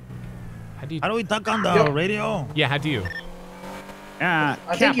island. How do we talk on the radio? Yeah, how do you? I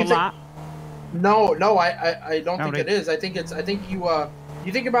think you Capital. No, I don't think they- it is. I think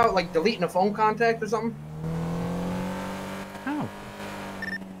you think about like deleting a phone contact or something.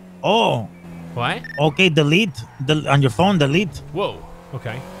 Oh. What? Okay, delete. On your phone, delete. Whoa.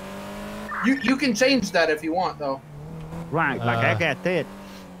 Okay. You can change that if you want though. Right, like I got that.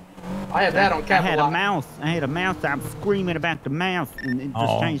 I have that on I Capital. had a mouse. I was screaming about the mouse, and it just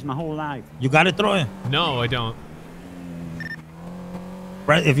Oh. changed my whole life. You got it, Troy? No, I don't.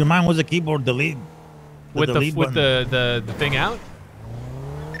 Right, if your mind was a keyboard, delete. With delete the button. the thing out?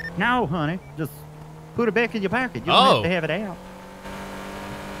 No, honey, just put it back in your pocket. You don't Oh. have to have it out.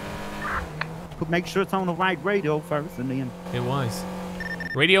 Make sure it's on the right radio first, and then It was.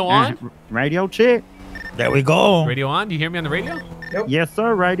 Radio on? Radio check. There we go. Radio on? Do you hear me on the radio? Yep. Yes,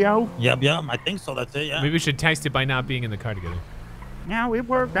 sir. Radio. Yep. I think so. That's it. Yeah. Maybe we should test it by not being in the car together. Now it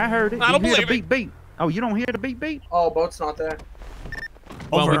worked. I heard it. I don't You hear the believe beep beep. Oh, you don't hear the beep beep? Oh, boat's not there.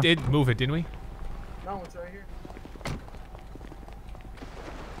 Well, we Over. did move it, didn't we? No, it's right here.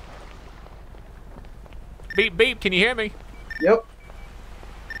 Beep, beep. Can you hear me? Yep.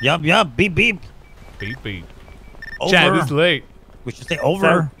 Yep. Beep beep. Beep, beep. Over. Chad, it's late. We should say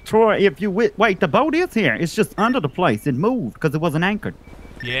over. So, Troy, if you wait, the boat is here. It's just under the place. It moved because it wasn't anchored.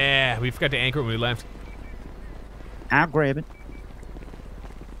 Yeah, we forgot to anchor it when we left. I'll grab it.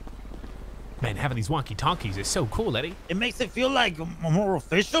 Man, having these walkie-talkies is so cool, Eddie. It makes it feel like more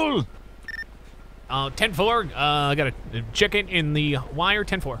official. 10-4. I got a chicken in the wire.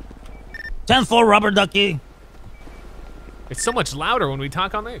 10-4. 10-4, rubber ducky. It's so much louder when we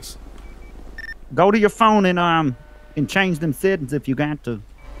talk on this. Go to your phone and change them settings if you got to.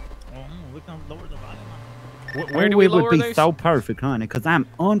 We can lower the volume. Where do we it would lower be this? so perfect, honey, because I'm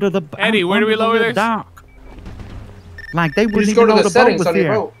under the. Eddie, I'm where do we under the lower little this? dock. Like they You wouldn't just even go to know the the boat settings was on your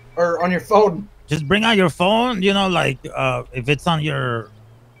here. boat or on your phone. Just bring out your phone. You know, like if it's on your.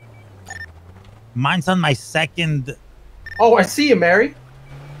 Mine's on my second. Oh, I see you, Mary.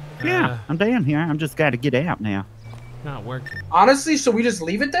 Yeah, I'm down here. I'm just got to get out now. Not working. Honestly, so we just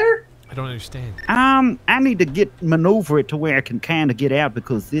leave it there? I don't understand. I need to maneuver it to where I can kind of get out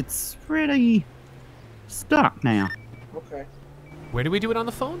because it's pretty stuck now. Okay. Where do we do it on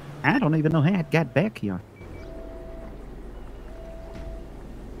the phone? I don't even know how it got back here.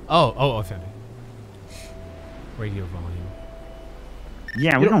 Oh, I found it. Radio volume.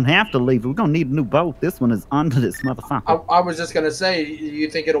 Yeah, we don't have to leave it. We're gonna need a new boat. This one is under this motherfucker. I was just gonna say, you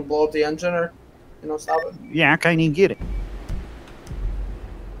think it'll blow up the engine or, stop it? Yeah, I can't even get it.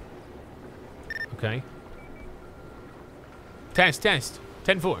 Okay. Test.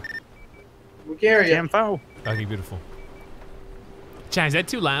 10-4. We can hear you. 10-4. Okay, beautiful. Chad, is that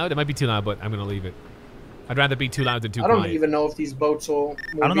too loud? It might be too loud, but I'm gonna leave it. I'd rather be too loud than too I don't quiet. even know if these boats will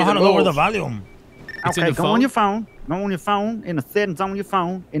I don't know how to lower the volume. It's in Okay, the go phone? on your phone. Go on your phone, in the settings on your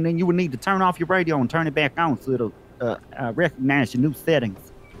phone, and then you will need to turn off your radio and turn it back on so it'll recognize your new settings.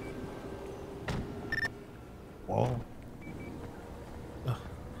 Whoa.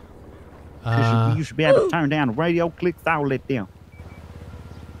 You should be able to turn down the radio, clicks, all that down.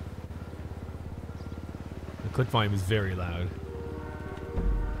 The click volume is very loud.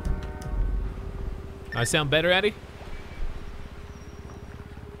 I sound better, Eddie?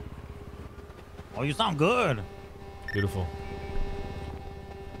 Oh, you sound good. Beautiful.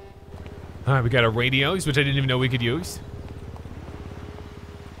 All right, we got our radios, which I didn't even know we could use.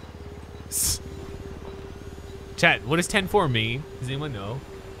 Chat, what does 10-4 mean? Does anyone know?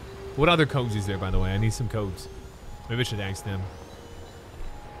 What other codes is there, by the way? I need some codes. Maybe I should ask them.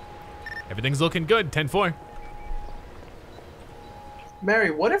 Everything's looking good, 10-4.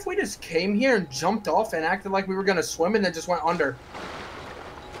 Mary, what if we just came here and jumped off and acted like we were gonna swim and then just went under?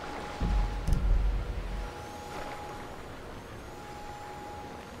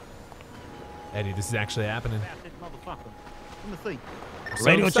 Eddie, this is actually happening. Let me see.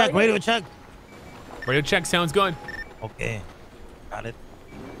 Radio check, radio check. Radio check sounds good. Okay, got it.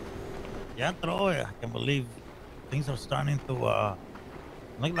 Yeah, Troy, I can believe things are starting to look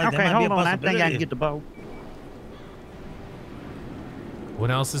like there Okay, might be a hold on. I possibility. think I can get the boat. What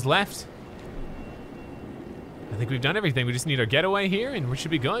else is left? I think we've done everything. We just need our getaway here, and we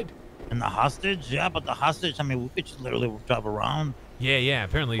should be good. And the hostage? Yeah, but the hostage, I mean, we could just literally drive around. Yeah.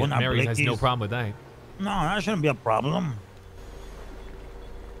 Apparently, We're not Mary has no blickies. problem with that. No, that shouldn't be a problem.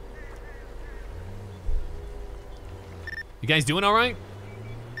 You guys doing all right?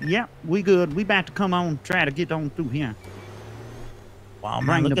 Yep, we good. We about to come on, try to get on through here. Wow,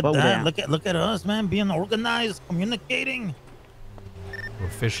 man, Bring look the at boat that. out. Look at us, man, being organized, communicating. We're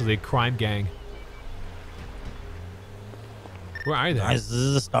officially a crime gang. Where are they? Guys, this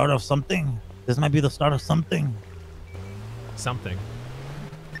is the start of something. This might be the start of something. Something.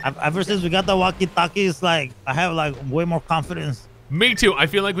 Ever since we got the walkie-talkies, like, I have, like, way more confidence. Me too. I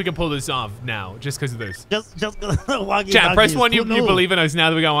feel like we can pull this off now, just because of this. Just because of the walkie-talkies. Chat, press 1 you Who knew? believe in us now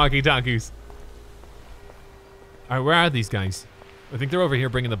that we got walkie-talkies. All right, where are these guys? I think they're over here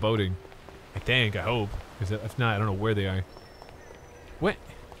bringing the boating. I think, I hope. Because if not, I don't know where they are. What?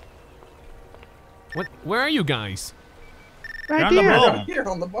 Where are you guys? Right on the there. boat. Here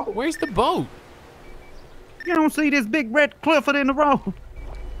on the boat. Where's the boat? You don't see this big red Clifford in the road?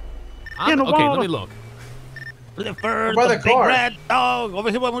 In the Okay, let water. me look. Clifford, By the the big car. red dog. Over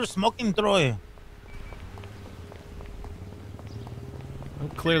here when we're smoking, Troy. I'm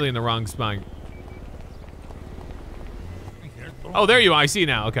clearly in the wrong spot. Oh, there you are. I see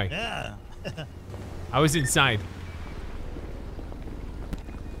now. Okay. Yeah. I was inside.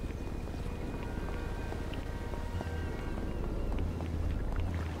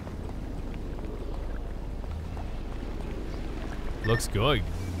 Looks good.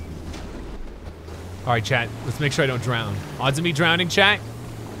 All right, chat. Let's make sure I don't drown. Odds of me drowning, chat?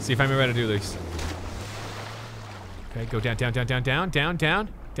 See if I'm ready to do this. Okay, go down, down, down, down, down, down, down,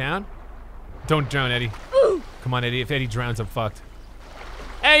 down. Don't drown, Eddie. Come on, Eddie. If Eddie drowns, I'm fucked.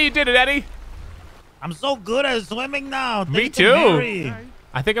 Hey, you did it, Eddie. I'm so good at swimming now. Me Thank you, too. Mary.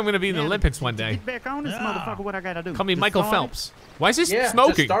 I think I'm going to be in the Olympics one day. Get back on this motherfucker, what I gotta do? Call me Just Michael start it? Phelps. Why is this Yeah,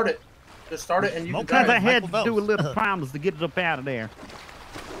 smoking? just start it. Just start it and you can Because drive I it. had Michael to do a Phelps. little problems to get it up out of there.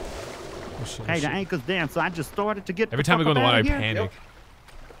 Oh, shit, oh, Okay, the shit. anchor's down, so I just started to get Every time I go in the water, I panic.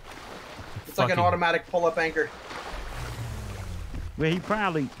 It's like an Fucking- automatic pull-up anchor. Well, he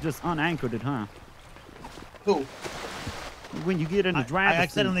probably just unanchored it, huh? Who? When you get in the I driver's seat.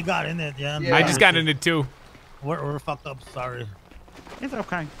 accidentally got in it. Yeah. Yeah. I just got in it too. We're fucked up. Sorry. It's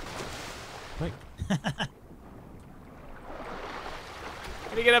okay. Wait. How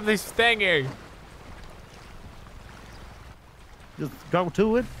do you get up this thing here? Just go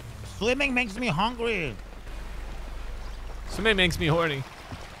to it. Swimming makes me hungry. Swimming makes me horny.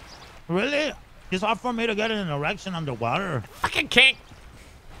 Really? It's hard for me to get an erection underwater. Fucking can't.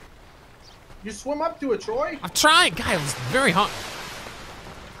 You swim up to it, Troy. I'm trying. God, it was very hot.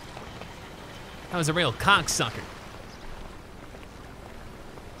 That was a real cocksucker.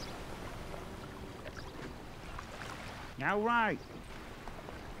 All right.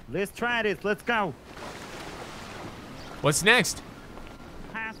 Let's try this. Let's go. What's next?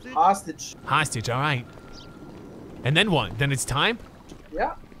 Hostage. Hostage. All right. And then what? Then it's time?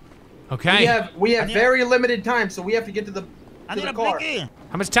 Yeah. Okay. We have very limited time, so we have to get to the I to need the a car. blicky.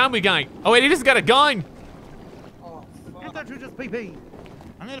 How much time we got? Oh, wait, he just got a gun. I thought you were just pee-pee.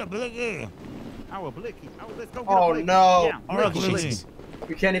 I need a blicky. Oh, a blicky. Oh, let's go get Oh a blicky. no. Yeah, All right, blicky. Jesus.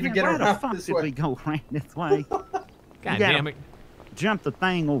 We can't even Yeah, get why the around fuck this did way. we go around this way? God gotta- damn it. Jump the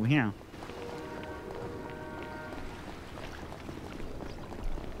thing over here.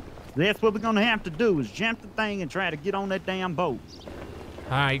 That's what we're gonna have to do is jump the thing and try to get on that damn boat.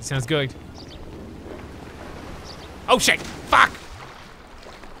 All right, sounds good. Oh, shit. Fuck.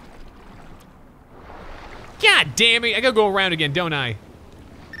 God damn it! I gotta go around again, don't I?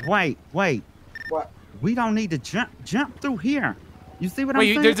 Wait. What? We don't need to jump through here. You see what I'm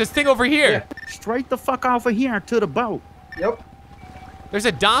Wait, saying? there's this thing over here. Straight the fuck off of here to the boat. Yep. There's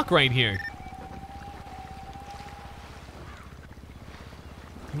a dock right here.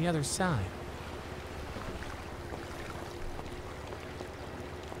 On the other side.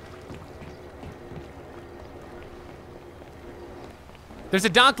 There's a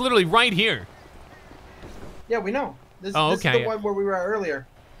dock literally right here. Yeah, we know. This Oh, is okay. the one where we were at earlier.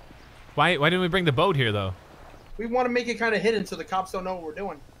 Why didn't we bring the boat here though? We want to make it kind of hidden so the cops don't know what we're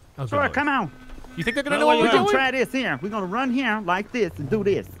doing. Oh, Troy, God. come on. You think they're gonna know what We're we're gonna doing? try this here. We're gonna run here like this and do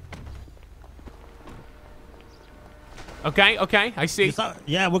this. Okay, I see.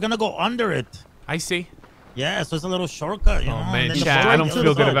 Yeah, we're gonna go under it. I see. Yeah, so it's a little shortcut, you know. Oh man, and then the Chad, I don't boat-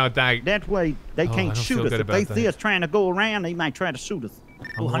 feel good about that. That way they Oh, I can't don't shoot feel us. good If they about see that. us trying to go around, they might try to shoot us.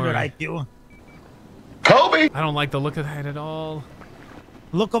 200 worried. IQ. Kobe! I don't like the look of that at all.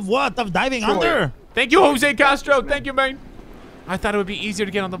 Look of what? Of diving under. Thank you, Jose Castro. Thank you, man. I thought it would be easier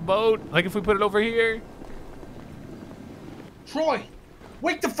to get on the boat. Like if we put it over here. Troy,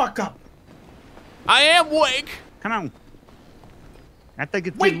 wake the fuck up. I am awake. Come on. I think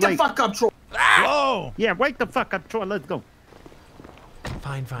it's Wake too the late. fuck up, Troy. Whoa. Yeah, wake the fuck up, Troy. Let's go.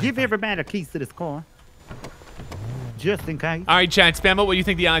 Fine. Give everybody keys to this car. Just in case. All right, Chad, Spammo, what do you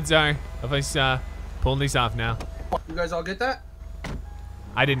think the odds are of us pulling these off now? You guys all get that?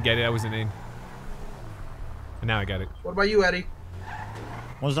 I didn't get it. I wasn't in. And now I got it. What about you, Eddie?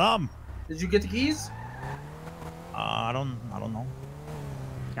 What's up? Did you get the keys? I don't know.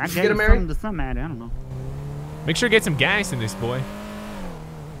 I Did you gave get 'em, Mary? something to somebody. I don't know. Make sure to get some gas in this, boy.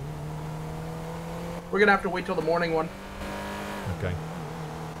 We're gonna have to wait till the morning one. Okay.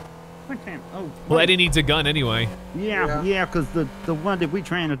 What time? Oh, Well, Eddie needs a gun anyway. yeah, because the one that we're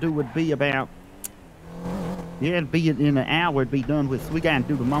trying to do would be about. Yeah, it'd be in an hour. It'd be done with. So we gotta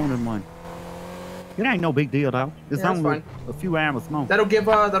do the morning one. It ain't no big deal though. It's Yeah, that's only fine. a few hours more. That'll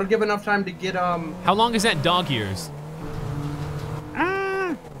give enough time to get How long is that dog ears?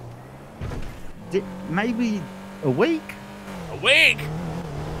 Maybe a week. A week?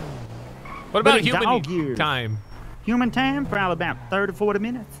 What But about it's dog human years. time? Human time, probably about 30 to 40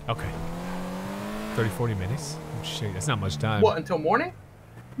 minutes. Okay. 30, 40 minutes? Oh, shit, that's not much time. what until morning?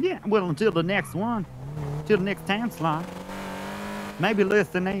 Yeah, well, until the next one. Till the next time slot. Maybe less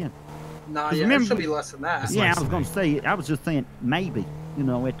than that. Nah, 'Cause yeah, remember- it should be less than that. Yeah, I was going to say, I was just saying maybe. You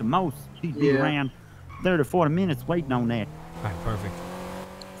know, at the most, he'd be Yeah. around 30 to 40 minutes waiting on that. All right, perfect.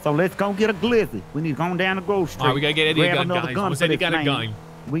 So let's go get a glizzy. We need to go on down the Grove Street. All right, we gotta get Eddie a grab gun, another guys. gun Once for Eddie this got a thing. gun.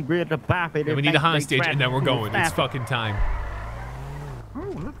 We ready to pop it. And we need a hostage, and then we're going. It's fucking. fucking time.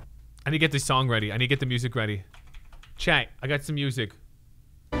 I need to get this song ready. I need to get the music ready. Chat, I got some music.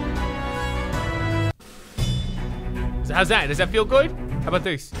 So how's that? Does that feel good? How about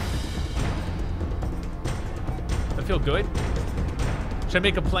this? That feel good? Should I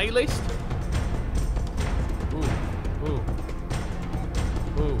make a playlist? Ooh.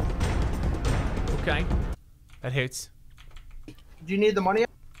 Okay. That hits. Do you need the money?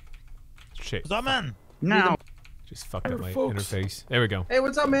 Shit. What's up, man? No. Just fucked up my interface. There we go. Hey,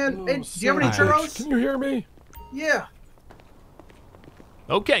 what's up, man? Hey, do you have any son of a churros? Can you hear me? Yeah.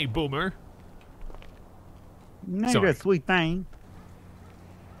 Okay, boomer. Ain't Sorry. that sweet thing?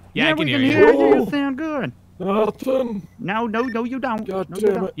 Yeah, I we can hear can you. hear you. Oh. You sound good. Nothing. No, you don't. God no,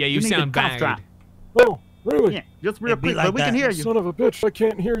 damn don't. it. Yeah, you need sound the cough bad. drop. Oh, really? Yeah, just real It'd be quick, like but we can that. hear you. Son of a bitch, I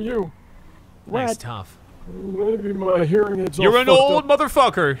can't hear you. That's What? tough. Maybe my hearing aids all You're an fucked old up.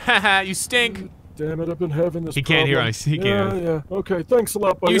 motherfucker. Haha, you stink. Damn it, I've been having this He can't hear problem. us. He yeah, can't. Yeah, okay, thanks a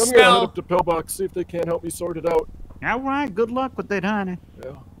lot, buddy. You I'm gonna smell- head up to Pillbox, see if they can't help me sort it out. All right, good luck with that, honey.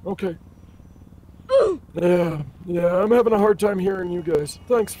 Yeah, okay. Yeah, I'm having a hard time hearing you guys.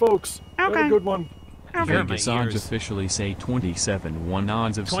 Thanks, folks. Have Okay. a good one. Hear my Vegas odds ears. officially say 27-1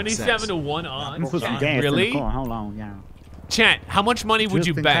 odds of 27 success. to 1 Let odds. me put some gas Really? in the car. Hold on, y'all. Chat, how much money would Just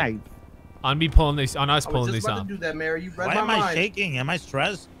you in bet case. on me pulling this, on us I was pulling just this about off? to do that, Mary. You read Why my am I mind. shaking? Am I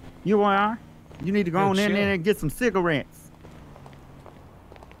stressed? You are? You need to go Oh, on in chill. there and get some cigarettes.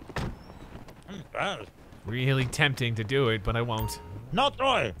 I'm stressed. Really tempting to do it, but I won't. No,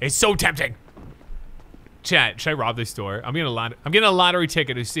 Troy. It's so tempting. Chat, should I rob this store? I'm getting a lottery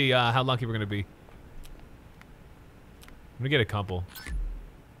ticket to see how lucky we're gonna be. I'm gonna get a couple.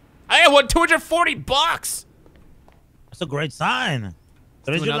 I won 240 bucks. That's a great sign.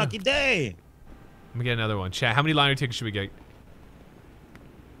 Today's your another. lucky day. I'm gonna get another one. Chat, how many lottery tickets should we get?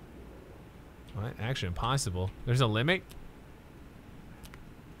 What? Actually, impossible. There's a limit?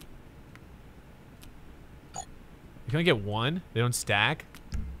 You can only get one? They don't stack?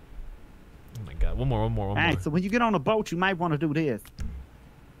 Oh my god. One more. All more. right, so when you get on a boat, you might want to do this.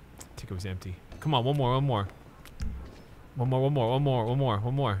 Ticket was empty. Come on, one more. One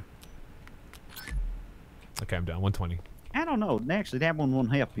more. Okay, I'm done. 120. I don't know. Actually, that one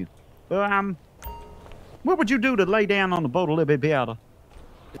won't help you. What would you do to lay down on the boat a little bit better?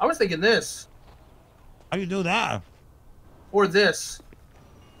 I was thinking this. How you do that? Or this.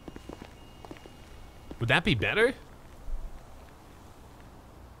 Would that be better?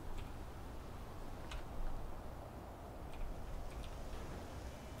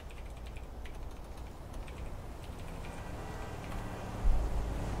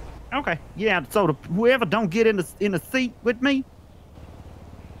 Okay. Yeah. So whoever don't get in the seat with me.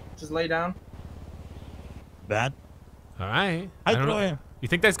 Just lay down. Bad. All right. I don't throw know. it. You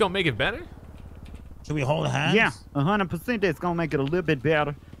think that's gonna make it better? Should we hold hands? Yeah, 100%. That's gonna make it a little bit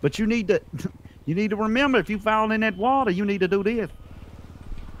better. But you need to, you need to remember if you fall in that water, you need to do this.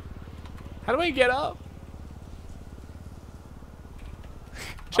 How do I get up?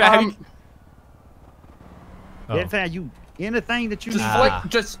 Chad, That's how you. Anything that you Just need. flex,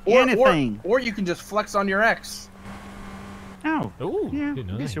 just anything. or you can just flex on your ex. Oh. Ooh, Yeah. didn't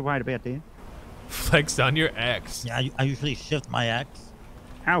know I guess that. you're right about that. Flex on your ex. Yeah, I usually shift my ex.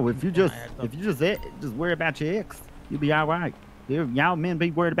 Oh, if you just worry about your ex, you'll be all right. Y'all men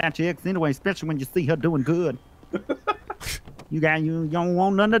be worried about your ex anyway, especially when you see her doing good. you don't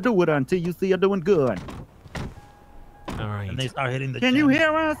want nothing to do with her until you see her doing good. All right. And they start hitting the Can you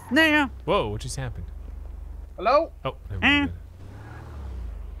hear us now? Whoa, what just happened? Hello? Oh, never mind.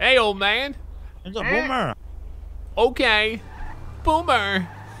 Hey, old man. It's a boomer. Okay. Boomer.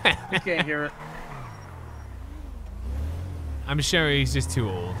 You can't hear it. I'm sure he's just too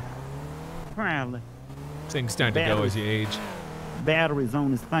old. Probably. Things start to go as you age. Batteries on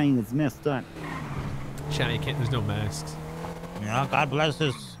his thing is messed up. Chad, you can't. There's no masks. Yeah, God bless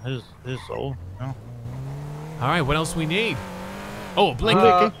his soul. You know? All right, what else we need? Oh, a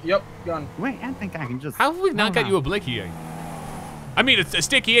blicky. Yep, gun. Wait, I think I can just. How have we not got you a blicky yet? I mean, it's a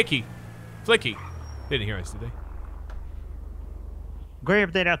sticky icky. Flicky. They didn't hear us, did they?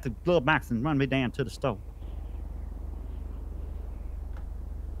 Grab that out the glove box and run me down to the store.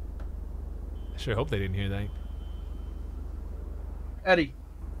 I sure hope they didn't hear that. Eddie.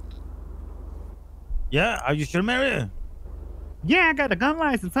 Yeah, are you sure, Mary? Yeah, I got a gun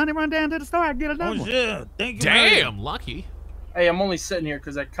license. Honey, run down to the store. I get another Oh one. shit! Thank you. Damn, lucky. Hey, I'm only sitting here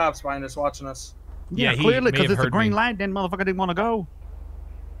because that cop's behind us watching us. Yeah, he clearly may because have it's a heard green me. light. Then motherfucker didn't want to go.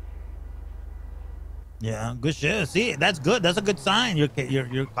 Yeah, good shit. See, that's good. That's a good sign. You're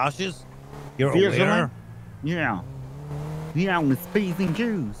cautious. You're Vigilant. aware. Yeah. Yeah, on the P's and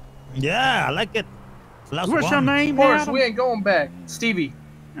Q's. Yeah, I like it. Last What's your one. name, Of course, Adam? we ain't going back. Stevie.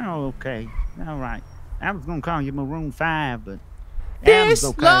 Oh, okay. All right. I was gonna call you Maroon 5, but This Adam's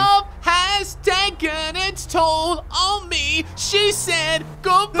okay. love has taken its toll on me. She said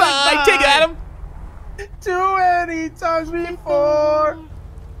goodbye. Take it, Adam. Too many times before.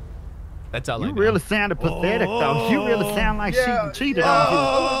 That's all I You know. really sounded pathetic, though. You really sound like Yeah, she cheated yeah.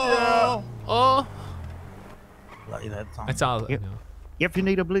 on Oh, Like that song. that's all I Yep. know. you. If you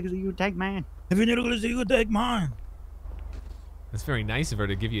need a blizzard, you take mine. If you need a glizzy, you take mine. That's very nice of her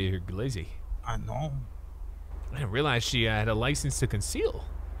to give you your glizzy. I know. I didn't realize she had a license to conceal.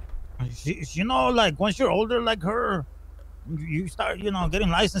 You know, like once you're older, like her, you start, getting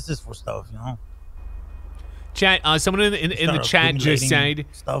licenses for stuff. Chat, someone in the Start chat just said, accumulating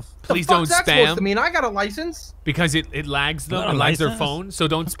stuff. please the don't fuck's that supposed to spam mean? I got a license. because it lags them. You got a It lags their license? phone, so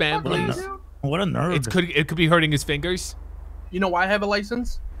don't spam, What a please. dude. What a nerd. It could be hurting his fingers. You know why I have a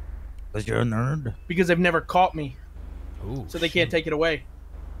license? Because you're a nerd. Because they've never caught me, Ooh, so they can't take it away.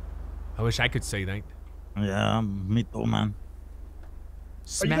 I wish I could say that. Yeah, me too, man.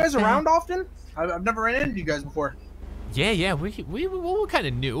 Are you guys around often? I've never ran into you guys before. Yeah, we're kind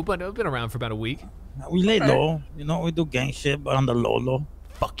of new, but I've been around for about a week. We lay low. We do gang shit, but on the low.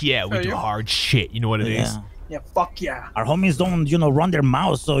 Fuck yeah, we Oh, do yeah? hard shit. You know what it is? Yeah. Yeah, fuck yeah. Our homies don't, run their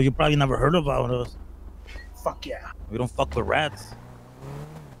mouths, so you probably never heard about us. Fuck yeah. We don't fuck with rats.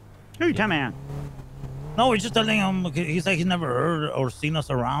 Who you talking about? No, we're just telling him. He's like he's never heard or seen us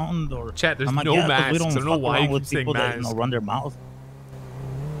around or. Chat, there's I'm like, no yeah, 'cause masks. We don't I don't know fuck why around you with keep saying people that masks. run their mouth.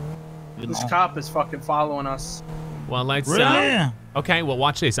 This cop is fucking following us. Well, let's. Really? Okay, well,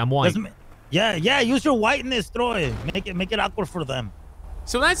 watch this. I'm white. Yeah. Use your whiteness, Troy. Make it awkward for them.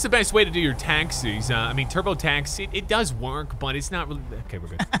 So that's the best way to do your taxis. I mean, TurboTax, it does work, but it's not really. Okay, we're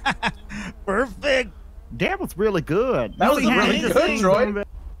good. Perfect. That was really good. That was You see how really he just good, sings Troy. on the-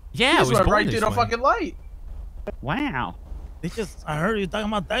 Yeah, You it just was went born right this through the way. fucking light. Wow. I heard you talking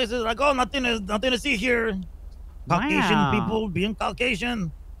about taxes. Like, oh, nothing to see here. Caucasian Wow. people being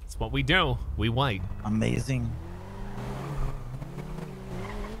Caucasian. It's what we do. We white. Amazing.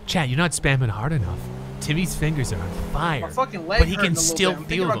 Chat, you're not spamming hard enough. Timmy's fingers are on fire. My fucking leg but he hurting can a little still bit. I'm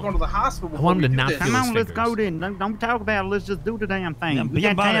thinking feel about them. going to the hospital. I want him to before we not do feel this. his Come on, let's fingers. go then. Don't talk about it. Let's just do the damn thing. Yeah, we be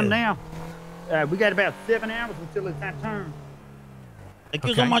got about time it. now. We got about 7 hours until it's our turn. Thank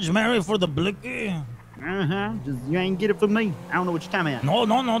you so much, Mary, for the blicky. Uh-huh. Just you ain't get it from me. I don't know what you're talking about.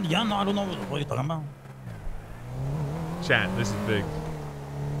 No, yeah, no, I don't know what you're talking about. Chat, this is big.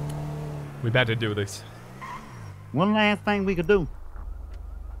 We about to do this. One last thing we could do.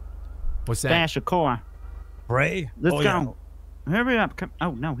 What's that? Stash a car. Pray. Let's Oh, go. Hurry up. Come.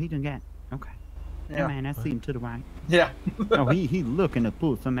 Oh, no, he done got. Okay. Yeah. Yeah, man, I see him to the right. Yeah. Oh, he looking to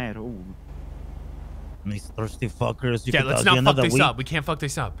pull some out. Oh. These thirsty fuckers. You Yeah, could let's at the not end fuck of the this week- up. We can't fuck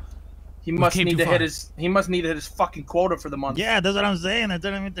this up. He We must came need too to far. hit his. He must need to hit his fucking quota for the month. Yeah, that's what I'm saying. I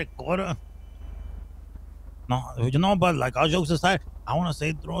didn't mean the quarter. No, you know, but like all jokes aside, I want to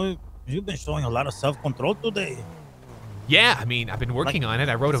say, Troy, you've been showing a lot of self-control today. Yeah, I mean, I've been working on it.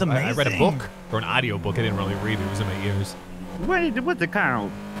 I wrote it's I read a amazing. book or an audio book. I didn't really read it. It was in my ears. What's it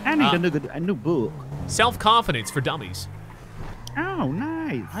called? I need a new book. Self-confidence for dummies. Oh,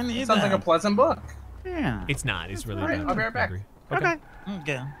 nice. I need Sounds like a pleasant book. Yeah. It's not. It's really All right, bad. I'll be right back. Angry. Okay.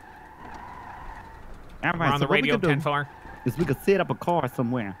 Okay. All We're right, on so the what we radio, could do 10 far. is we could set up a car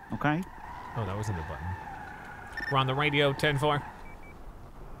somewhere, okay? Oh, that wasn't the button. We're on the radio, 10 far.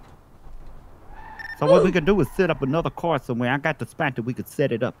 So what we could do is set up another car somewhere. I got the spot that we could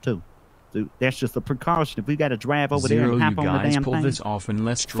set it up too. So that's just a precaution. If we got to drive over there Zero, and you hop on the guys damn pull thing. this off and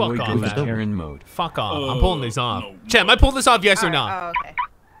let's Fuck Troy off, go man. to Karen mode. Fuck off. I'm pulling this off. Chat, am I pulling this off, yes or no? Oh, okay.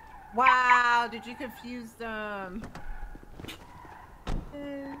 Wow, did you confuse them?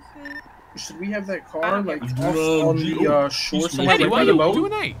 Should we have that car like Okay. off on the shore somewhere Eddie, right why by are the you boat?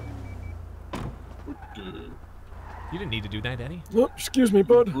 doing that? You didn't need to do that, Eddie. Oh, excuse me,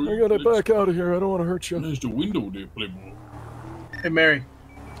 bud. I gotta back out of here. I don't want to hurt you. There's the window there, Playboy. Hey, Mary.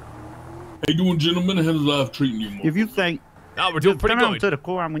 How you doing, gentlemen? How's life treating you? If you say, oh, we're doing pretty come on good. to the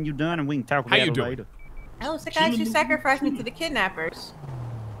car when you're done and we can talk How about you it doing? later. Oh, so guys, you sacrificed me to the kidnappers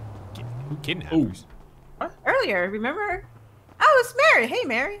Who kidnappers? earlier. Remember? Oh, it's Mary. Hey,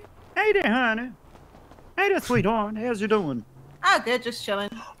 Mary. Hey there, honey. Hey there, sweetheart. How's you doing? Oh, good. Just chilling.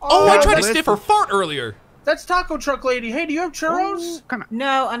 Oh, I tried to listen. sniff her fart earlier. That's taco truck lady. Hey, do you have churros? Come on.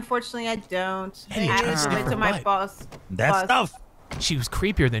 No, unfortunately, I don't. Hey, I try to have to sniff wait her till my butt. boss. That boss. stuff. She was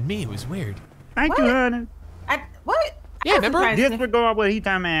creepier than me. It was weird. Thank you, What? honey. What? Yeah, remember? Disregard what he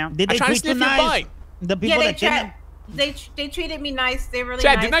talking about. Did I they tried to treat you sniff your nice? butt. The people Yeah, they that kidnapped. tried. They treated me nice. They really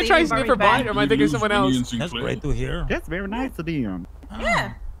Chad, nice. didn't I They try to even brought sniff me her back. butt, or am I thinking of someone else? That's great to hear. That's very nice of them.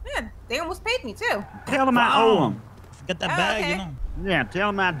 Yeah, yeah. They almost paid me too. Tell them I owe them. Get that Oh, bag, okay. you know. Yeah,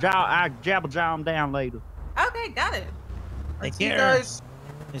 tell them I jabber jaw them down later. Okay, got it. Take See you care. guys.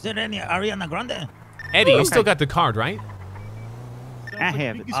 Is there any Ariana Grande? Eddie, you Okay. still got the card, right? I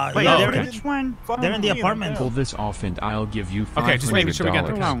have it. Uh, Wait, yeah, there- okay. which one? They're in the apartment. Pull this off and I'll give you $500. Okay, just making sure we got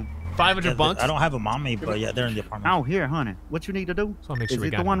the Hold card. on. 500 Yeah, bucks. I don't have a mommy, but yeah, they're in the apartment. Oh, here, honey. What you need to do Just wanna make sure is we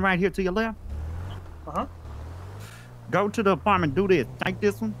it got the one it. right here to your left? Uh-huh. Go to the apartment, do this. Take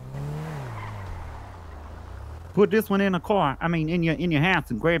this one. Put this one in the car. I mean, in your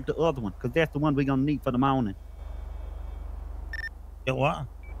house, and grab the other one, because that's the one we're gonna need for the morning. Yeah, what?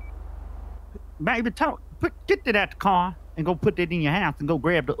 Baby, get that out the car and go put that in your house and go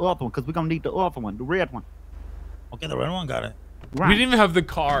grab the other one, because we're gonna need the other one, the red one. Okay, the red one got it. Right. We didn't even have the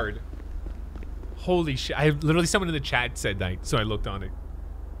card. Holy shit. I literally, someone in the chat said that, so I looked on it.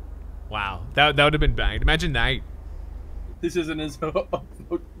 Wow. That would have been bad. Imagine that. This isn't his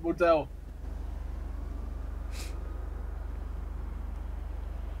motel.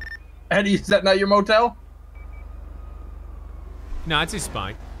 Eddie, is that not your motel? No, it's his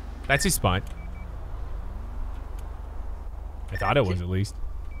spot. That's his spot. I thought it was, at least.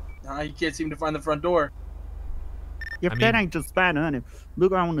 Nah, you can't seem to find the front door. If I that mean- ain't your spot, honey,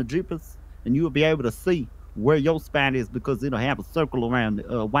 look on the Jeepers and you'll be able to see where your spot is, because it'll have a circle around,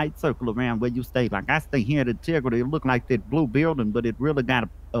 a white circle around where you stay. Like I stay here at Integrity. It look like that blue building, but it really got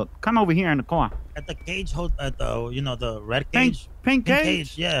a. Come over here in the car. At the cage, at the the red Pink, cage. pink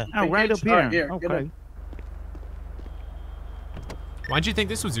cage? Yeah. Oh, Pink right cage? up here. Alright, here, get Okay. it. Why'd you think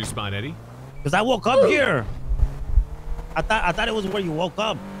this was your spot, Eddie? Because I woke up here. I thought it was where you woke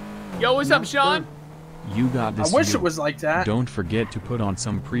up. Yo, what's up, Sean? You got this. I wish you. it was like that. Don't forget to put on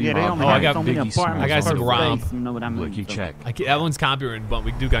some Yeah, they pre-rob. only Oh, I got got so many Biggie apartments I got per some ROM. space, you know what I mean? Blicky So- check. That one's copyrighted, but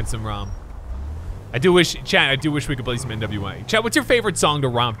we do got some ROM. I do wish, chat, I do wish we could play some NWA. Chat, what's your favorite song to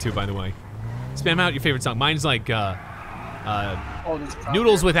romp to, by the way? Spam out your favorite song. Mine's like, Oh, there's a cop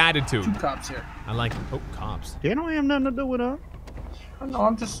Noodles here. with Attitude. Two cops here. I like, oh, cops. They don't have nothing to do with us. No,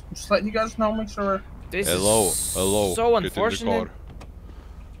 I'm just letting you guys know. Make sure. This Hello, is hello. so Get in the unfortunate. car.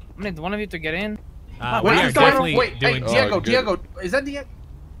 I need one of you to get in. We are definitely Wait, hey, doing. Diego, is that Diego?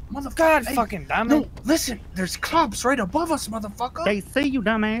 Motherfucker. God hey, fucking damn it. No, listen, there's cops right above us, motherfucker. They see you,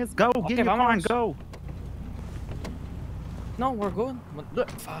 dumbass. Go, get in your car and go. No, we're good. Look,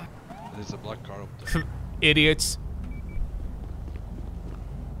 fuck. There's a black car up there. Idiots.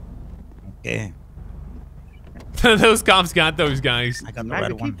 Okay. Those cops got those guys. I got the Maybe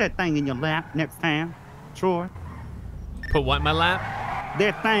red keep one. that thing in your lap next time, Troy. Put what in my lap?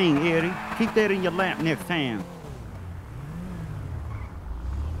 That thing, Eddie. Keep that in your lap next time.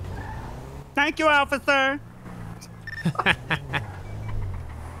 Thank you, officer.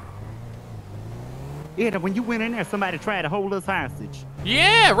 Eddie, when you went in there, somebody tried to hold us hostage.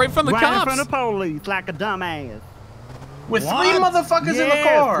 Yeah, right from the right cops. in front of police, like a dumbass. With 3 motherfuckers in the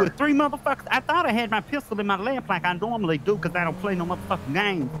car. With 3 motherfuckers. I thought I had my pistol in my lap like I normally do because I don't play no motherfucking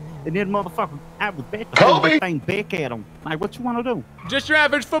games. And then motherfucker, I was back to throw that thing back at him. Like, what you want to do? Just your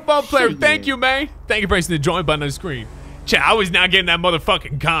average football player. Shit. Thank you, man. Thank you for pressing the join button on the screen. Chat, I was not getting that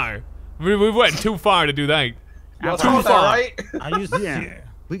motherfucking car. We went too far to do that. Y'all Too saw that, far. right? I used Yeah.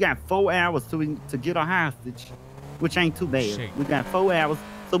 We got 4 hours to get a hostage, which ain't too bad. Shit. We got 4 hours,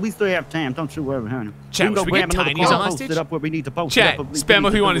 so we still have time. Don't you worry, honey. Chat, we can should go we grab get another Tiny's car a and post hostage? it up where we need to post Chat, it up. We spam need who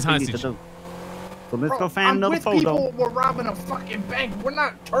to you do want as what we need to hostage. do. So let's Bro, go find I'm another with photo. people. We're robbing a fucking bank. We're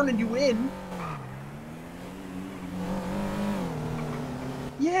not turning you in.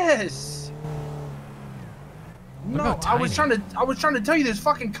 Yes. No, about I was Tiny? trying to tell you there's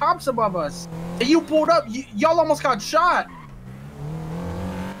fucking cops above us. And you pulled up. Y'all almost got shot.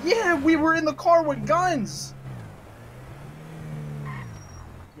 Yeah, we were in the car with guns.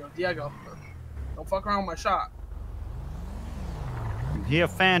 Yo, Diego, don't fuck around with my shot. He'll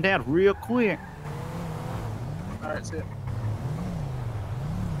find out real quick. All right, see it.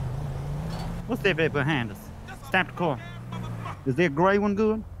 What's that bit behind us? Stop the car. Is that gray one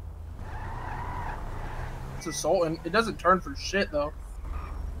good? It's assaulting. It doesn't turn for shit though.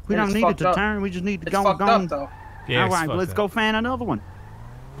 We And don't it's need it fucked to up. turn. We just need to It's go fucked go. up though. Yeah, All it's right, fucked let's up. go find another one.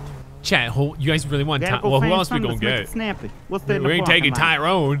 Chat, you guys really want Gotta time? go Well, who find else we something gonna that's make it get? snappy. What's that in We the ain't parking taking lot?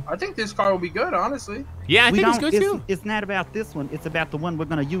 Tyrone. I think this car will be good, honestly. Yeah, I We think it's don't- good too. It's not about this one. It's about the one we're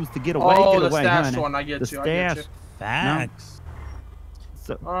gonna use to get away. Oh, get the away, stash honey. one. I get The you. I get stash. you. Facts.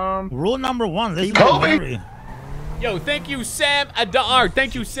 So, Rule number 1. Listen Keep to moving. Mary. Yo, thank you, Sam Adar.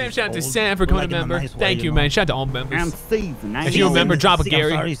 Thank you, Sam. Shout out to old, Sam for but becoming like a in a member. nice way, Thank you you, know? man. Shout out to all members. I'm seasoned. If you remember, drop a I'm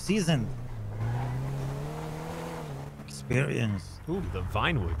Gary. sorry, seasoned. Experience. Ooh, the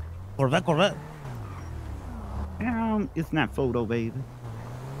Vinewood. Corvette. It's not photo, baby.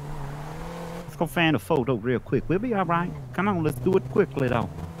 Let's go find a photo real quick. We'll be all right. Come on, let's do it quickly, though.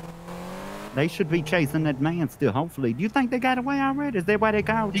 They should be chasing that man still, hopefully. Do you think they got away already? Is that why they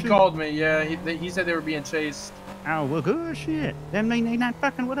called He you? called me. Yeah, he said they were being chased. Oh, well, good shit. That mean they not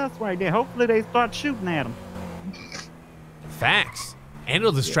fucking with us right there. Hopefully they start shooting at them. Facts. And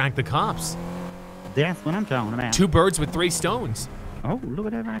it'll distract the cops. That's what I'm talking about. 2 birds with 3 stones. Oh, look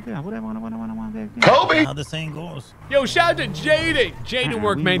at that right there. What How the saying goes. Yo, shout out to Jaden. Jaden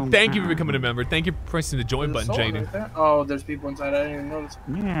work, we man. gonna Thank you for find becoming a member. Thank you for pressing the join button, Someone Jaden. right there. Oh, there's people inside. I didn't even notice.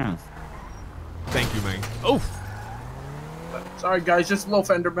 Yes. Thank you, man. Oh, Sorry, guys. Just a little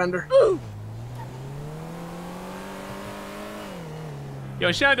fender bender.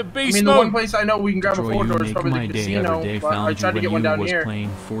 yo, shout out to I Beast mean, the one Mode. place I know we can grab a Troy, four you door is make probably my the day casino, every day. but I Found tried to you get when one you down was here. playing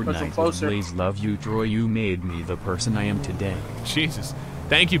Because I'm Fortnite with closer. Blaze. Love you, Troy. You made me the person I am today. Jesus.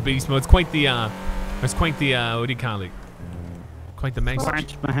 Thank you, Beast Mode. It's quite the, what do you call it? Quite the message.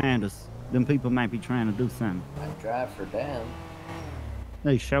 Watch behind us. Them people might be trying to do something. I drive for Dan.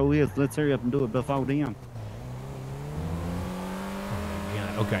 They sure is. Let's hurry up and do it before them.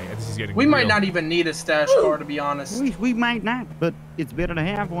 Yeah, okay, this is getting We might real. not even need a stash car, to be honest. We might not, but it's better to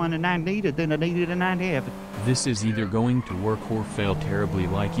have one and not need it than to need it and not have it. This is either going to work or fail terribly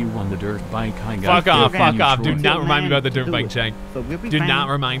like you on the dirt bike. I got Fuck off, faith in fuck you, off. Do Troy. not remind me about the to dirt do bike, it. Jake. So we'll be Do fine. not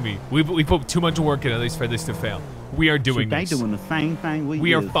remind me. We put too much work into this for this to fail. We are doing Shoot, this. They doing the same thing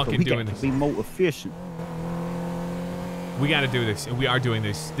We are is, so fucking we doing got this. to be more efficient. We got to do this, and we are doing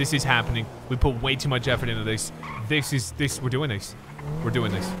this. This is happening. We put way too much effort into this. We're doing this. We're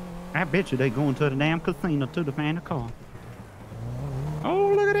doing this. I bet you they going to the damn casino to find a car.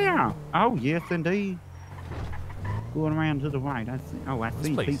 Oh, look at that. Oh, yes, indeed. Going around to the right. I see. Oh, I This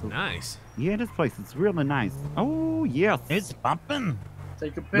see place is people. nice. Yeah, this place is really nice. Oh, yes. It's bumping.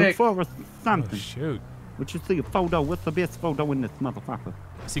 Take a Look pic. for something. Oh, shoot. What you see a photo? What's the best photo in this motherfucker?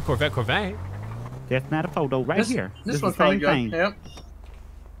 I see Corvette. That's not a photo right here. This is one's the probably same good. thing. Yep.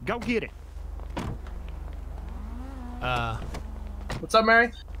 Go get it. What's up,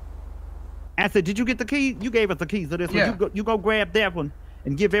 Mary? I said, did you get the keys? You gave us the keys to this Yeah. one. You go grab that one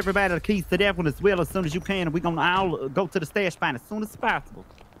and give everybody the keys to that one as well as soon as you can. And we're going to all go to the stash spot as soon as possible.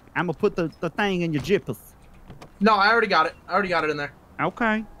 I'm going to put the thing in your jippers. No, I already got it. I already got it in there.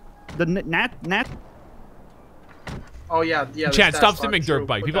 Okay. Not. Oh, yeah. Yeah. the Chad, stash stop spot, spamming true. dirt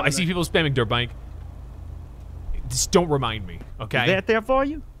bike. Put People, that I in see there. people spamming dirt bike. Just don't remind me, okay? Is that there for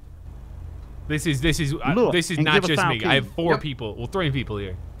you? This is Look, this is and not give us just our me. I have keys. 4 Yep. people. Well, 3 people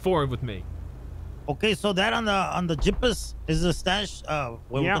here. 4 with me. Okay, so that on the jippers is the stash. Where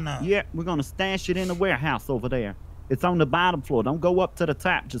we're gonna. Yeah, we're gonna stash it in the warehouse over there. It's on the bottom floor. Don't go up to the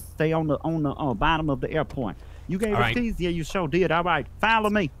top. Just stay on the bottom of the airport. You gave All us right. keys? Yeah, you sure did. All right, follow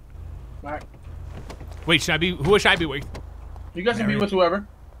me. All right. Wait, who should I be with? You guys can be Mary. with whoever.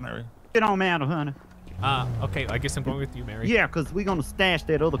 Mary. It don't matter, honey. Okay, I guess I'm going with you, Mary. Yeah, because we're gonna stash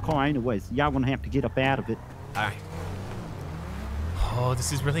that other car anyway, so y'all gonna have to get up out of it. All right. Oh,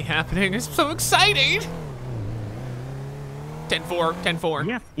 this is really happening. It's so exciting. 10-4, 10-4.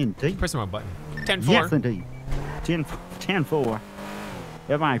 Yes, indeed. Press the wrong button. 10-4. Yes, indeed. 10-4.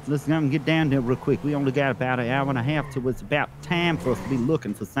 All right, let's go and get down there real quick. We only got about an hour and a half till it's about time for us to be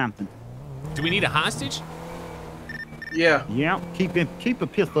looking for something. Do we need a hostage? Yeah. Yeah, keep a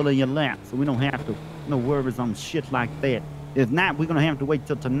pistol in your lap so we don't have to no worries on shit like that. If not, we're gonna have to wait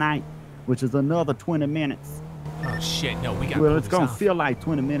till tonight, which is another 20 minutes. Oh shit! No, we got. Well, it's gonna feel like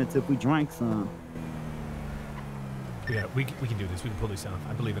 20 minutes if we drank some. We can do this. We can pull this off.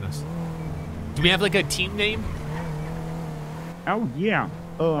 I believe in us. Do we have like a team name? Oh yeah.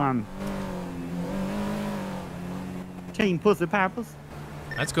 Team Pussy Poppers.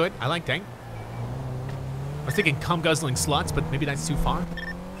 That's good. I like that. I was thinking cum guzzling sluts, but maybe that's too far.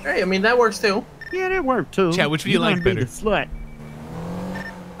 Hey, I mean that works too. Yeah, that worked too. Chad, which do you You're like gonna be better? the slut.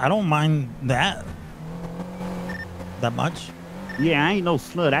 I don't mind that much. Yeah, I ain't no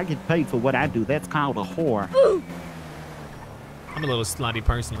slut. I get paid for what I do. That's called a whore. I'm a little slutty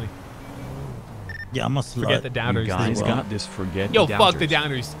personally. Yeah, I'm a slut. Forget the doubters. You guys got this. Forget Yo, the fuck the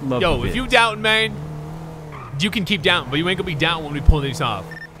doubters. doubters. Love Yo, the if you bits. doubting, man, you can keep doubting, but you ain't gonna be doubting when we pull this off.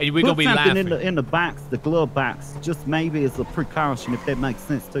 And we gonna Put be something laughing. in the box, the glove box, just maybe as a precaution, if that makes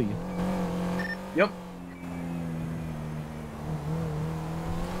sense to you. Yep.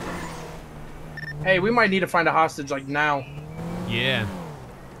 Hey, we might need to find a hostage like now. Yeah.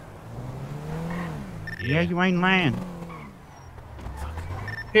 Yeah, you ain't lying.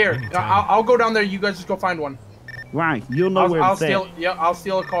 Here, I'll go down there. You guys just go find one. Right, you'll know where I'll it's steal. at. Yeah, I'll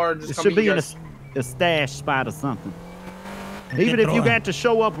steal a car and just It come should meet be you in guys. a stash spot or something. Okay, Even if you throw it. got to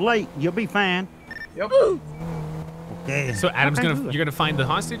show up late, you'll be fine. Yep. Okay. So Adam's Okay, you're good. gonna find the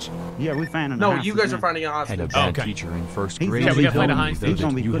hostage? Yeah, we finding No, a you hostage guys are now. finding a Had a hostage. bad Okay. teacher in first He's grade. gonna be He told putting me a though he's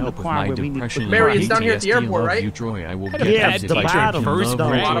gonna that be you putting help the with car my where we need to depression put and the Mary, car. it's down here at the PTSD. airport, Love right? you, Troy. I will Had get a Yeah, bad the teacher in bottom first though,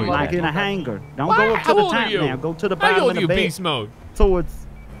 grade. Bottom like right. in a hangar. Don't What? go up to How the old are top you? now. Go to the How bottom old of are the you, bed beast mode? towards.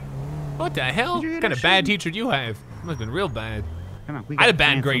 What the hell? Did you hear What kind that of bad shit? teacher do you have? Must have been real bad. Come on, we I had a gotta bad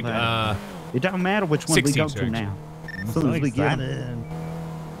find grade. somebody. It don't matter which one we 16 go to surgery. now. I'm As soon so as we get 'em. excited.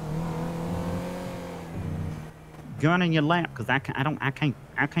 Gun in your lap, cause I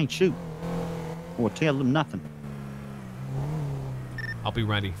can't shoot or tell them nothing. I'll be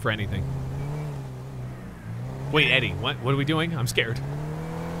ready for anything. Wait, Eddie, what are we doing? I'm scared.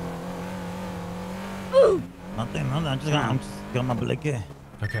 Nothing. I'm just got my blicky.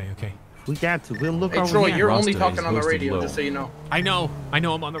 Okay. We got to. We'll look Hey, over Troy, here. you're only Rasta talking is on the hosted radio, low. just so you know. I know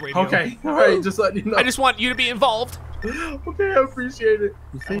I'm on the radio. Okay. All right, just let you know. I just want you to be involved. Okay, I appreciate it.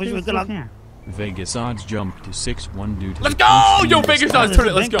 You see wish we this? could Look have- here. Vegas odds jump to 6-1 due to Let's the go! Chiefs' Yo, team Vegas odds, turn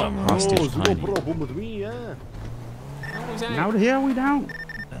it. Let's go. Hostage tiny. with me, yeah. No, the hell we don't.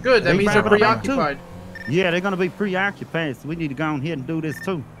 Good. That They means they're wrapping up too. preoccupied. Yeah, they're gonna be preoccupied, so we need to go ahead and do this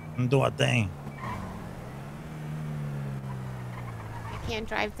too. Do a thing. I can't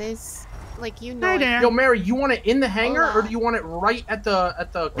drive this. Like you know. Hey it. there. Yo, Mary, you want it in the hangar Hola. or do you want it right at the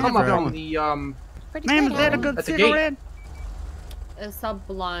come up going? on the Pretty Ma'am, good, is that a huh? good At the gate. cigarette? It's a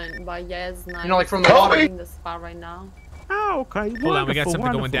blunt, but yeah, it's nice. You know, like from the I'm water. in the spot right now. Oh, okay. Hold on, we got wonderful, something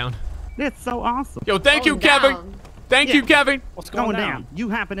going wonderful. down. That's so awesome. Yo, thank you, Going Kevin. down. Thank you, Kevin. What's going down? You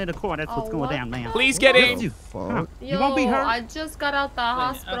hopping in the car. That's what's Oh, going what down now. Please get in. You Yo, won't be hurt? I just got out the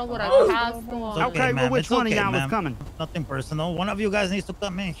hospital with a cast It's on. Okay, well, ma'am. which It's one of okay, y'all was ma'am. coming? Nothing personal. One of you guys needs to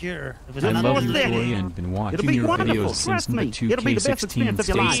come in here. If it's I not love you, there. Troy, and been watching be your wonderful. videos since Trust the me. It'll be the best 2K16. experience of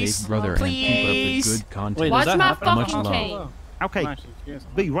your Stay life. safe, brother, and keep up the good content. Wait, Watch does that my happen? Much fucking love. cane. Okay,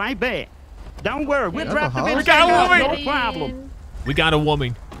 be right back. Don't worry, we'll Yeah. drop the We video. got a woman. No problem. We got a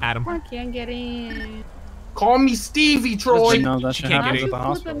woman, Adam. I can't get in. Call me Stevie, Troy. No, that She shit can't Why get happens you at the flipping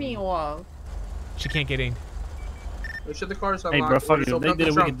hospital. me off? She can't get in. Make sure the car's Hey, unlocked. bro, Or fuck just it. open They up the did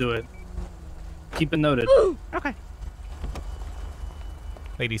it. We trunk. can do it. Keep it noted. Okay.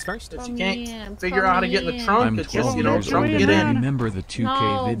 Ladies first. If you can't figure out how to get in the trunk, I'm it's 12 just, you know, years trunk old get and I in. remember the 2K No,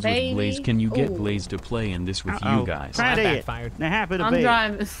 vids with Blaze. baby. Can you get Ooh. Blaze to play in this with Uh-oh. you guys? Try that that. backfired. Now happy to I'm be.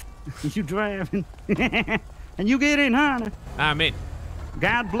 driving. You driving. And you get in, honey. I'm in.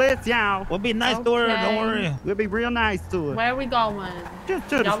 God bless y'all. We'll be nice to her. Don't Okay. worry. We'll be real nice to her. Where are we going? Just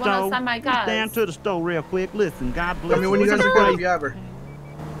to the Y'all wanna store. send my Just guys? down to the store real quick. Listen, God bless I mean, when you We're guys are gonna good, if pray. you ever.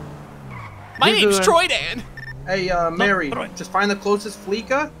 My You're name's good. Troy Dan. Hey, Mary, just find the closest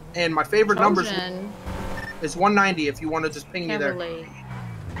Fleeca, and my favorite numbers Trojan. is 190 if you want to just ping me Can't there. relate.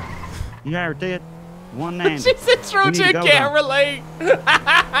 You heard that? 190. She said Trojan can't relate.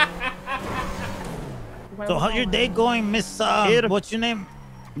 Where So we how's your going? day going, Miss? What's your name?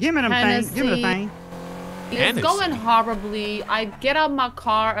 Give me them things. Give me the Hennessy. thing. It's Hennessy. going horribly. I get out my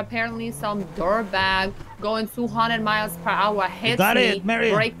car. Apparently, some dirtbag going 200 miles per hour hits got me, it,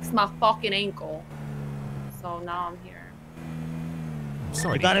 Mary. breaks my fucking ankle. So now I'm here.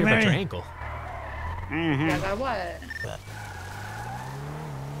 Sorry You to got hear it, about your Mary? ankle. Yeah, got what?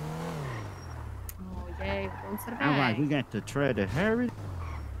 Oh, yay. We're going to the All right, bank. we got to try to hurry.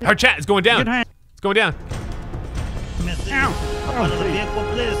 Our chat is going down. Good hand. It's going down. Miss? Ow. Hop out of the vehicle,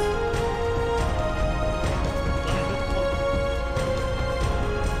 please.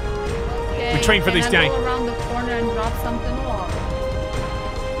 Okay, We trained for can this I day. go around the corner and drop something off?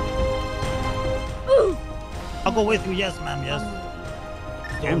 I'll go with you. Yes, ma'am. Yes.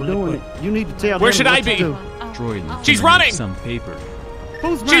 I'm doing it. You need to tell Where them should what I to be? do. Troy, She's can I running. make some paper.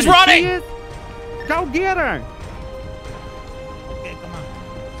 Who's She's running? running. She is? Go get her. Okay, come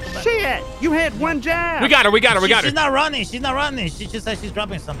on. Shit. You had one job. We got her. We got her. We got her. She's not running. She's not running. She just said she's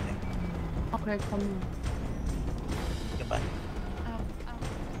dropping something. Okay, come on. Goodbye.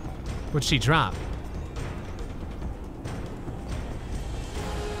 What'd she drop?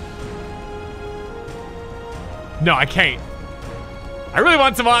 No, I can't. I really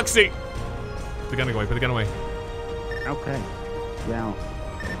want some oxy. Put the gun away. Put the gun away. Okay. Well,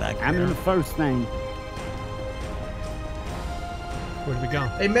 Back I'm here. in the first thing. Where did we go?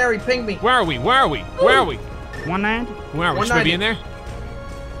 Hey, Mary, ping me. Where are we? Where are we? Where are we? 190? Where are we? Should we be in there?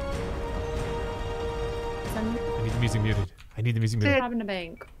 Send me I need the music muted. I need the music muted. robbing the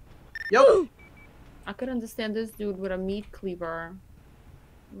bank. Yep. I could understand this dude with a meat cleaver.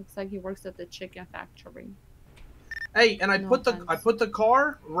 Looks like he works at the chicken factory. Hey, and I put the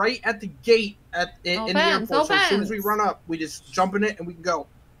car right at the gate in the offense, airport. So as soon as we offense. run up, we just jump in it and we can go.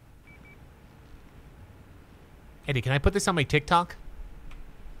 Eddie, can I put this on my TikTok?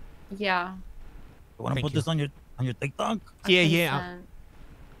 Yeah. You want to put this on your TikTok? Yeah, yeah.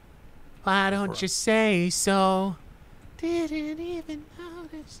 Why don't you say so? Didn't even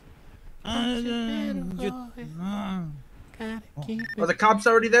notice. Gotta keep Are the cops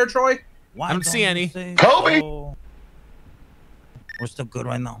already there, Troy? I don't see any. Kobe! We're still good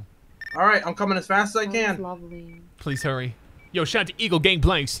right now. All right, I'm coming as fast as I can. Lovely. Please hurry. Yo, shout out to Eagle Gang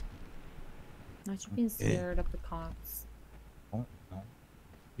Blanks. Not you being scared of the cops.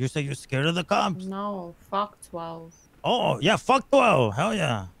 You say you're scared of the cops? No, fuck 12. Oh, yeah, fuck 12. Hell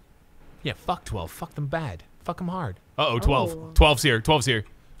yeah. Yeah, fuck 12. Fuck them bad. Fuck them hard. Uh-oh, 12. Oh. 12's here. 12's here.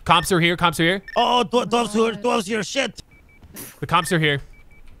 Cops are here. Cops are here. Oh, 12's here. 12's here. Shit. The cops are here.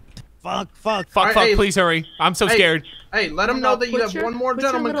 Fuck. Fuck, Alright, fuck, hey, please hurry. I'm so hey, scared. Hey, let them know that you have one more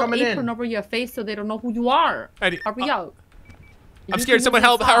gentleman coming Put your in. apron over your face so they don't know who you are. Eddie, Hurry up. I'm scared. Someone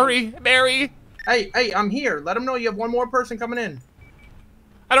help. Hurry. Mary. Hey, I'm here. Let them know you have one more person coming in.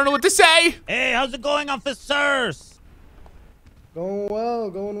 I don't know what to say. Hey, how's it going, officers? Going well,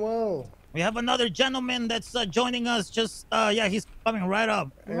 going well. We have another gentleman that's joining us. Just, yeah, he's coming right up.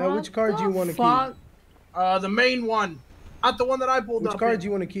 Which card do you want to fuck? keep? The main one. Not the one that I pulled Which up card in. do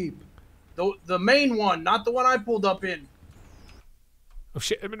you want to keep? The main one, not the one I pulled up in. Oh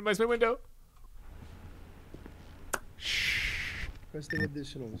shit! I minimized my window. Requesting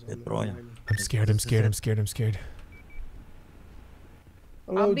additionals. on the throw ya. line. I'm scared. I'm scared. I'm scared. I'm scared.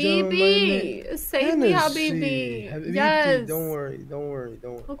 Hello, gentlemen. My Habibi! Save me, Hennessy. Habibi! Habibti, Yes! Don't worry.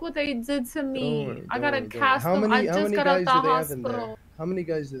 Look what they did to me. Don't worry, I don't gotta worry, don't cast worry. them. I How just many got out guys the do they have in there? hospital. How many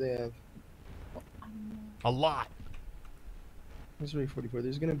guys do they have? A lot. It's 44.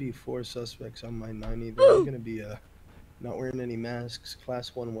 There's gonna be 4 suspects on my 90. They're gonna be not wearing any masks.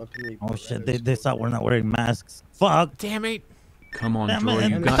 Class 1 weaponry. Oh, shit. They thought we're not wearing masks. Fuck. Damn it. Come on, Damn Troy. it.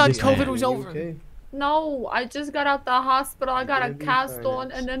 You I got thought this, COVID man. was over. Okay. No, I just got out the hospital. I got a gonna be cast fine, on,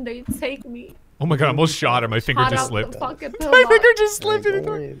 Alex. and then they take me. Oh my god! I almost shot her. My finger Hot just out slipped. the fucking My pillow. finger just Alright, slipped in the don't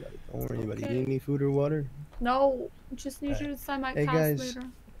door. worry about it. Don't worry about it. You need any food or water? No, just need you to sign my Hey, cast guys. later.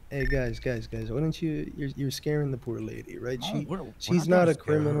 Hey guys, why don't you're scaring the poor lady, right? We're She's not not a gonna scare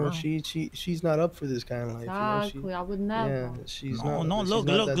criminal. her. She's not up for this kind of life. Exactly. I would never. Yeah, she's No, not. no, she's look.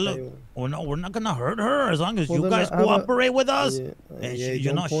 not that type of- Oh, no, we're not gonna hurt her as long as Well, you then guys how about- cooperate with us. Yeah, And yeah, she, you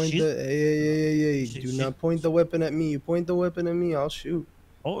don't know, point she's. the, Do not point the weapon at me. You point the weapon at me, I'll shoot.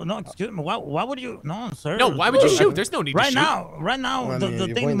 Oh no, excuse me. Why would you? No, sir. No, why would you shoot? There's no need to right shoot. now. Well, I the mean, if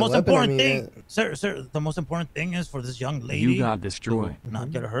you thing, point the most weapon at important me, thing, sir. The most important thing is for this young lady. You got destroyed. to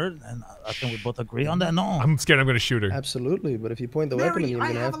Not get hurt, and I think we both agree on that. No, I'm scared I'm gonna shoot her. Absolutely, but if you point the weapon at me, I'm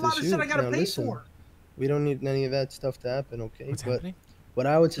gonna have to shoot. Now listen, we don't need any of that stuff to happen, okay? What's But happening? what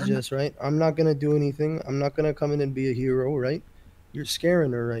I would suggest, right? I'm not gonna do anything. I'm not gonna come in and be a hero, right? You're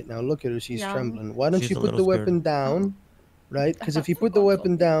scaring her right now. Look at her; she's Yeah. trembling. Why don't She's you a put the little weapon down? Right? Because if you put the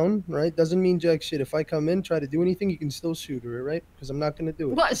weapon down, right, doesn't mean jack shit. If I come in, try to do anything, you can still shoot her, right? Because I'm not gonna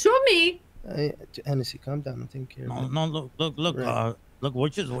do it. What? Shoot me. Hennessy, calm down. I'm taking care of it. no. Look. Right. Look, we're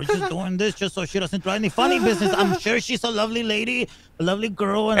just doing this just so she doesn't try any funny business. I'm sure she's a lovely lady, a lovely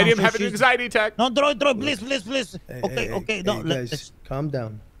girl, and Eddie, I'm I'm sure having an she's. anxiety attack. No, throw, please. Okay. No, Guys, calm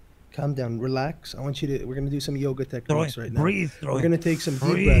down. Calm down. Relax. I want you to. We're gonna do some yoga techniques right now. breathe. We're gonna take some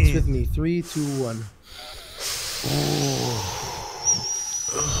deep breaths with me. 3, 2, 1.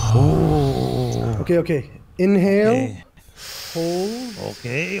 Okay. Inhale. Hold.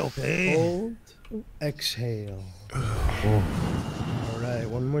 Okay. Hold. Exhale. All right.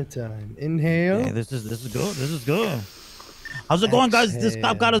 One more time. Inhale. Hey, this is good. This is good. How's it going, guys? This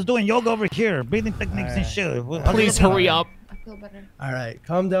cop got us doing yoga over here, breathing techniques and shit. Please hurry up. I feel better. All right.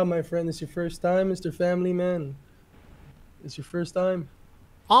 Calm down, my friend. It's your first time, Mr. Family Man. It's your first time.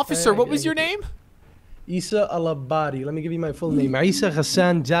 Officer, Hey, what was your name? Isa Al-Abadi. Let me give you my full name. Isa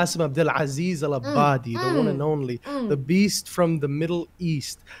Ghassan Jassim Abdul Aziz Al-Abadi, the one and only, the beast from the Middle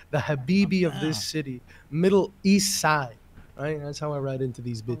East, the Habibi of this city, Middle East Side. Right? That's how I ride into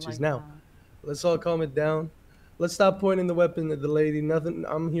these bitches. Now, let's all calm it down. Let's stop pointing the weapon at the lady. Nothing.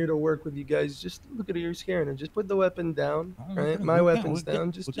 I'm here to work with you guys. Just look at her. You're scaring her. Just put the weapon down. Right? My weapon's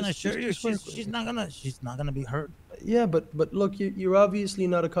down. We can assure you, she's not gonna be hurt. Yeah, but look, you're obviously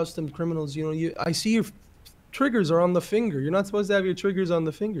not accustomed criminals. You know, I see your triggers are on the finger. You're not supposed to have your triggers on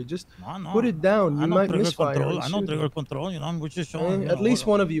the finger. Just put it down. You might misfire. I know trigger control. You know, we're just showing. At least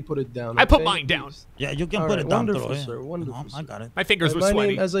one of you put it down. I put okay? mine down. Yeah, you can All put right, it down. Wonderful, Troy. sir. Wonderful. I got it. My fingers were my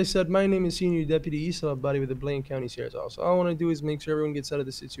sweaty. name, as I said, my name is Senior Deputy Issa Abadi with the Blaine County Sheriff's Office. All I want to do is make sure everyone gets out of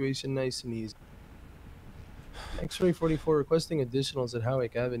the situation nice and easy. X-Ray 44 requesting additionals at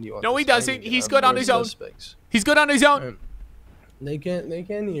Howick Avenue. No, he doesn't. He's good on his own. He's good on his own. They can't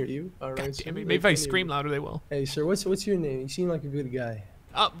hear you. All right. Damn it. Maybe if I scream louder, they will. Hey, sir, what's your name? You seem like a good guy.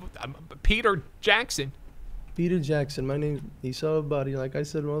 I'm Peter Jackson. Peter Jackson. My name's Issa Abadi. Like I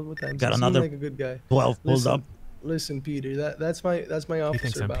said multiple times. Got you seem another like a good guy. 12 pulled Listen, up. Listen, Peter. That's my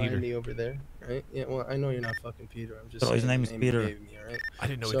officer I'm behind Peter. me over there. Right? Yeah. Well, I know you're not fucking Peter. I'm just. Bro, his saying name the is you Peter. gave me, all right? I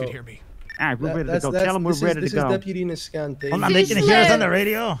didn't know he could hear me. All right, we're ready to go. Tell them we're ready to This go. is Deputy Niscante. Hold on, they can hear us on the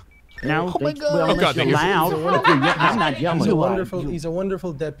radio. No, Oh my God. well, Oh, God, unless you're they- loud. If you're I'm not yelling. He's a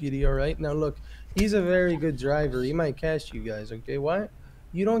wonderful deputy, all right? Now look, he's a very good driver. He might catch you guys, okay? Why?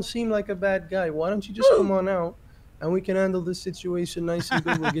 You don't seem like a bad guy. Why don't you just come on out and we can handle this situation nice and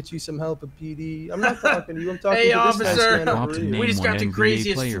good. We'll get you some help at PD. I'm not talking to you. I'm talking Hey, to this nice officer. man over here. We just got the NBA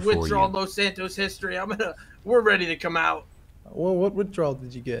craziest player for withdrawal you. Los Santos history. We're ready to come out. Well, what withdrawal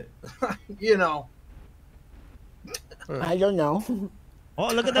did you get? You know. I don't know. Oh,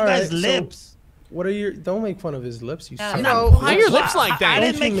 look at the All guy's right, so lips. What are your? Don't make fun of his lips. You. Yeah, son you of a know, bitch. why are your lips like that? I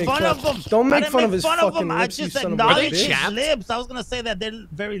Don't didn't you make fun of him. Don't I make didn't fun make of his fun fucking him. I lips. You just son of a acknowledged bitch. his chapped? lips. I was gonna say that they're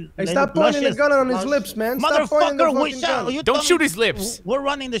very. Hey, stop pointing the luscious. gun on his lips, man. Stop pointing the Motherfucker, we fucking shall. gun. You Don't tell shoot me- his lips. We're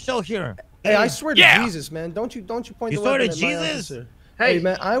running the show here. Hey, I swear Yeah. to Jesus, man. Don't you point You the swear weapon to at my Jesus? officer. Hey. Hey,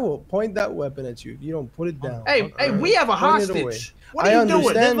 man, I will point that weapon at you. You don't put it down. Hey, we have a Point it away. hostage. What are I you doing?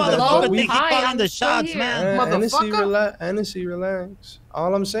 understand This that, motherfucker but we think he Hi, calling I'm the still shots, here. man. Motherfucker. Hennessy, relax.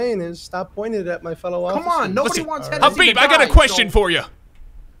 All I'm saying is stop pointing it at my fellow officer. Come on, nobody Listen, wants all right. Hennessy Habib, to I got a die, question so- for you.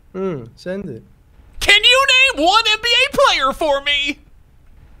 Send it. Can you name one NBA player for me?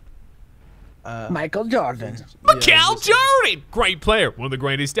 Michael Jordan. Macau Jordan. Great player. One of the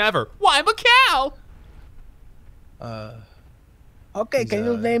greatest ever. Why Macau? Okay, can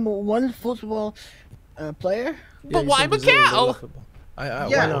you name one football player? But why Macau?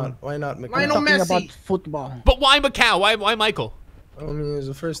 Yeah. Why not McCall? Lionel Talking Messi. about football. But why Macau? Why Michael? I mean, it's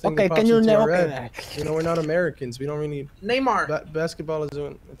the first thing Okay, that pops can you into name? your Okay, head. You know, we're not Americans. We don't really. Neymar. Basketball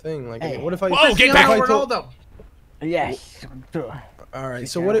isn't a thing. Like, Hey. what if I? Whoa, get if back. I Cristiano told- Ronaldo. yes, true. All right.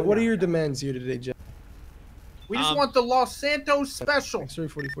 So what are your demands here today, Jeff? We just want the Los Santos special. X-Ray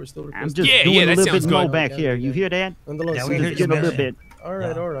 44 still I'm requesting. just Yeah, doing yeah, a that little sounds bit more good. back here. You hear that? And the Los Yeah, we Santos heard you, Getting a man. little bit. All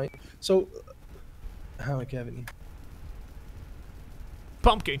right, all right. So, how Kevin?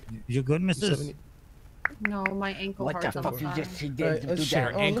 Pumpkin. You good, Mrs.? No, my ankle What hurts. the fuck you I'm just she fine. did to Shit,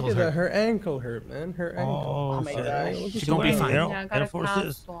 her that? ankles Look at that. hurt. Her ankle hurt, man. Her ankle. Oh, my shit. gosh. Look She's at gonna you be done. Air, Yeah, I got Air a Forces.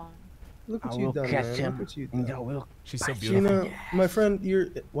 cast on. Look what I you will done, catch man. him. Look what you And I done. will. She's so bash beautiful. Gina, my friend, you're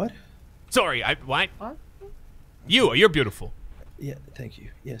what? Sorry, what? What? You're beautiful. Yeah, thank you.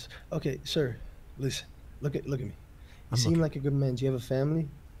 Yes. Okay, sir. Listen. Look at me. You I'm seem looking. like a good man. Do you have a family?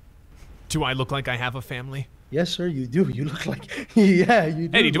 Do I look like I have a family? Yes, sir. You do. You look like. Yeah, you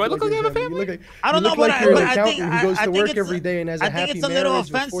do. Eddie, do I look like I have a You family? look like, I don't you know, look like but you're an I think accountant who goes I to think work it's every day and has a I think happy it's a little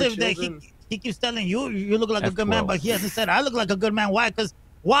marriage with 4 offensive that children. he keeps telling you look like a good man, F12. but he hasn't said I look like a good man. Why? Because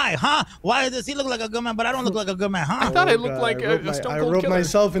why? Huh? Why does he look like a good man, but I don't look like a good man? Huh? I thought I Oh, looked God, like a Stone I Cold wrote Killer.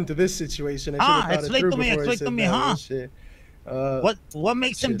 myself into this situation. I should have thought it Explain through to me, before I explain said to me, that. huh? Shit. What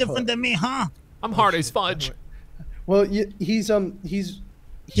makes him shit, different hold- than me, huh? I'm hard as fudge. Well, he's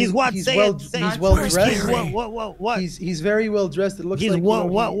what? He's Say well, it, say he's it. well Where's dressed. Gary? What? He's very well dressed. It looks He's like what? you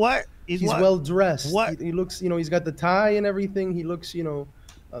know, What? He's what? well dressed. What? He looks, he got the tie and everything. He looks, He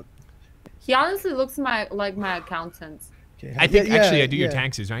honestly looks like my accountant. Okay. I think actually I do your yeah.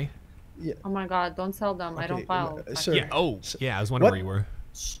 taxes, right? Yeah. Oh my god, don't tell them. I don't Okay, file. sir. Yeah. Oh, yeah. I was wondering What? where you were.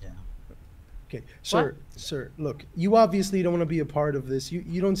 Okay, sir, look, you obviously don't want to be a part of this.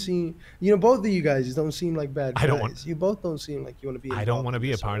 You don't seem, both of you guys don't seem like bad guys. I don't want- You both don't seem like you want to be. I don't want to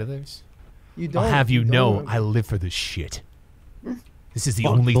be a part of this. You don't. I'll have you don't know wanna be. I live for this shit. This is the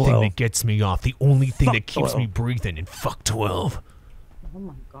Fuck only thing 12. that gets me off. The only thing Fuck that keeps 12. me breathing. And fuck 12. Oh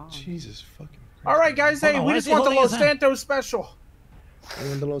my god. Jesus fucking. All right, guys. Hey, Hold on, we why just is he want the holding Los his hand? Santos special.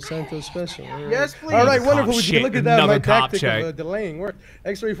 And the Los Santos special. All right. Yes, please. All right, Cop wonderful. We shit, can look at that. another My cop tactic check. of delaying work.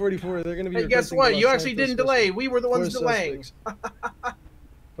 X-ray 44. They're going to be. Hey, guess requesting what? the You Los actually Santos didn't special. delay. We were the ones 4 delaying. suspects.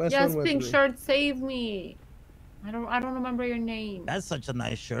 Class Yes, 1 pink weaponry. shirt, save me. I don't remember your name. That's such a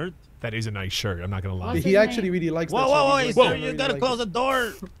nice shirt. That is a nice shirt. I'm not gonna lie. What's He his actually name? really likes Whoa, that. whoa, shirt. whoa! He Sir, really you gotta likes close it. the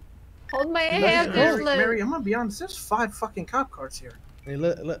door. Hold my hand, Mary, Gizlet. Mary, I'm gonna be honest. There's 5 fucking cop cars here. Hey,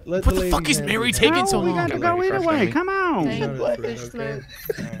 let What the the lady fuck is handle Mary it. taking so Oh, we long? got to go anyway. Come on. Thank Got you, it, fish okay.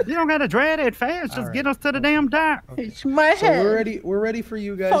 flip. You don't got to dread it fast. Just get us to the damn dock. It's my So head. we're ready for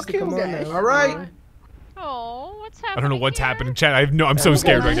you guys Fuck to you come guys. on now. All right. Oh, what's happening? I don't know what's here? happening, Chad. I'm so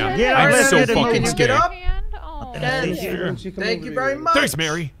scared right now. Yeah, I'm let's so get it fucking moving. Can you get scared. up? Hand? Oh. What the hell is Yes. here? Once you come Thank over you here. very much. There's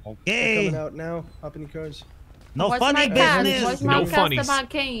Mary. Okay. Coming out now. Hop in the cars. No What's funny my cast? business. What's my No cast funnies. of my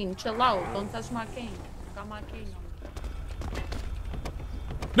cane? Chill out. Don't touch my cane. I got my cane on me.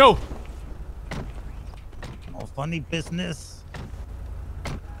 No. No funny business.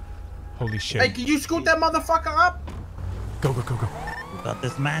 Holy Hey, shit. can you scoot that motherfucker up? Go. We got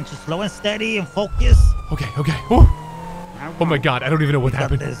this man just slow and steady and focus. Okay. Woo. Oh my god. I don't even know what Got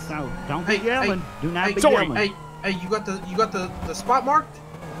happened. this. So don't be Hey, yelling. hey, Do not Hey, be sorry. yelling. hey, you got the spot marked?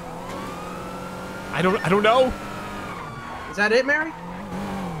 I don't know. Is that it, Mary?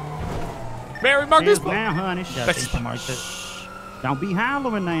 Mary, mark this. Yes, now, honey. Yeah, That's- thank you, Martha. Don't be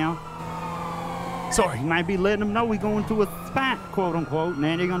hollering now. Sorry. You might be letting them know we're going to a spot, quote unquote, and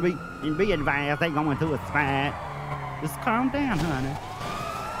then they're going to be advised they're going to a spot. Just calm down, honey.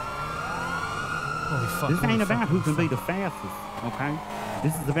 Holy fuck. This holy ain't fuck, about who holy can be fuck. the fastest, okay?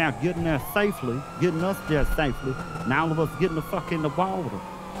 This is about getting there safely, getting us there safely, and all of us getting the fuck in the water.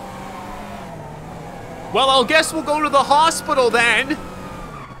 Well, I guess we'll go to the hospital then.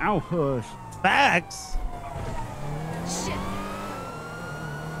 Oh, hush. Facts.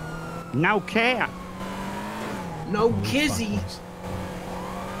 No cat. No kizzy.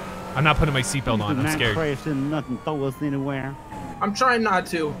 I'm not putting my seatbelt Do on. I'm not scared. crash into nothing, throw us anywhere. I'm trying not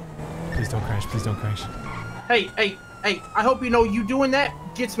to. Please don't crash. Please don't crash. Hey, I hope you know you doing that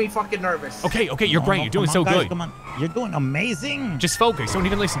gets me fucking nervous. Okay, you're great. You're doing Come so on, guys, good. Come on. You're doing amazing. Just focus. Don't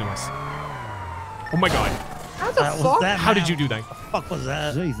even listen to us. Oh my god. How the That was fuck? that, How man. did you do that? What the fuck was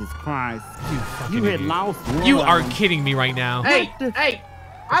that? Jesus Christ. Fucking You had idiot. lost one. You are kidding me right now. Hey,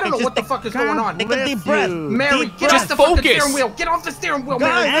 I don't know Just what the take- fuck is going on. Take a deep breath. Mary, Deep get breath. off the Just fucking focus. steering wheel. Get off the steering wheel,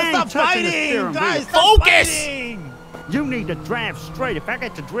 Guys, Mary. I ain't let's stop touching the fighting. steering Guys, wheel. stop Focus. fighting. You need to drive straight. If I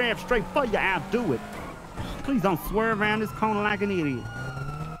got to drive straight for you, I'll do it. Please don't swerve around this corner like an idiot.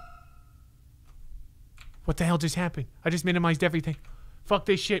 What the hell just happened? I just minimized everything. Fuck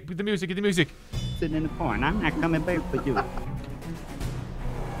this shit. Get the music. Get the music. Sitting in the car, and I'm not coming back for you.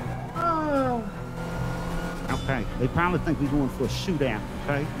 Oh. Okay, they probably think we're going for a shootout,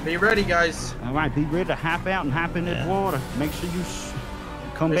 okay? Be ready, guys. All right, be ready to hop out and hop in that water. Make sure you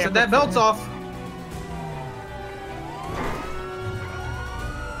come They back. said that belt's off.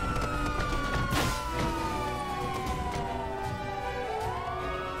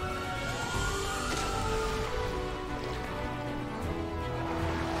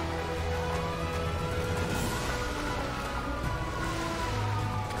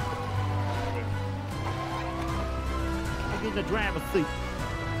 in the driver's seat.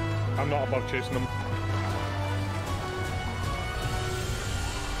 I'm not above chasing them.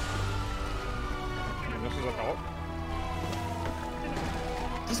 This is a dog.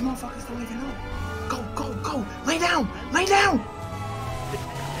 These motherfuckers don't even know. Go, go, go! Lay down! Lay down!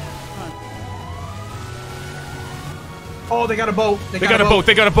 Oh, they got a boat. They got a boat.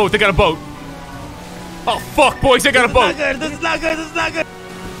 They got a boat. They got a boat. Oh fuck, boys! They got a boat. This is not good. This is not good.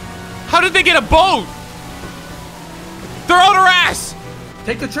 How did they get a boat? They're on our ass.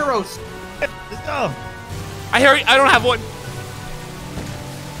 Take the churros. Let's go. I don't have one.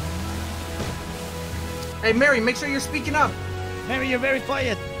 Hey, Mary, make sure you're speaking up. Mary, you're very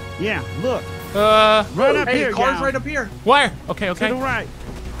quiet. Yeah, look. Run up hey, here, car's y'all. right up here. Where? Okay, okay. To the right.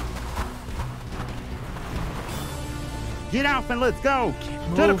 Get off and let's go.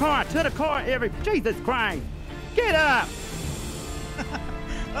 To the car, Jesus Christ. Get up.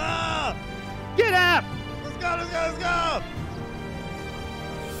 Get up. Let's go, let's go, let's go.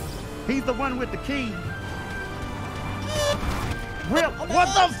 He's the one with the key. What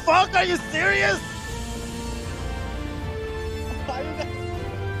the fuck? Are you serious?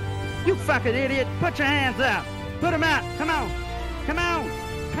 You fucking idiot. Put your hands up. Put them out. Come on. Come on.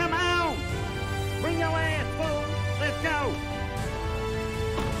 Come on. Bring your ass, fool. Let's go.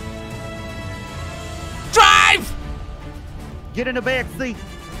 Drive! Get in the back seat.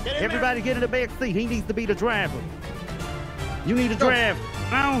 Everybody get in the back seat. He needs to be the driver. You need to drive.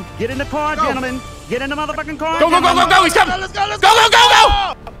 Come on. Get in the car, gentlemen. Get in the motherfucking car. Go, go, go, go, go. He's coming. Let's go, let's go, go,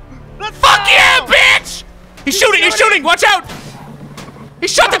 go, go. Fuck yeah, bitch! He's shooting. He's shooting. Watch out. He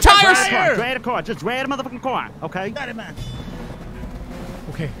shot the tires. Drag the car. Just drag the motherfucking car. Okay. Got it, man.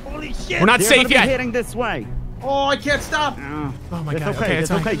 Okay. Holy shit. We're not They're safe gonna be yet. heading this way. Oh, I can't stop. Oh my It's god. okay. It's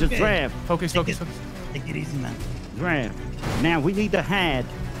okay. Just drive. Focus, focus, focus. Take it easy, man. Drive. Now we need to hide.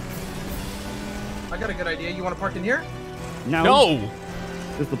 I got a good idea. You want to park in here? No. No.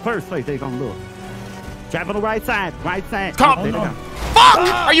 This is the first place they're gonna look. Drive on the right side. Right side. Come. There they go. Fuck!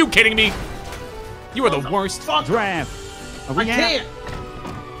 Are you kidding me? You are the worst. Fuck. Drive. Are we I out? can't.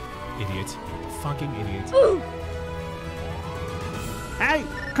 Idiot. Fucking idiot. Hey,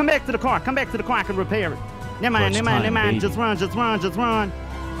 come back to the car. Come back to the car. I can repair it. Never mind. Clutch Never mind. Never time, mind. baby. Just run. Just run. Just run.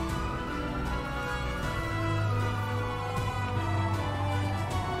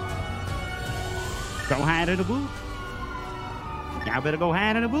 Go hide in the bush. Y'all better go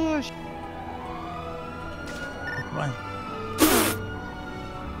hide in the bush. Run.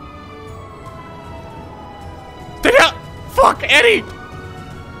 Fuck, Eddie!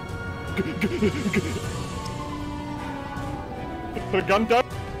 Put a gun down.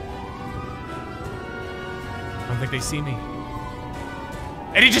 I don't think they see me.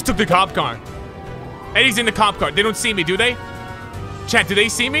 Eddie just took the cop car. Eddie's in the cop car. They don't see me, do they? Chat, do they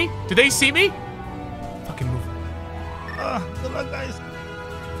see me? Do they see me? Fucking move. Good luck, guys.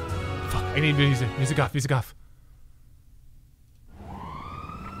 Fuck, I need music. Music off, music off.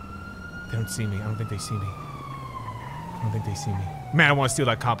 They don't see me. I don't think they see me. I don't think they see me. Man, I want to steal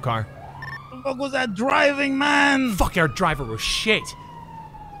that cop car. What the fuck was that driving, man? Fuck, our driver was shit.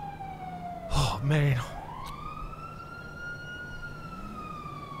 Oh, man.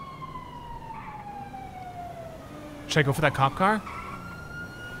 Should I go for that cop car?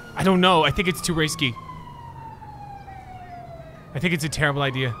 I don't know. I think it's too risky. I think it's a terrible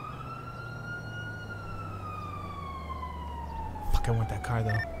idea. Fuck, I want that car,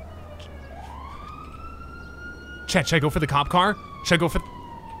 though. Chet, should I go for the cop car? Should I go for...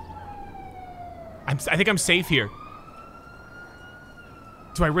 I think I'm safe here.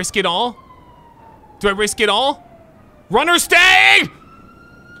 Do I risk it all? Do I risk it all? Run or stay!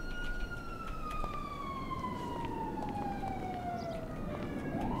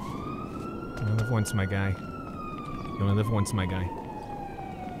 You only live once, my guy. You only live once, my guy.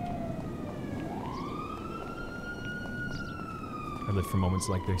 I live for moments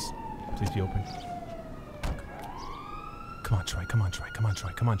like this. Please be open. Come on, Troy. Come on, Troy. Come on,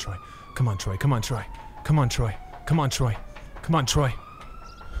 Troy. Come on, Troy. Come on, Troy. Come on, Troy. Come on, Troy. Come on, Troy. Come on, Troy.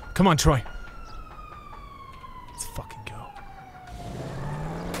 Come on, Troy. Let's fucking go.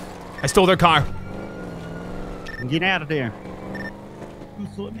 I stole their car. Get out of there. I'm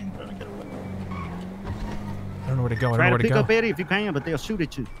swimming, trying to get away. I don't know where to go. I don't Try know to where to pick go. up Eddie if you can, but they'll shoot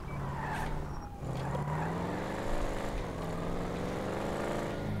at you.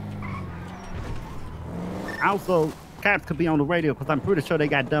 Also, cops could be on the radio because I'm pretty sure they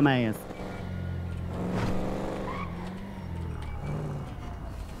got dumbass.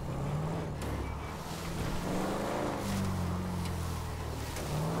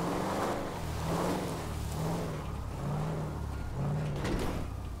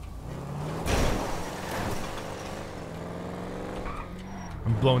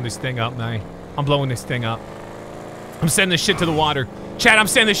 I'm blowing this thing up, man. I'm blowing this thing up. I'm sending this shit to the water. Chad, I'm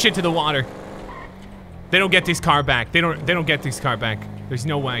sending this shit to the water. They don't get this car back. They don't get this car back. There's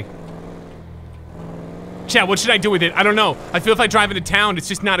no way. Chad, what should I do with it? I don't know. I feel if I drive into town, it's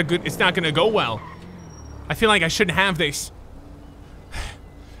just not a good, it's not gonna go well. I feel like I shouldn't have this.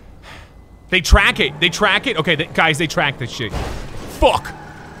 They track it. They track it. Okay, guys, they track this shit. Fuck.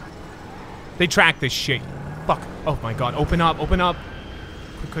 They track this shit. Fuck. Oh my god. Open up. Open up.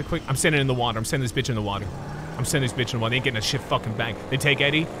 Quick, quick, quick. I'm sending it in the water. I'm sending this bitch in the water. I'm sending this bitch in the water. They ain't getting a shit fucking back. They take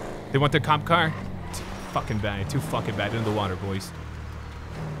Eddie. They want their cop car. Too fucking bad. Too fucking bad. In the water, boys.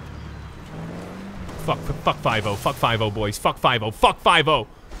 Fuck 5-0. Fuck 5-0, boys. Fuck 5-0. Fuck 5-0.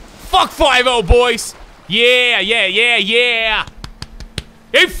 Fuck 5-0, boys. Yeah, yeah, yeah, yeah.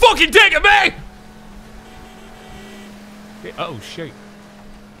 Ain't fucking taking me! Oh, shit.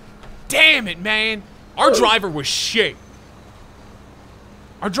 Damn it, man. Our driver was shit.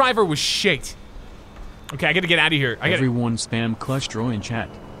 Our driver was shit. Okay, I gotta get out of here. Everyone spam Clustro in chat.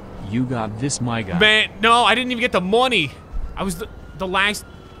 You got this, my guy. Man, no, I didn't even get the money. I was the last...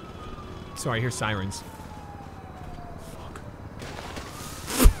 Sorry, I hear sirens. Fuck.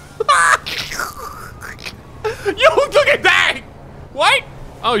 Yo, look at that! What?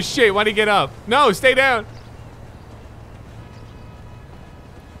 Oh shit, why'd he get up? No, stay down.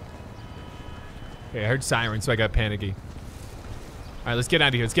 Okay, I heard sirens, so I got panicky. Alright, let's get out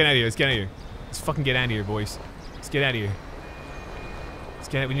of here. Let's get out of here. Let's get out of here. Let's fucking get out of here, boys. Let's get out of here. Let's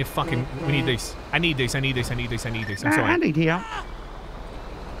get out. We need fucking... We need this. I need this. I need this. I need this. I need this. I'm sorry. I need help.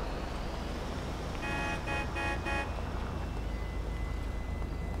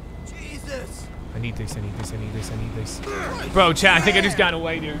 I need this, I need this, I need this, I need this. Bro, chat, I think I just got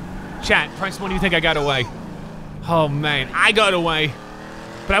away, dude. Chat, Price, when do you think I got away? Oh, man, I got away.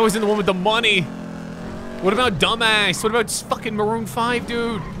 But I wasn't the one with the money. What about dumbass? What about fucking Maroon 5,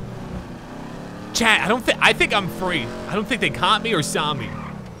 dude? Chat, I think I'm free. I don't think they caught me or saw me.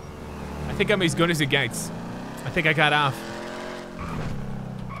 I think I'm as good as it gets. I think I got off.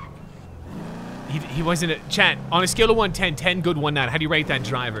 He wasn't a... Chat, on a scale of 1 to 10, 10 good, 1 not. How do you rate that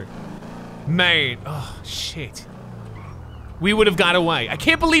driver? Man, oh shit. We would have got away. I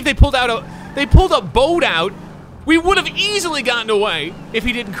can't believe they pulled a boat out. We would have easily gotten away if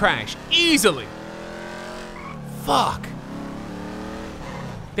he didn't crash. Easily. Fuck.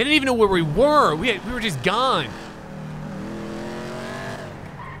 They didn't even know where we were. We were just gone.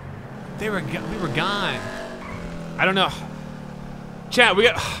 We were gone. I don't know. Chat,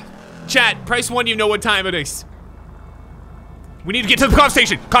 Chat, Price 1, you know what time it is. We need to get to the cop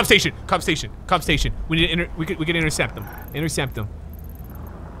station. Cop station. Cop station. Cop station. We need to we could intercept them. Intercept them.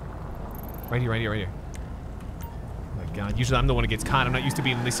 Right here, right here, right here. Oh my god. Usually I'm the one who gets caught. I'm not used to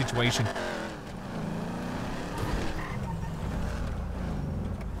being in this situation.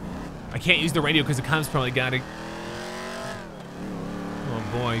 I can't use the radio because the cops probably got it. Oh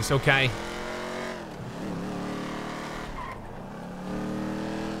boys, okay.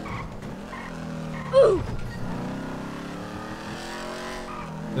 Ooh.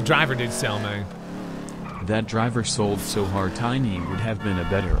 The driver did sell, man. That driver sold so hard Tiny would have been a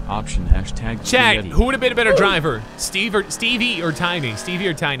better option. Hashtag Chat, who would have been a better driver? Stevie or Tiny? Stevie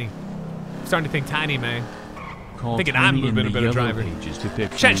or Tiny? I'm starting to think Tiny, man. Call thinking I would have been a better driver.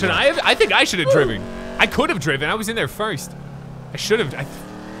 Chat, should I have? I think I should have driven. I could have driven. I was in there first. I should have.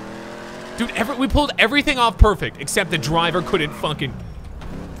 Dude, we pulled everything off perfect, except the driver couldn't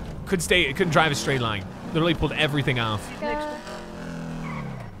drive a straight line. Literally pulled everything off.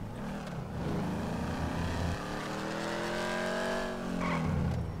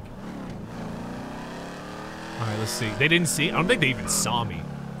 Alright, let's see. They didn't see. I don't think they even saw me.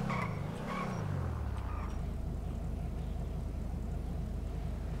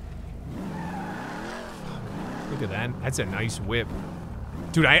 Look at that. That's a nice whip.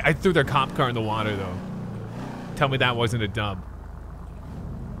 Dude, I threw their cop car in the water, though. Tell me that wasn't a dub.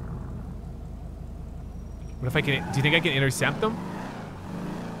 What if I can... Do you think I can intercept them?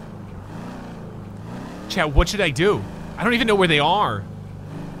 Chat, what should I do? I don't even know where they are.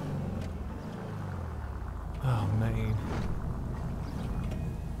 Oh, man.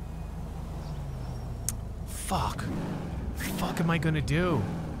 Fuck. What the fuck am I gonna do?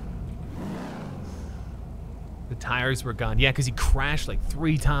 The tires were gone. Yeah, because he crashed like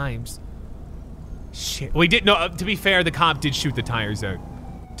 3 times. Shit. Well, he did... No, to be fair, the cop did shoot the tires out.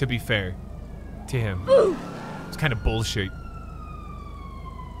 To be fair. To him. It's kind of bullshit.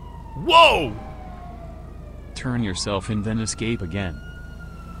 Whoa! Turn yourself in, then escape again.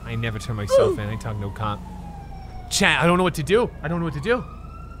 I never turn myself in. I talk no cop. Chat, I don't know what to do. I don't know what to do.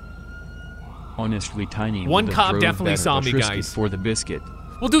 Honestly, Tiny. One cop definitely saw me, guys. For the biscuit.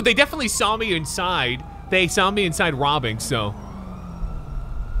 Well, dude, they definitely saw me inside. They saw me inside robbing, so.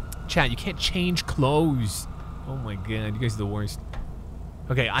 Chat, you can't change clothes. Oh my god, you guys are the worst.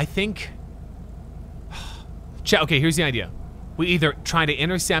 Okay, I think. Chat, okay, here's the idea. We either try to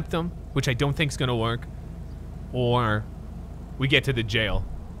intercept them, which I don't think is gonna work, or we get to the jail.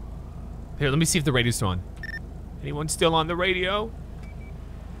 Here, let me see if the radio's on. Anyone still on the radio?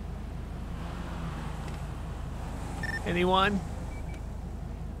 Anyone?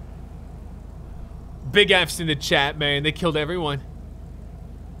 Big F's in the chat, man. They killed everyone.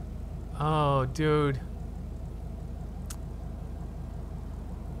 Oh, dude.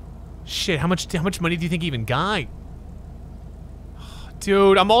 Shit, how much money do you think he even got? Oh,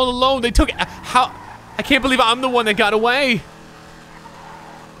 dude, I'm all alone. They took how? I can't believe I'm the one that got away.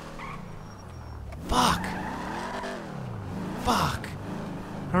 Fuck. Fuck.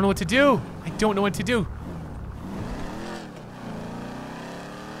 I don't know what to do. I don't know what to do.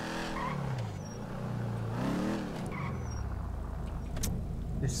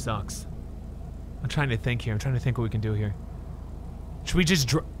 This sucks. I'm trying to think here. I'm trying to think what we can do here. Should we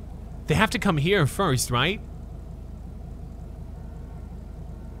just they have to come here first, right?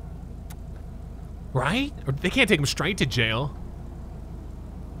 Right? Or they can't take them straight to jail.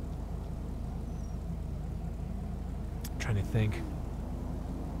 I'm trying to think.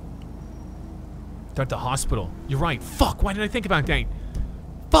 They're at the hospital. You're right. Fuck, why did I think about that?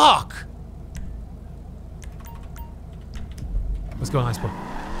 Fuck! Let's go to the hospital.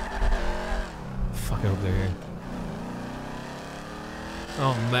 Fuck, I hope they're here.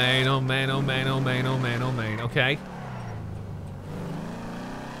 Oh man, oh man, oh man, oh man, oh man, oh man. Okay.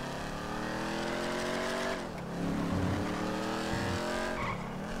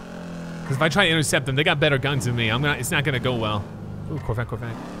 Because if I try to intercept them, they got better guns than me. It's not gonna go well. Ooh, Corvette,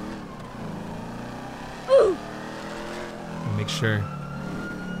 Corvette. Ooh. Make sure.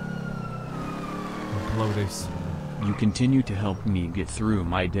 I'll blow this. You continue to help me get through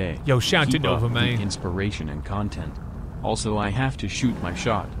my day. Yo, shout to Keep Nova, up the man. Inspiration and content. Also, I have to shoot my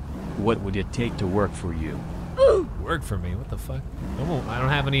shot. What would it take to work for you? Work for me? What the fuck? I don't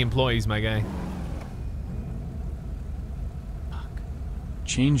have any employees, my guy.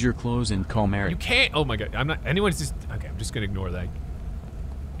 Change your clothes and call Mary. You can't. Oh my god. I'm not. Anyone's just. Okay, I'm just gonna ignore that.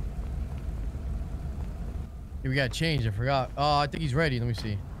 Hey, we gotta change. I forgot. Oh, I think he's ready. Let me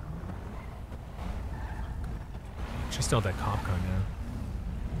see. Should still have that cop car now.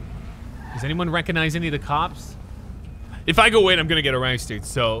 Does anyone recognize any of the cops? If I go in, I'm gonna get arrested,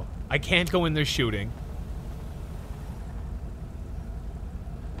 so I can't go in there shooting.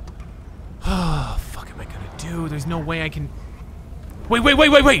 Oh, fuck am I gonna do? There's no way I can. Wait!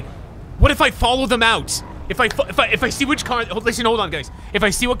 What if I follow them out? If I see which car? Listen, hold on, guys. If I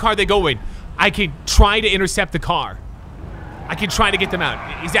see what car they go in, I can try to intercept the car. I can try to get them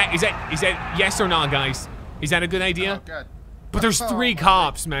out. Is that yes or no, guys? Is that a good idea? Oh, but there's 3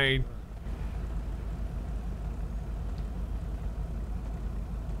 cops, man.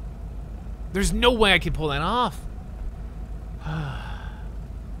 There's no way I can pull that off. I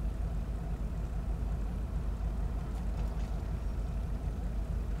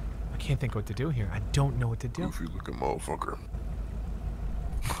can't think what to do here. I don't know what to do. Goofy looking motherfucker.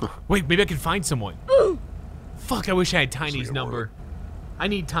 Wait, maybe I can find someone. Fuck, I wish I had Tiny's number. I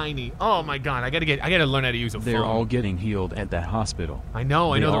need Tiny. Oh my god, I gotta learn how to use a phone. They're all getting healed at that hospital. I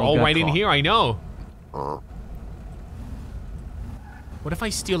know, they're all right in here, I know. What if I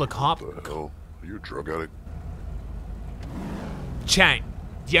steal a cop? What the hell? Are you a drug addict? Chat,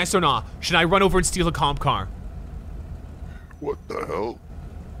 yes or no? Should I run over and steal a cop car? What the hell?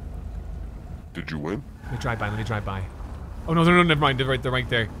 Did you win? Let me drive by. Oh no, never mind, they're right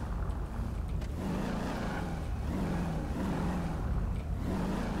there.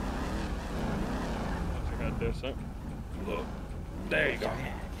 Look, there you go.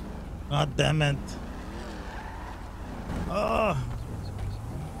 God damn it. Oh.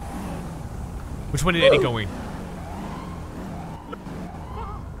 Which one did Eddie go in?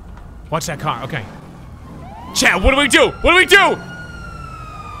 Watch that car, okay. Chat, what do we do? What do we do?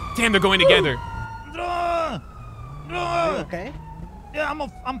 Damn, they're going together. Okay. Yeah,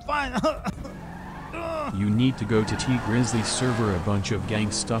 I'm fine. You need to go to T Grizzly server. A bunch of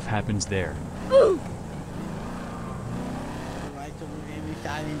gang stuff happens there.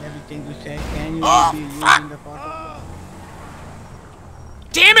 Everything you say, can you Oh, be using fuck. the photo?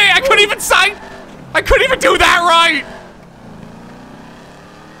 Damn it, I couldn't even sign. I couldn't even do that right.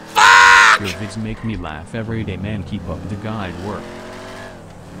 Fuck! Your vids make me laugh every day, man. Keep up the good work.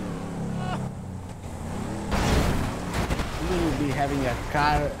 You will be having a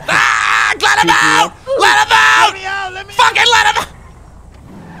car. Ah! Let him out! Let him out! Fucking let him out!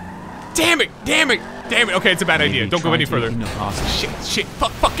 Damn it! Damn it! Damn it! Okay, it's a bad idea. Don't go any further. Shit!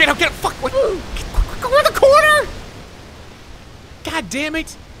 Fuck! Get out! Fuck! What? Go around the corner! God damn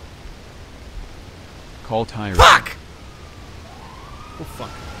it! Call Tyrone. Fuck! Oh fuck!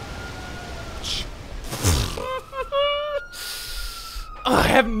 I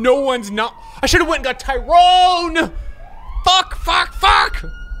have no one's not. I should have went and got Tyrone. Fuck!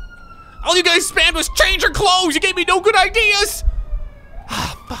 All you guys spammed was change your clothes. You gave me no good ideas.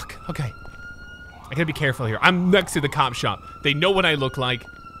 Ah, fuck. Okay. I gotta be careful here. I'm next to the cop shop. They know what I look like.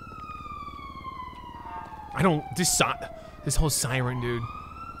 I don't. This whole siren, dude.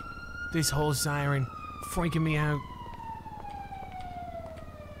 This whole siren, freaking me out.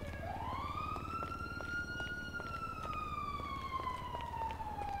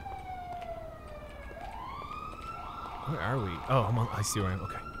 Where are we? Oh, I see where I am.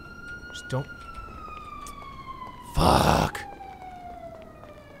 Okay. Just don't. Fuck.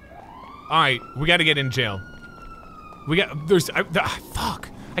 All right, we got to get in jail. Fuck.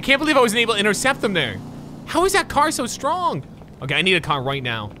 I can't believe I wasn't able to intercept them there. How is that car so strong? Okay, I need a car right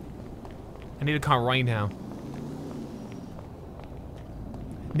now.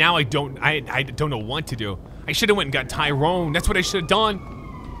 Now I don't know what to do. I should have went and got Tyrone. That's what I should have done.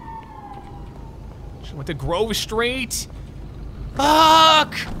 Should have went to Grove Street.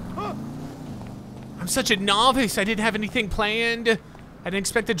 Fuck! I'm such a novice. I didn't have anything planned. I didn't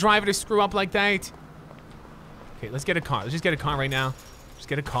expect the driver to screw up like that. Okay, let's get a car. Let's just get a car right now. Just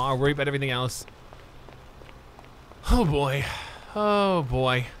get a car. Worry about everything else. Oh boy. Oh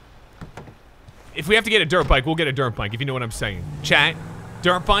boy. If we have to get a dirt bike, we'll get a dirt bike, if you know what I'm saying. Chat,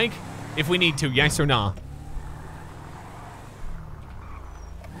 dirt bike, if we need to, yes or nah?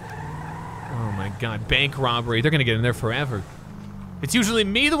 Oh my god, bank robbery. They're gonna get in there forever. It's usually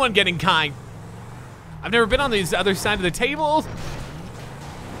me the one getting kind. I've never been on the other side of the table.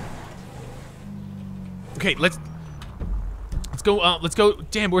 Okay, let's go.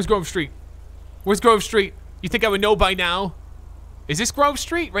 Damn, where's Grove Street? Where's Grove Street? You think I would know by now? Is this Grove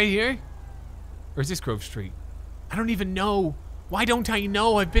Street right here? Or is this Grove Street? I don't even know. Why don't I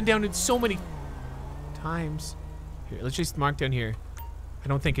know? I've been down it so many times. Here, let's just mark down here. I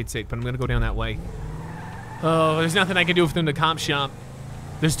don't think it's it, but I'm gonna go down that way. Oh, there's nothing I can do within the cop shop.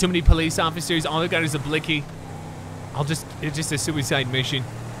 There's too many police officers. All I got is a blicky. It's just a suicide mission.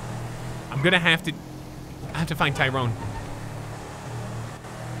 I'm gonna have to find Tyrone.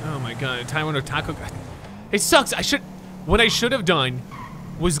 Oh my god, Tyrone or Taco. It sucks. What I should have done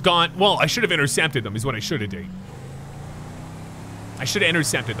was gone. Well, I should have intercepted them is what I should have done. I should have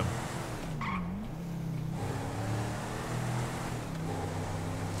intercepted them.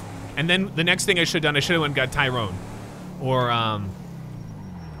 And then the next thing I should have done, I should have went and got Tyrone. Or,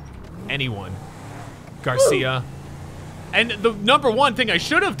 anyone. Garcia. And the number one thing I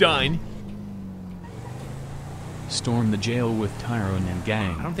should have done. Storm the jail with Tyrone and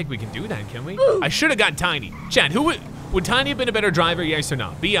gang. I don't think we can do that, can we? I should have got Tiny. Chad, would Tiny have been a better driver, yes or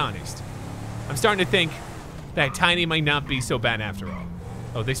no? Be honest. I'm starting to think that Tiny might not be so bad after all.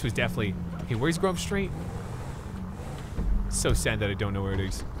 Oh, this was definitely... Okay, where's Grove Street? It's so sad that I don't know where it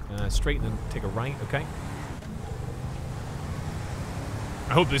is. Straight and then take a right, okay?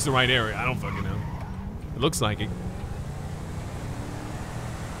 I hope this is the right area. I don't fucking know. It looks like it.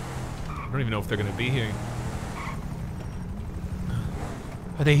 I don't even know if they're gonna be here.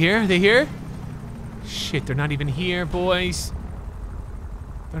 Are they here? Are they here? Shit, they're not even here, boys.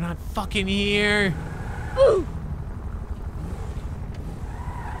 They're not fucking here.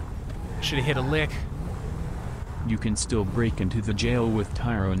 Should have hit a lick. You can still break into the jail with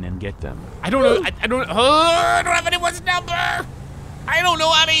Tyrone and get them. I don't know. I don't have anyone's number. I don't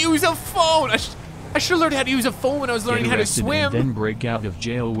know how to use a phone. I should have learned how to use a phone when I was learning how to swim. And then break out of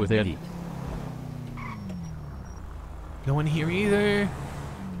jail with Eddie. No one here either.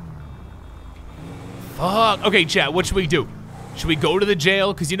 Fuck. Okay, chat, what should we do? Should we go to the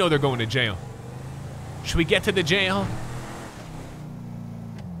jail? Because you know they're going to jail. Should we get to the jail?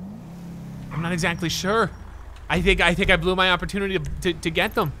 I'm not exactly sure. I think I blew my opportunity to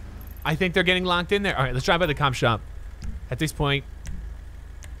get them. I think they're getting locked in there. All right, let's drive by the cop shop. At this point,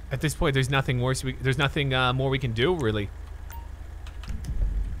 there's nothing worse. There's nothing more we can do, really.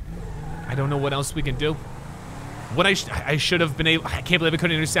 I don't know what else we can do. What I should have been able. I can't believe I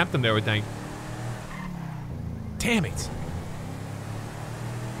couldn't intercept them there with that. Damn it.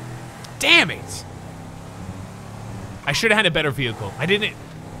 Damn it. I should have had a better vehicle. I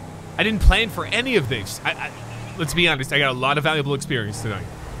didn't plan for any of this. Let's be honest, I got a lot of valuable experience tonight.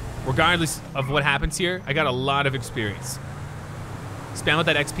 Regardless of what happens here, I got a lot of experience. Spam out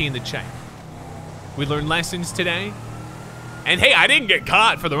that XP in the chat. We learned lessons today. And hey, I didn't get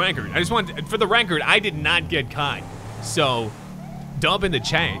caught for the record. I just want, for the record, I did not get caught. So, dub in the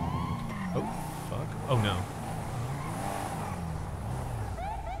chat. Oh, fuck. Oh, no.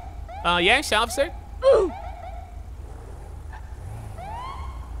 Yes, officer? Ooh.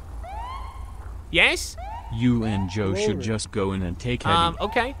 Yes? You and Joe should just go in and take Eddie.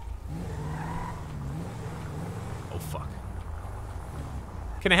 Okay. Oh, fuck.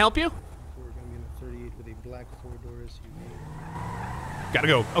 Can I help you? We're gonna be in a 38 with a black 4-door SUV. Gotta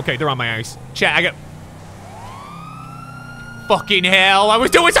go. Okay, they're on my ice. Chat, I got... Fucking hell, I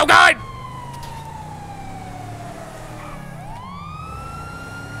was doing so good!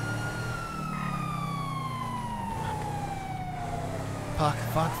 Fuck,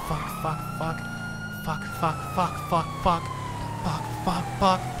 fuck, fuck, fuck, fuck. Fuck, fuck, fuck, fuck, fuck. Fuck, fuck,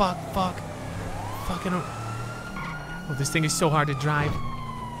 fuck, fuck, fuck. Fucking... Oh, this thing is so hard to drive.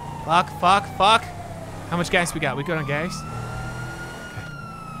 Fuck, fuck, fuck. How much gas we got? We good on gas?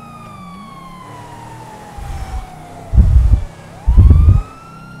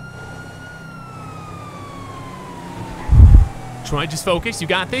 Troy, just focus. You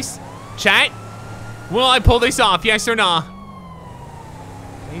got this? Chat? Will I pull this off? Yes or no?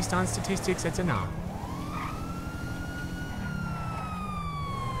 Based on statistics, that's a no.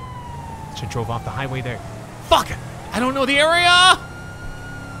 Should drove off the highway there. Fuck! I don't know the area!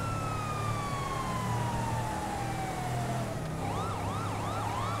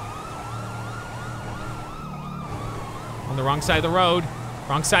 On the wrong side of the road.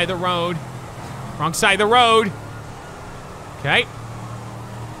 Wrong side of the road. Wrong side of the road. Okay.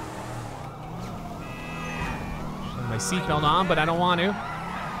 Have my seatbelt on, but I don't want to.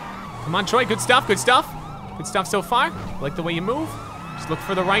 Come on, Troy. Good stuff. Good stuff. Good stuff so far. Like the way you move. Just look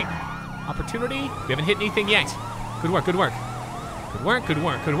for the right opportunity. We haven't hit anything yet. Good work. Good work. Good work. Good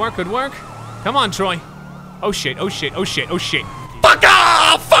work. Good work. Good work. Come on, Troy. Oh shit. Oh shit. Oh shit. Oh shit. Fuck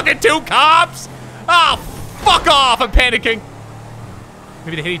off! Fucking 2 cops! Oh, fuck off! I'm panicking.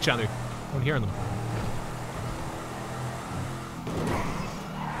 Maybe they hit each other. I'm hearing them.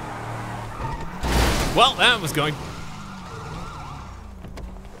 Well, that was going.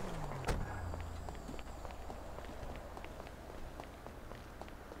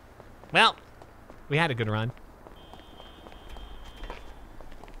 Well, we had a good run.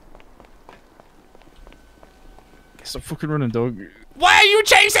 Guess I'm fucking running, dog. Why are you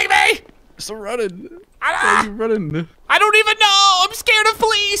chasing me? Stop running. Why are you running? I don't even know. I'm scared of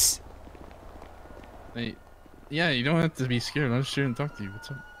police. Hey, yeah, you don't have to be scared. I'm just here and talk to you.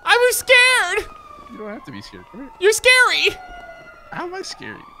 What's up? I was scared. You don't have to be scared. Come here. You're scary. How am I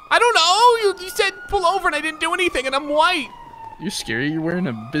scary? I don't know. You said pull over and I didn't do anything and I'm white. You're scary. You're wearing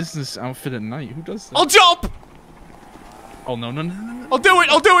a business outfit at night. Who does that? I'll jump. Oh, no. I'll do it.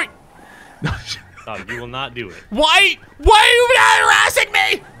 I'll do it. No, you will not do it. Why are you not harassing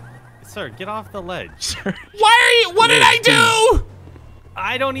me? Sir, get off the ledge. Why are you? What did I do?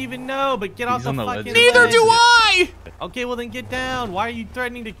 I don't even know, but get off the fucking ledge. Neither do I. Okay, well then get down. Why are you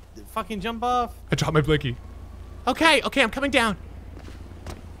threatening to fucking jump off? I dropped my blinky. Okay, I'm coming down.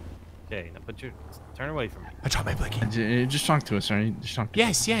 Okay, now turn away from me. I dropped my blinky. Just talk to us, alright? Just talk to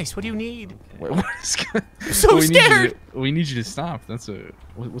us. Yes. What do you need? Wait, what is going on? I'm so scared. We need you to stop. That's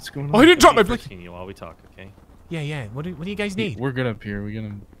what's going on? Oh, I didn't drop my blinky. You while we talk, okay? Yeah. What do you guys need? We're good up here. We're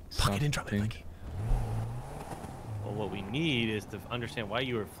gonna. Fuck, I didn't drop my blinky. Well, what we need is to understand why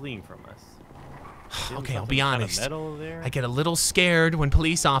you were fleeing from us. Okay, I'll be honest. Kind of metal there? I get a little scared when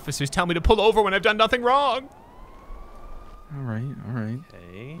police officers tell me to pull over when I've done nothing wrong. All right.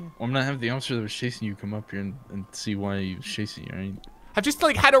 Okay. Well, I'm gonna have the officer that was chasing you come up here and see why he was chasing you, right? I've just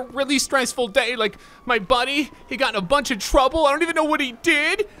had a really stressful day. Like my buddy, he got in a bunch of trouble. I don't even know what he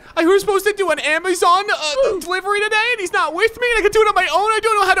did. I was supposed to do an Amazon delivery today, and he's not with me. And I can do it on my own. I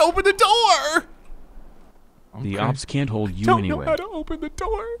don't know how to open the door. The ops can't hold you Don't anyway. know how to open the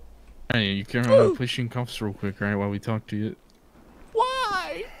door. Hey, you can run place you in cuffs real quick, right? While we talk to you.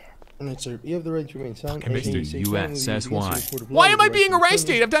 Why? Alright, sir. You have the right to remain silent. Okay, Mr. USSY. Why am I being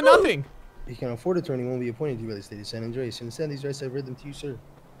arrested? I've done nothing. You can afford attorney won't be appointed to you by the state of San Andreas. You understand these rights? I've read them to you, sir.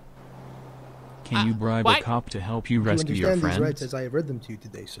 Can you bribe a cop to help you rescue your You understand these friend? rights as I have read them to you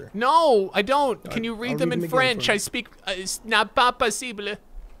today, sir. No, I don't. Can you I'll read them read in them again French? for you. I speak. Not pas possible.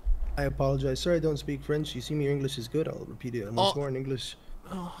 I apologize, sir. I don't speak French. You see me, your English is good. I'll repeat it once Oh. more in English.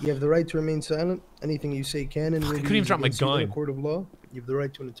 Oh. You have the right to remain silent. Anything you say can and will I be couldn't even used drop my against you in a gun. court of law. You have the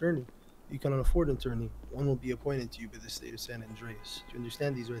right to an attorney. You cannot afford an attorney. One will be appointed to you by the state of San Andreas. Do you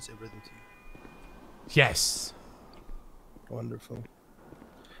understand these rights? I've read them to you. Yes. Wonderful.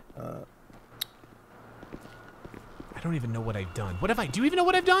 I don't even know what I've done. What have I? Do you even know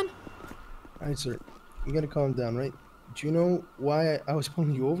what I've done? All right, sir. You gotta calm down, right? Do you know why I was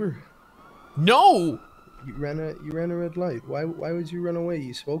pulling you over? No. You ran a red light. Why would you run away?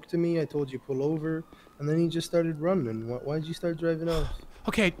 You spoke to me. I told you pull over, and then you just started running. Why did you start driving off?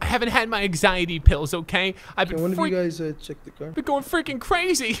 Okay, I haven't had my anxiety pills. Okay, I've been. One of you guys check the car. Been going freaking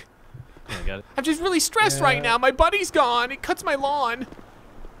crazy. I got it. I'm just really stressed right now. My buddy's gone. It cuts my lawn.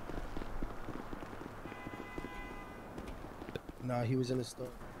 Nah, he was in a store.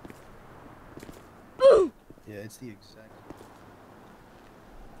 Yeah, it's the exact.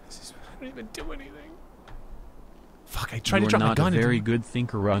 I don't even do anything. Fuck, I tried to You're drop my not gun. a very good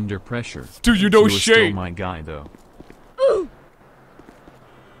thinker under pressure. Dude, you know You're shit. still my guy, though.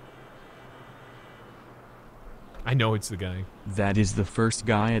 I know it's the guy. That is the first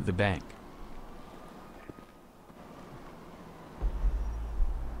guy at the bank.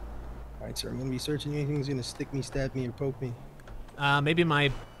 Alright, sir, I'm gonna be searching you. Anything's gonna stick me, stab me, or poke me. Maybe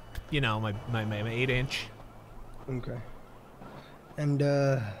my, you know, my 8-inch. Okay. And,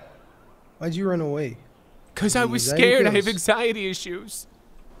 why'd you run away? Because I was Anxiety scared. I have pills? anxiety issues.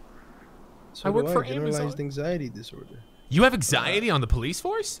 So I work do for generalized Amazon. anxiety disorder. You have anxiety on the police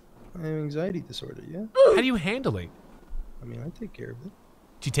force? I have anxiety disorder, yeah. How do you handle it? I mean, I take care of it.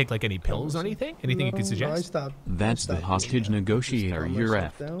 Do you take like any pills or anything? Anything you No, could no, suggest? I stopped. That's the hostage negotiator. Calm You're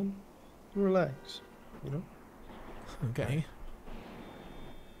myself F. down and relax, you know? Okay.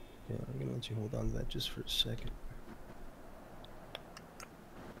 Yeah, I'm gonna let you hold on to that just for a second.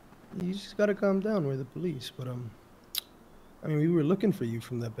 You just gotta calm down. We're the police, but I mean, we were looking for you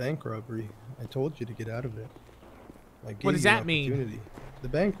from that bank robbery. I told you to get out of it. I gave What does you an that mean? opportunity. The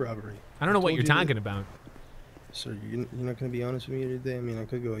bank robbery. I don't know what told you're you to- talking about. Sir, you're not gonna be honest with me today. I mean, I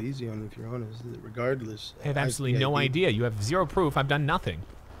could go easy on you if you're honest. Regardless, I have absolutely no idea. You have zero proof. I've done nothing.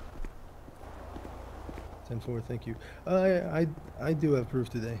 10-4, thank you. I do have proof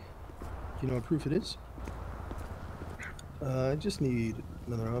today. Do you know what proof it is? I just need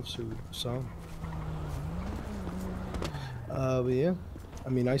another officer with Sam. But yeah, I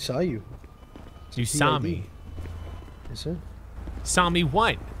mean, I saw you. You saw me. Yes, sir. Saw me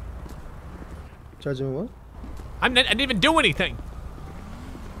what? Charging what? I didn't even do anything.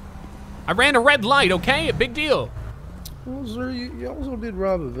 I ran a red light, okay? A big deal. Well, sir, you also did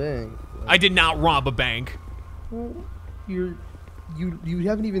rob a bank. I did not rob a bank. Well, you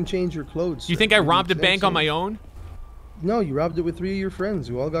haven't even changed your clothes. You sir. think I You're robbed a bank on intentional. my own? No, you robbed it with 3 of your friends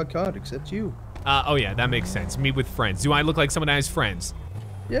who all got caught except you. Oh yeah, that makes sense. Me with friends. Do I look like someone that has friends?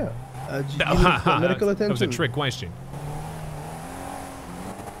 Yeah. Do you need medical attention? That was a trick question.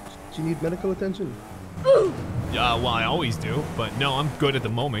 Do you need medical attention? Well, I always do, but no, I'm good at the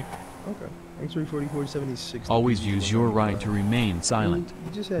moment. Okay. X-ray 4476. Always use your right to remain silent.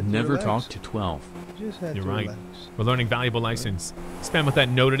 You just had to Never relax. talk to 12. You just had You're to right. relax. We're learning valuable lessons. Spam with that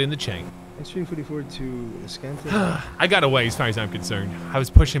noted in the chain. X-ray 44 to Escanta. I got away as far as I'm concerned. I was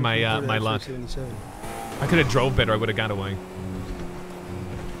pushing my my luck. 77. I could have drove better. I would have got away.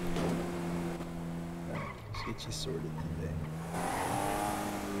 Let's get you sorted today.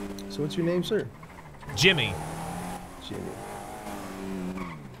 So what's your name, sir? Jimmy. Jimmy.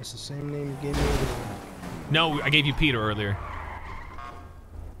 That's the same name you gave me earlier. No, I gave you Peter earlier.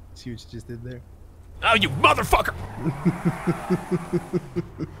 See what you just did there? Oh, you motherfucker!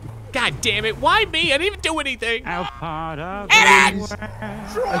 God damn it! Why me? I didn't even do anything. Out part of I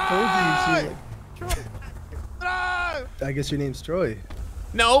told you. You see, I guess your name's Troy.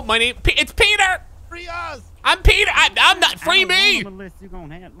 No, my name. It's Peter. Free us! I'm Peter. I'm not. Free me. Unless you're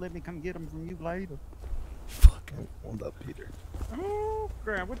gonna let me come get them from you later. Fuck. Hold up, Peter. Oh,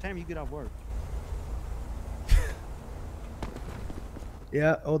 crap. What time you get off work?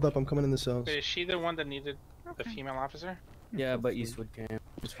 Yeah, hold up. I'm coming in the cells. Wait, is she the one that needed the female officer? Yeah, but Eastwood can.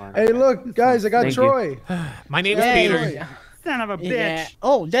 It's fine. Hey, look, guys, I got Thank Troy. My name's Hey. Peter. Son of a bitch. Yeah.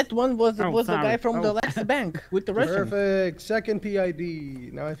 Oh, that one was Oh, the guy sorry. from the last bank with the Russian. Perfect. Second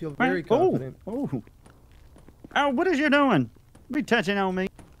PID. Now I feel very Right. confident. Oh. Oh, what is you doing? Be touching on me.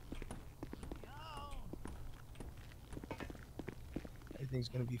 Everything's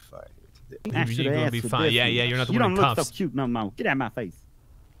gonna be fine today. You're gonna be fine. Yeah, you're not the You one don't in look cuffs. so cute no more. Get out of my face.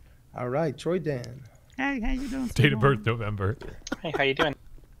 All right, Troy Dan. Hey, how you doing? Date of birth November. Hey, how you doing?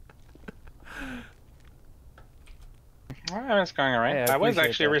 Well, it's going alright. Hey, I I was appreciate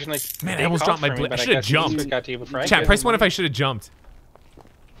actually that. originally. Man, I they almost called dropped my for me, blade. I but should have guess jumped. Eastwood got to you before I Chat, did. press 1 if I should have jumped.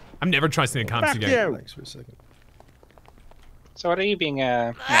 I'm never trusting the cops Fuck again. you. Relax for a second. So what are you being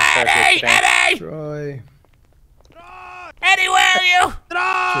Eddie! today? Eddie! Troy. Eddie, where are you?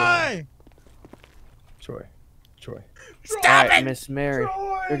 Troy. Stop it! Miss Mary,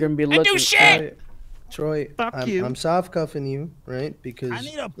 you're gonna be I looking. do shit! Troy, Fuck you. I'm soft cuffing you, right? Because I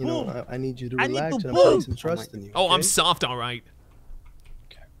need a you know poop. I need you to I need relax to and I'm putting poop. some trust in you. Oh, I'm okay? soft, all right.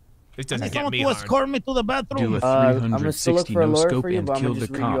 This doesn't get Someone me to hard. escort me to the bathroom. Do a I'm gonna still look 360 for a no lawyer scope for you, and but I'm kill gonna the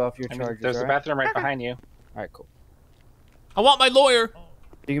just read you cop. off your I mean, charges. there's a alright? bathroom right behind you. All right, cool. I want my lawyer.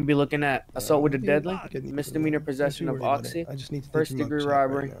 You can be looking at assault with a deadly, Get me- misdemeanor don't possession you of worry about oxy, it. I just need to take first your degree mugshot right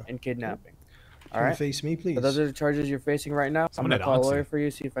robbery, now. and kidnapping. Can All you right. face me, please? So those are the charges you're facing right now. Someone I'm gonna had call a oxy. lawyer for you,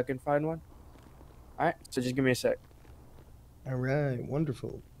 see if I can find one. All right. So just give me a sec. All right,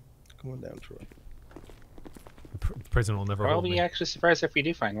 wonderful. Come on down, Troy. Prison will never I'll hold be me. actually surprised if we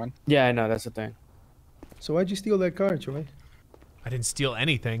do find one. Yeah, I know. That's the thing. So why'd you steal that car, Troy? I didn't steal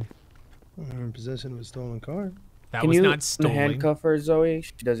anything. You're in possession of a stolen car. That Can was you not stolen. handcuff her, Zoe?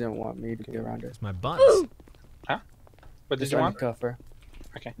 She doesn't want me to be around her. It's my butt. Huh? What did Just you want? handcuff her.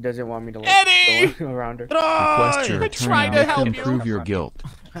 Okay. She doesn't want me to Eddie! go around her. Request your I attorney tried to help and you. prove your guilt.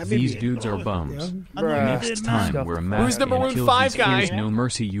 These dudes are bums. Next time we're mad Who's the and Maroon kill 5 these guy? fools, no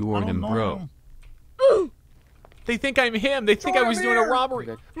mercy you or them, bro. They think I'm him. They think I was doing a robbery.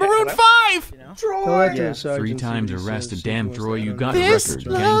 Good. Maroon 5! Tell that to Yeah. a sergeant. 3 see what times he arrested. says, Damn, see if he Troy, wants you to got add a on This record.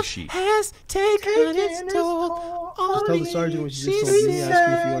 charges. Gang sheet. has taken its toll. Just tell the sergeant what you just told me. Ask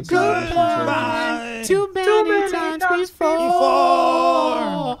him if he wants to add additional charges. Too many times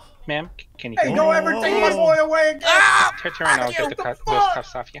before. Ma'am, can you Hey, don't ever take my boy away again. turn around? I'll get the those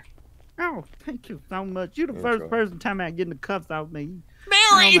cuffs off you. Oh, thank you so much. You're the Yeah, first Troy. person time out getting the cuffs off me.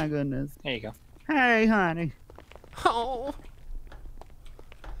 Mary! Oh my goodness. There you go. Hey, honey. Oh.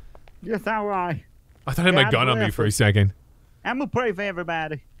 Yes, all right. I thought I had my God gun on me bless for a us. second. I'm gonna pray for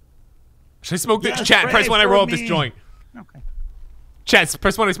everybody. Should I smoke this? Yes, Chat, press pray when I for roll up this me. joint. Okay. Chat,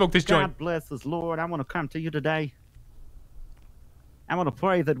 press when I smoke this joint. God bless us, Lord. I want to come to you today. I want to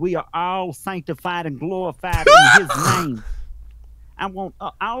pray that we are all sanctified and glorified in His name. I want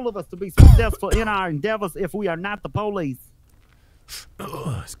all of us to be successful in our endeavors if we are not the police.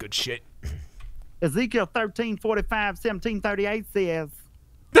 Ugh, that's good shit. Ezekiel 13:45-17:38 says,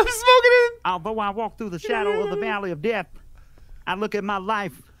 I'm smoking it. although I walk through the shadow of the valley of death, I look at my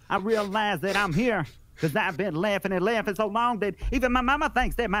life, I realize that I'm here because I've been laughing and laughing so long that even my mama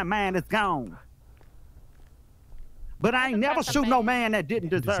thinks that my mind is gone. But I ain't never shoot no man that didn't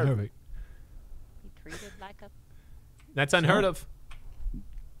deserve it. Treated like a That's unheard of.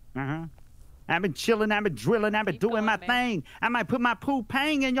 Uh-huh. I've been chilling, I've been drilling, I've been doing my thing. I might put my poo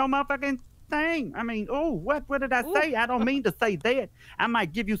pang in your motherfucking thing. I mean, oh, what did I say? I don't mean to say that. I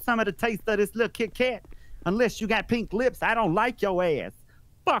might give you some of the taste of this little Kit Kat. Unless you got pink lips, I don't like your ass.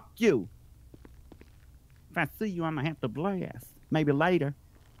 Fuck you. If I see you, I'm gonna have to blast. Maybe later.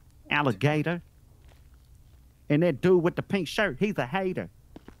 Alligator. And that dude with the pink shirt, he's a hater.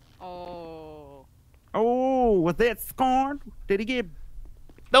 Oh. Oh, was that scorned? Did he get...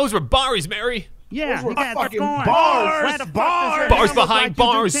 Those were bars, Mary. Yeah, Those were he got fucking scorned. bars. Why the fuck does your Bars hand look behind like you do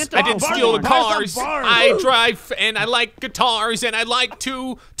bars. I didn't tentacles? steal the Bars on cars. bars. I drive and I like guitars and I like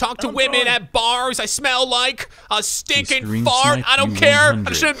to talk to women at bars. I smell like a stinking Extreme fart. Snipe I don't care. I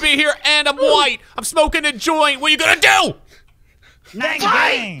 100. shouldn't be here and I'm white. I'm smoking a joint. What are you gonna do? Bang,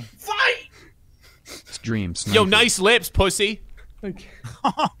 bang. Fight! Stream sniper. Yo, nice lips, pussy.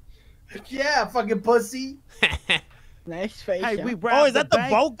 Yeah, fucking pussy. Nice face. Hey, yeah. we Oh, robbed is that the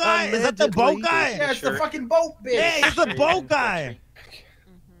bank, boat guy? Is that the boat allegedly. guy? Yeah, it's the Sure. fucking boat, bitch. Yeah, it's the boat guy.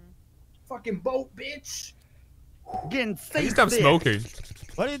 Fucking boat, bitch. Getting Please stop seasick. smoking.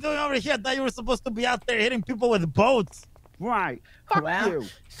 What are you doing over here? I thought you were supposed to be out there hitting people with boats. Right. Fuck Well, you.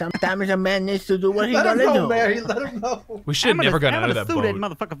 sometimes a man needs to do what he Let him gonna know, do. Mary. Let him know. We should have never gotten out of that sue boat. that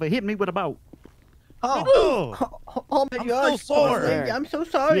motherfucker for hitting me with a boat. Oh, Oh my I'm God! so sore. I'm so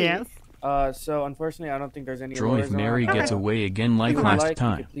sorry. Yes. So unfortunately, I don't think there's any Troy, lawyers if Mary around. gets away again like If you would last like, you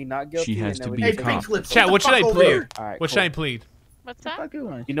time, could plead not guilty, she has and to then be we a can- Hey, pink cop. lips. Chat, what should I plead? All right, What should I cool. plead? What's that? Fuck you,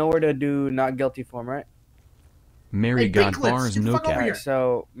 man. You know where to do not guilty form, right? Mary Hey, got pink lips, bars, get the no fuck over cap. here.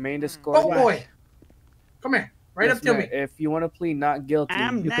 So main discord. Boat boy. Come here. Right Yes, up to ma'am. me. If you want to plead not guilty,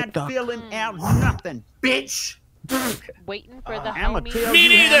 I'm you not could feeling out nothing. Bitch. Waiting for the I'ma homie. tell Me you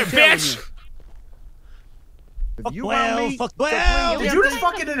neither, how I'm telling bitch. you. If Fuck you 12, want me, fuck to 12. plead Did you just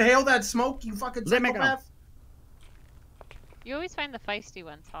guilty, fucking inhale that smoke, you fucking Let me go. psychopath? You always find the feisty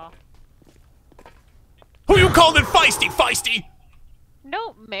ones, huh? Who you calling feisty? Feisty?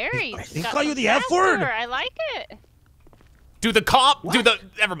 No, Mary. He call you the F word? I like it. Do the cop? Do the?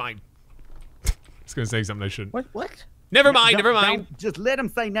 Never mind. I was gonna say something I shouldn't. What? Never mind. Don't- Never mind. don't- Just let him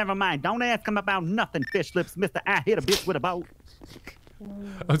say never mind. Don't ask him about nothing, fish lips, Mr. I hit a bitch with a boat.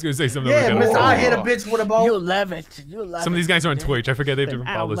 I was gonna say something. Yeah, like Mr. that. I hit a bitch with a boat. You love it. You love Some of these guys are on Twitch. I forget they have different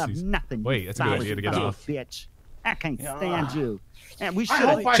I don't love policies. nothing. Wait, you that's a good solid idea to get fucking off. Bitch. I can't stand you. And we I should.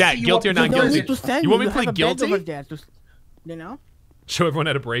 hope I Chat, see you guilty up or not the guilty? building. You want me to have play a bed guilty? over there to, you know? Show everyone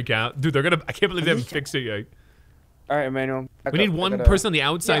how to break out. Dude, they're gonna. I can't believe they haven't fixed it yet. All right, Emmanuel. We need one person on the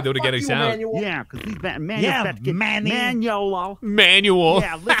outside though to get us out. Yeah, because he's Manuel's Yeah, got to get Manny. Manuel. Manual.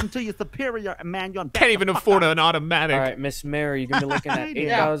 Yeah, listen to your superior, Emmanuel. Can't even afford an automatic. All right, Miss Mary, you're gonna be looking at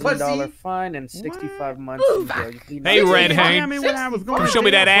Yeah, $8,000 pussy. fine and 65 months in jail. You plead Hey, not Red guilty. Hand. Come show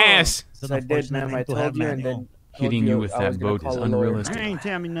me that ass. So I did, ma'am. I told you, and then Hitting you with that boat is unrealistic.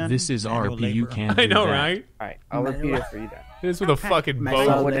 This is RP, you can't do I know, that. right? All right, I'll repeat it for you then. This with a fucking So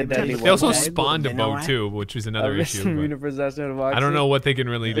boat. what did that do? They also What? spawned a You know boat what? too, which is another issue. Misdemeanor but possession of I don't know what they can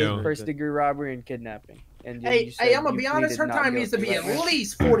really do. First degree robbery and kidnapping. And Hey, I'm gonna be honest. Her time needs to be at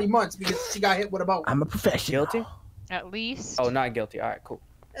least 40 months because she got hit with a boat. I'm a professional. Guilty? At least. Oh, not guilty. All right, cool.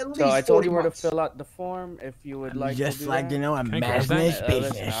 At least So I told 40 you where to months. fill out the form if you would like just to do like, that. you know, a Can I grab man's that?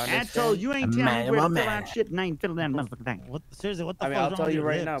 business. Listen, I I understand. told you ain't telling me where to fill out shit and I ain't filling that motherfucking thing. What? Seriously, what the I mean, fuck I'll is tell wrong you with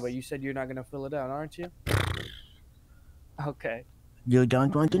right your now, lips? but you said you're not gonna fill it out, aren't you? Okay. You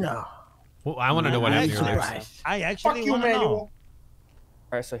don't want to know. Well, I want to know what happened to your lips. I actually Fuck you, want to know. Manuel. All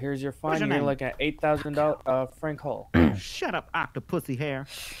right, so here's your fine. What's your You're name? looking at $8,000. Frank Hall. Shut up, octopussy hair.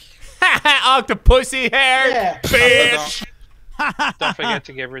 Octopussy hair, Yeah. bitch. Don't forget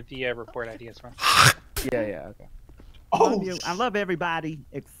to give her the report ID as well. Yeah, okay. Love you. I love everybody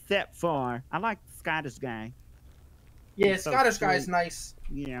except for I like the Scottish guy. Yeah, He's so Scottish guy's sweet. nice.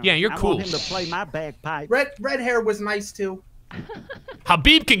 Yeah, you're I cool. want him to play my bagpipe. Red hair was nice too.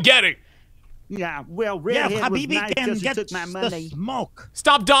 Habib can get it. Yeah, well, Yeah, redhead was Habibi nice can because he get took my the money. smoke.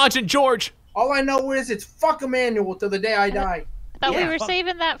 Stop dodging, George. All I know is it's fuck Emmanuel till the day I die. Thought we Yeah, were fuck.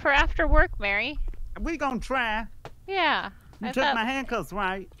 saving that for after work, Mary. We gonna try. Yeah. You I took thought, my handcuffs,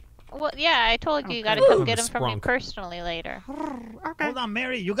 right? well, yeah, I told you you Okay. gotta come get them from me Sprunk. personally later. Hold on,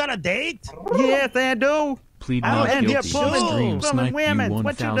 Mary. You got a date? Yes, I do. Plead I'm not in here guilty. pulling, Stream pulling snipe you women.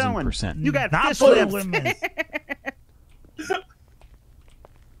 What you doing? 1000%. You got Not fish pulling lips. women.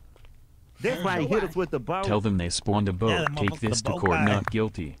 That's why he hit us with the boat. Tell them they spawned a boat. Yeah, the Take motherfucker- this the to boat court, guy. not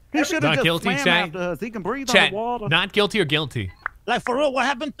guilty. He should Not have just guilty, swam Chat. after us. He can breathe Chat, underwater. not guilty or guilty. Like for real, what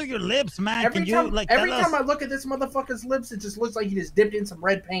happened to your lips, man? Every Can you time, like every tell time us? I look at this motherfucker's lips, it just looks like he just dipped in some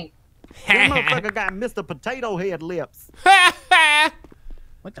red paint. That motherfucker got Mr. Potato Head lips.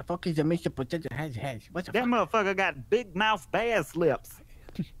 What the fuck is a Mr. Potato Head? What the That fuck? motherfucker got big mouth bass lips.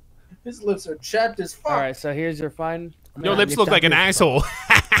 His lips are chapped as fuck. All right, so here's your fine. Your lips look like an asshole.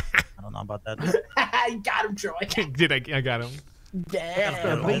 I don't know about that. You got him, Troy. Did I got him? Damn,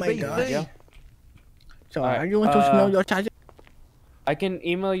 oh my BBC. god. Yeah. So, Alright, are you want to know your charges? I can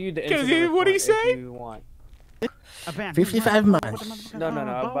email you the Cause incident what'd he report say? if you want. 55 months. No,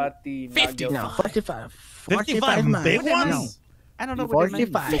 about the not 50. guilty. No, 45. 55 months. big ones? I don't know what that means.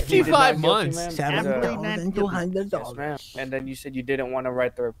 45. You pleaded 55 not guilty, months. ma'am? $7,200. Yes, ma'am. And then you said you didn't want to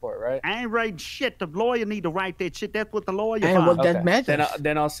write the report, right? I ain't writing shit. The lawyer need to write that shit. That's what the lawyer And what for. that matters.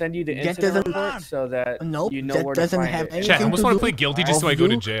 Then I'll send you the That incident doesn't- report so that Nope, you know that where to doesn't find have it. anything Chat, I almost to want to do play guilty just so I of go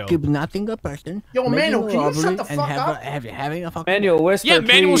to you jail. Kidnapping a person. Yo, making Manuel, a can you robbery, shut the and fuck up? having a fucking Manuel, whisper, Yeah,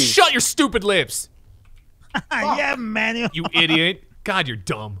 Manuel, please. shut your stupid lips. Yeah, Manuel. You idiot. God, you're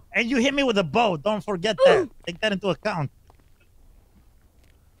dumb. And you hit me with a boat. Don't forget that. Take that into account.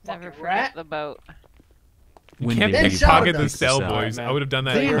 Never Fucking forget rat. the boat. When Can't did They you shot pocket at the us. cell, Sorry, boys. man. I would have done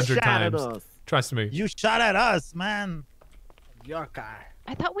that They 100 shot at times. us. Trust me. You shot at us, man. your car.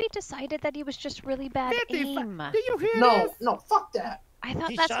 I thought we decided that he was just really bad 55. aim. Do you hear No, this? no, fuck that. I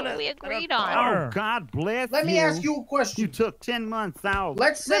thought He that's shot what at- we at agreed a on. car. Oh, God bless Let me ask you a You question. took 10 months out.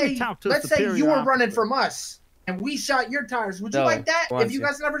 Let's Let me say, talk to a let's say superior you were officer. running from us and we shot your tires. Would you No, like that want if you to.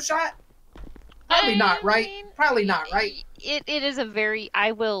 guys never shot? Probably not, right? mean, Probably not, right? It is a very.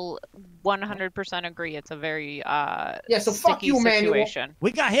 I will 100% agree. It's a very Yeah, so fuck sticky you, Manuel. situation.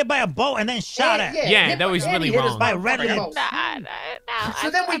 We got hit by a boat and then shot at. Yeah, hit that by- was and really he hit us wrong. By by red fucking lips. boat. So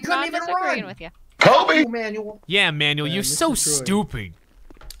then we couldn't even run. With you. Fuck you, Manuel. Yeah, Manuel, you're Mr. so Troy. stupid.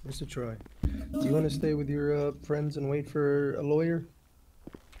 Mr. Troy, do you want to stay with your friends and wait for a lawyer?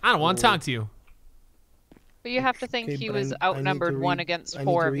 I don't want to talk to you. But you have to think Okay, he but was I need to outnumbered one read- against I need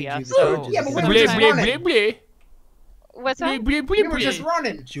four to of read you. you the So charges. Yeah, but we Blah, were just blah, running. blah, blah. what's Blah, that? blah, blah, We were blah. just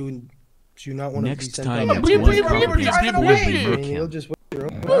running. Do you not want to be Next sent time out? it's Blah, blah, one blah, hour, blah, please blah, be blah, brief blah. and book I mean, you'll him. just wait your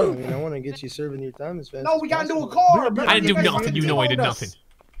own time. I mean, I want to get you serving your time as fast No, as we got into a possible. car. But- bro. I didn't do You guys nothing. You know I did told us. nothing.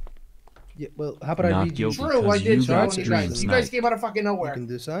 Yeah, well, how about I Not read you? guilty. True, I Because did you tell got you stream guys. You guys snipe. came out of fucking You nowhere. can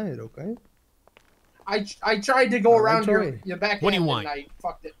decide, okay? I tried to go All right, around your Troy. back What do you end want? and I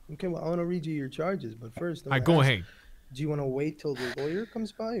fucked it. Okay, well, I want to read you your charges, but first, All right, go ahead. Do you want to wait till the lawyer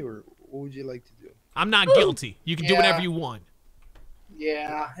comes by, or what would you like to do? I'm not guilty. You can do whatever Yeah. you want.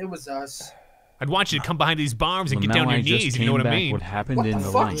 Yeah, it was us. I'd want you to come behind these bars and Well, get down now on I your just knees, if you know came what I back mean. what happened in the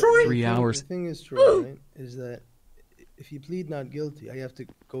fuck, like Troy? 3 hours. The thing is, Troy, right, is that if you plead not guilty, I have to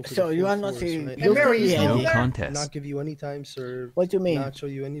go for So the you full are not force, saying right? guilty, Mary, you still No there? contest. Not give you any time served. What do you mean? Not show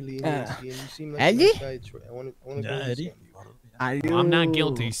you any leniency. And you seem like Eddie? a nice guy, Troy. I want to go Yeah, with this Eddie. one. Are you? I'm not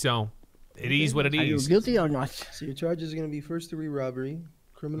guilty, so it is what it Are you is. guilty or not? So your charges are going to be first-degree robbery,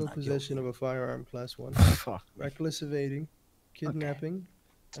 criminal possession of a firearm class 1, Fuck. reckless evading, kidnapping,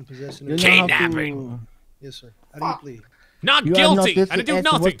 and possession You of... know how Kidnapping. Yes, sir. How do you plead? Not You are not guilty. guilty I didn't do as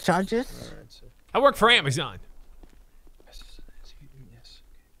to nothing. what charges? All right, sir. I work for Amazon. Yes.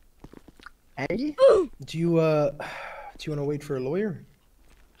 Eddie? Do you want to wait for a lawyer?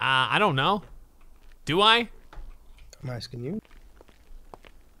 I don't know. Do I? I'm asking you.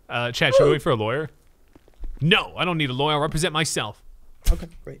 Chad, should we wait for a lawyer? No, I don't need a lawyer. I'll represent myself. Okay,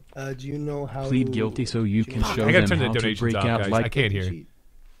 great. Do you know how Plead to... guilty so you can show I gotta them turn the how to donations break off, out guys. like I can't hear. sheet?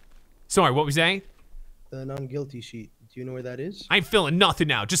 Sorry, what was that? The non-guilty sheet. Do you know where that is? I'm feeling nothing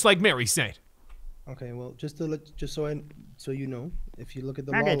now, just like Mary said. Okay, well, just so you know, if you look at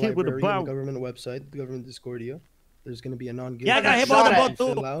the I law got hit with a library on the boat. government website, the government Discordia, there's going to be a non-guilty. Yeah, I got hit sheet by the that boat you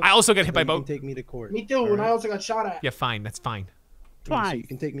too. fill out I also got so hit by that you boat. can take me to court. Me too, and I also got shot at. Yeah, fine. That's fine. So Twice. you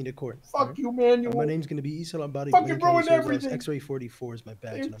can take me to court. Fuck you, man. You My name's going to be Isa Labari. Fucking ruined everything. X-ray 44 is my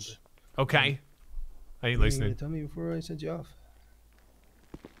badge number. Okay. I ain't You need to listening. tell me before I send you off.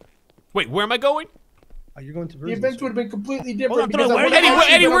 Wait, where am I going? You're going to The prison. events would have been completely different. Hold on, because I where- would've Eddie,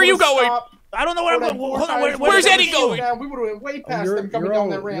 actually Eddie, been where are able you to going? stop I don't know where I'm going. Hold on, Where's Eddie going? We would have went way Oh, past them coming down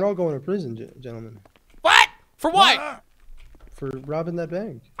that ramp. you're all going to prison, gentlemen, What? For what? for robbing that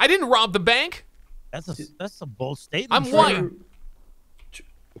bank. I didn't rob the bank. That's a bold statement. I'm sir. white.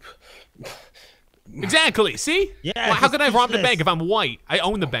 Exactly. See? Yeah, Well, how it's could I rob the speechless. bank if I'm white? I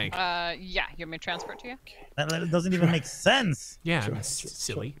own the bank. Yeah, you want me to transfer it to you? That doesn't even make sense. Yeah, I'm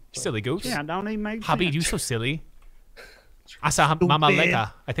silly. Silly goose. Yeah, don't even make Habib, sense. you so silly. Asa Mama Stupid.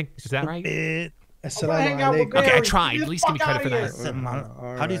 Leka. I think, is that right? Stupid. hang out with Assalamu Barry. Okay, I alaikum. tried. Get the Please give me fuck credit for outta that.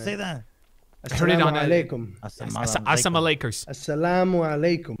 here. How do you say that? I heard it on Assalamu alaikum. Asama Lakers. Assalamu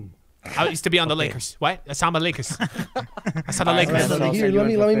alaikum. I used to be on the Lakers. What? Asama Lakers. Asama All right, Lakers. brother, here, let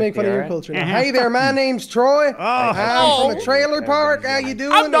me make fun of your culture. Now. Hey there, my name's Troy. I'm from a trailer park. How you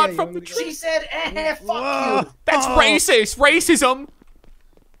doing? I'm not Yeah, from the She said, fuck you. That's racist. Racism.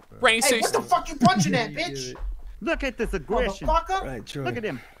 Hey, Racist. what the fuck you punching at, bitch? Look at this aggression. Motherfucker. Right, Troy. Look at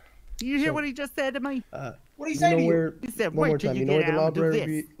him. Do you hear what he just said to me? What do you You say know to you? where? He said, One wait more till time. you You know where get the out and do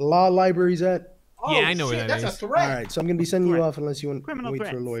library, this. law library's at? Oh, Yeah, I know where shit, that that's is. a All threat. right, so I'm gonna be sending you What? off unless you want Criminal wait for a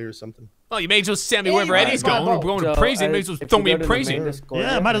threats. lawyer or something. Well, you may as well send me Hey, wherever right, Eddie's right, going. right. We're going to prison. May as well throw me in prison.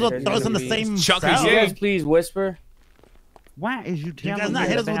 Yeah, might as well throw us in the same Chuckers, cell. yeah. Guys, please whisper. Why is you telling guys me not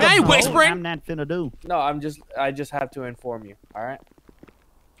hit us with about Hey, what whispering. I'm not finna do? No, I just have to inform you. All right.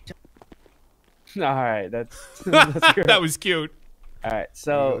 All right, that's good. That was cute. All right,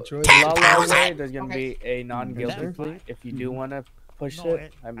 so Troy. the law 10,000! library, there's gonna Okay. be a non-guilty Okay. plea if you do want to push No,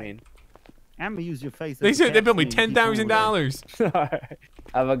 it. I mean, I'm gonna use your face. They as a said they billed me catch and keep going with it. $10,000. all right,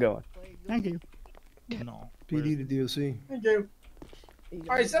 have a good one. Thank you. No. PD to DLC. Thank you.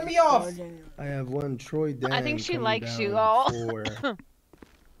 All right, send me off. I have one Troy down. I think she coming likes you down all. For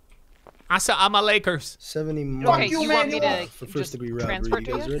I said I'm a Lakers. 70 Okay, months you want me to for just first degree robbery. transfer You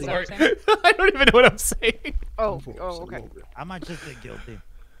to guys you? ready? Is that what you're saying? I don't even know what I'm saying. Oh, Four, oh, so okay. over. I might just be guilty.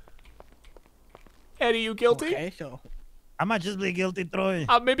 Eddie, you guilty? Okay, so I might just be guilty, Troy.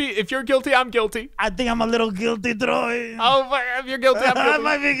 Maybe if you're guilty, I'm guilty. I think I'm a little guilty, Troy. Oh, if you're guilty, I'm I guilty.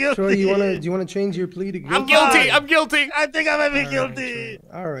 might be guilty. Troy, do you wanna change your plea to guilty? I'm guilty. I'm guilty. I think I might be All right, guilty.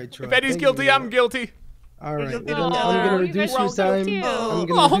 Troy. All right, Troy. If Eddie's Thank guilty, you. I'm guilty. All right. guilty Well, together. I'm gonna You reduce guys your are so time. cute. I'm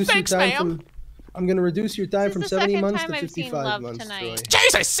gonna Oh, reduce thanks, your time ma'am. from. I'm gonna reduce your time This from is the 70 second months time to I've seen 55 love months, tonight. Troy.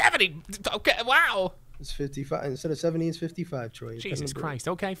 Jesus, 70. Okay, wow. It's 55 instead of 70. It's 55, Troy. You're Jesus cutting a break. Christ.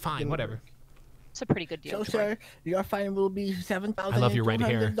 Okay, fine, Getting a whatever. break. It's a pretty good deal. So, sir, your fine will be $7,200. I love your red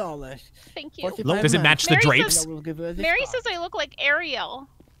hair. Thank you. 45 Does it months. match the Mary drapes? says- I will give you a Mary discount. says I look like Ariel.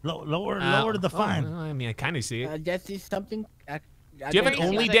 Lower the Oh, fine. well, I mean, I kind of see it. That is something. Do you have an Mary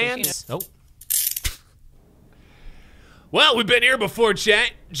only seems like dance? Oh. Well, we've been here before,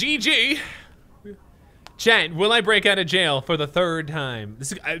 chat. GG. Chat, will I break out of jail for the third time?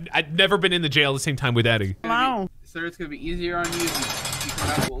 I've never been in the jail at the same time with Eddie. Wow. Sir, it's gonna be easier on you if you come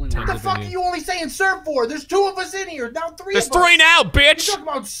out with only What the one. fuck are you only saying sir for? There's two of us in here. Now three There's of us. three now, bitch! You're talking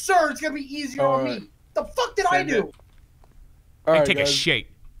about sir. It's gonna be easier on me. The fuck did I do? I take a shit.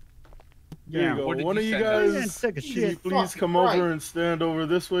 Here you go. What did One you of you send guys, us? Take a can you shit. please come over and stand over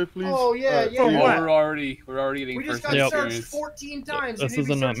this way, please? Oh, yeah, Alright, yeah, for yeah. what? We're already getting We just first got searched experience. 14 times. This You need to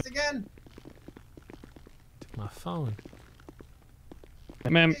be isn't searched again. My phone.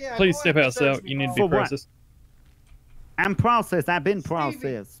 Ma'am, please step outside. You need to be For what? processed. I'm processed. I've been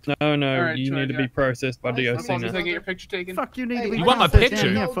processed. No, no, Alright, you need to Troy, be processed by DOC Can now. I get your picture taken? Fuck you need to be You want my processed picture?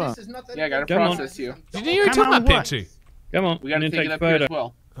 in here No, for? Yeah, I gotta Come on. process you. Did you even Come talk on, about what? picture? Come on, We you gotta need to take take it a up here photo. as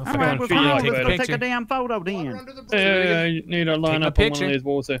well. Oh, All fuck, right, I'm well, sure you fine. take a Let's go take picture. a damn photo then. Yeah, you need to line a up on one picture. of these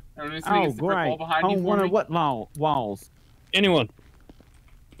walls here. Everyone needs to make Oh, a brick wall great. behind you On for one me. of what walls? Anyone?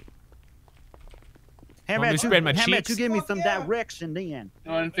 How Want me to about spread my how about cheeks? you give me some direction then?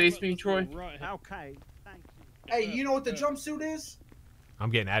 Go ahead and face me, Troy. Okay. Hey, you know what the jumpsuit is? I'm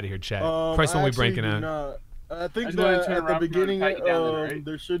getting out of here, chat. First one we breaking out. I think just wanna that turn at the around beginning, and pat you down there, right?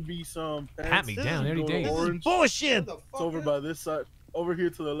 there should be some. Pat me down every day. This orange. Bullshit. It's over by this side. Over here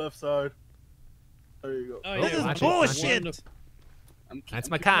to the left side. There you go. Oh, This yeah, is watch it, bullshit. watch it. That's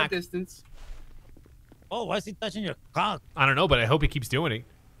I'm my keeping cock. distance. Oh, why is he touching your cock? I don't know, but I hope he keeps doing it.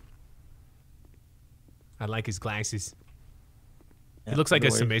 I like his glasses. He looks like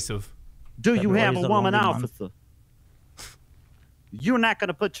a submissive. Do you have February's a a woman lonely month. officer? You're not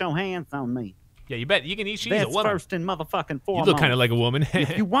gonna put your hands on me. Yeah, you bet. You can eat. She's That's a woman. first and motherfucking You foremost. look kind of like a woman.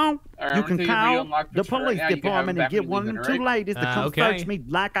 If you want, All right, you I'm can gonna take a call unlocked the picture right police now. You can have department it and back get when one you of leave them it, two right? ladies to come Okay. search me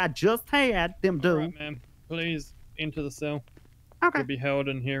like I just had them do. Right, ma'am. Please, into the cell. Okay. You'll be held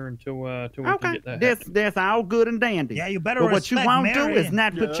in here until we can Okay, get that that's all good and dandy. Yeah, you better But what you respect won't Mary. do is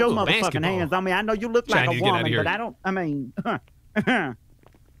not put your Ooh, motherfucking basketball. hands on me. I know you look Shit, I like need a to get outta woman, here. but I don't. I mean,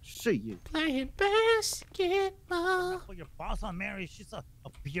 see you. Playing basketball. Put your boss on Mary. She's a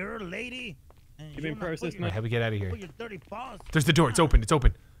pure lady. And You been you're not processed, putting Alright, how we get out of here? Put your dirty paws. There's the door. It's open. It's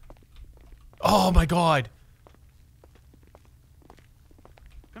open. Oh my god.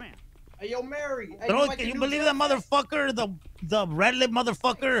 Come here. Hey, yo, Mary. Hey, Bro, like can the you new believe that jumpsuit? motherfucker? The red lip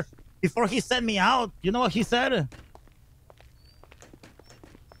motherfucker. Before he sent me out, you know what he said?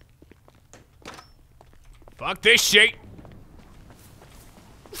 Fuck this shit.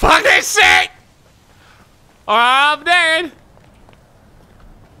 Fuck this shit. I'm dead.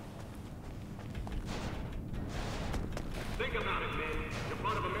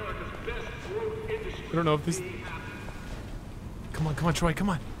 I don't know if this. Come on, Troy. Come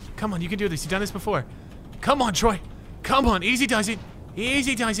on, you can do this. You've done this before. Come on, Troy. Come on, easy does it.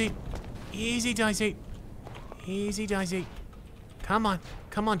 Easy does it. Easy does it. Easy does it. Come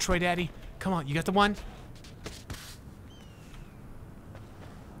on, Troy Daddy. Come on, you got the one?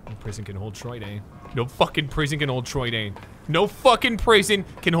 No prison can hold Troy Dane. No fucking prison can hold Troy Dane. No fucking prison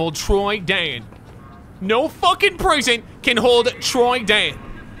can hold Troy Dane. No fucking prison can hold Troy Dane.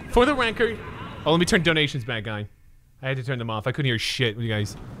 For the record. Oh, let me turn donations back on. I had to turn them off. I couldn't hear shit with you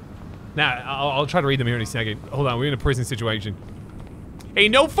guys. Nah, I'll try to read them here in a second. Hold on, we're in a prison situation.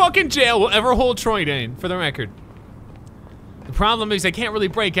 Ain't no fucking jail will ever hold Troy Dane, for the record. The problem is I can't really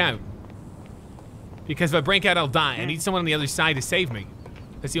break out. Because if I break out, I'll die. I need someone on the other side to save me.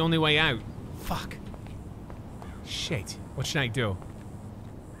 That's the only way out. Fuck. Shit. What should I do?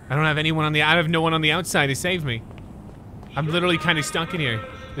 I don't have anyone on the. I have no one on the outside to save me. I'm literally kind of stuck in here.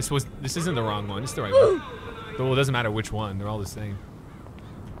 This isn't the wrong one. It's the right one. Well, it doesn't matter which one. They're all the same.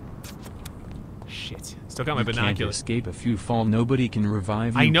 Shit. Still got my You can't binoculars. escape if you fall. Nobody can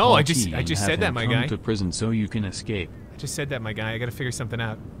revive you. I know, Call I just T and said have that, him my come guy. to prison so you can escape. I just said that, my guy. I gotta figure something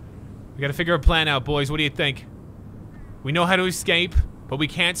out. We gotta figure a plan out, boys. What do you think? We know how to escape, but we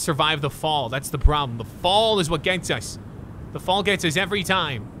can't survive the fall. That's the problem. The fall is what gets us. The fall gets us every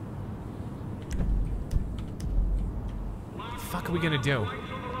time. What the fuck are we gonna do?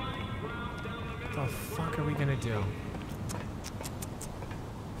 What the fuck are we gonna do?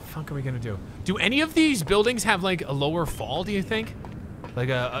 Fuck are we gonna do? Do any of these buildings have like a lower fall, do you think? Like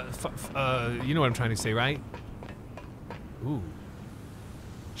you know what I'm trying to say, right? Ooh.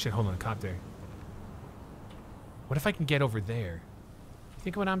 Shit, hold on, a cop there. What if I can get over there? You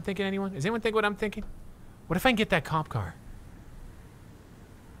think what I'm thinking, anyone? Does anyone think what I'm thinking? What if I can get that cop car?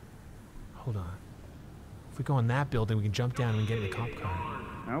 Hold on. If we go in that building, we can jump down and we can get in the cop car.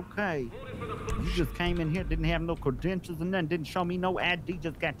 Okay. You just came in here, didn't have no credentials and nothing, didn't show me no ID,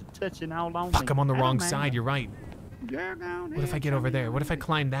 just got to touching all on me. Fuck, I'm on the I don't wrong mind. side, you're right. Yeah, go What if I get over there? What if I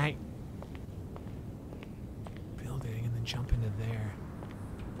climb that building and then jump into there?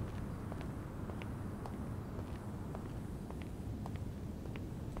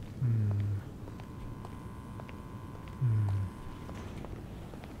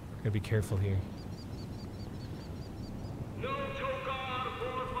 Gotta be careful here.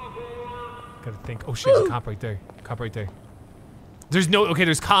 Gotta think. Oh shit, there's a cop right there. Cop right there. There's no. Okay,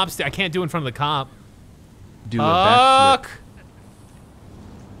 there's cops there. I can't do in front of the cop. Do a backflip. Fuck.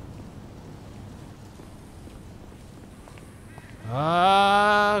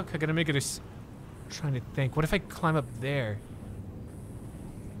 I gotta make it a. Trying to think. What if I climb up there?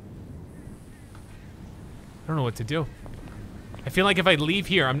 don't know what to do. I feel like if I leave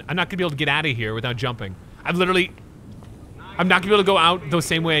here, I'm not gonna be able to get out of here without jumping. I'm not gonna be able to go out the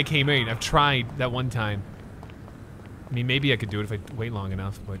same way I came in. I've tried that one time. I mean, maybe I could do it if I wait long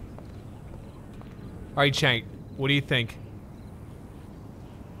enough, but... Alright, chat. What do you think?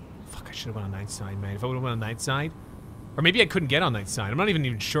 Fuck, I should have went on that side, man. If I would have went on that side... Or maybe I couldn't get on that side. I'm not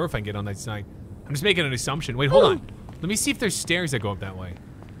even sure if I can get on that side. I'm just making an assumption. Wait, hold on. Let me see if there's stairs that go up that way.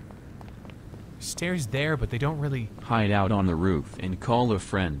 Stairs there, but they don't really... Hide out on the roof and call a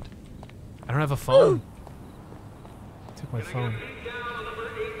friend. I don't have a phone. Took my phone.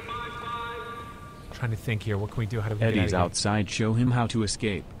 Trying to think here. What can we do? How do we get out of Eddie's here? outside. Show him how to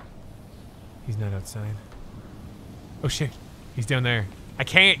escape. He's not outside. Oh shit. He's down there. I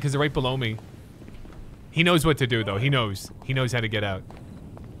can't because they're right below me. He knows what to do though. He knows. He knows how to get out.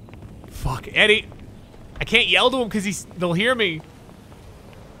 Fuck. Eddie. I can't yell to him because they'll hear me.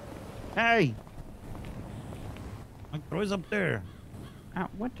 Hey. Troy's up there.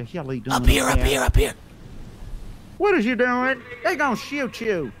 What the hell are you doing? Up here, up there? here, up here. What is you doing? They gonna shoot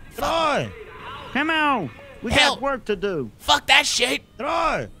you. Troy! Come on. We Hell. got work to do. Fuck that shit.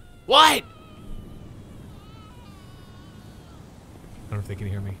 Troy! What? I don't know if they can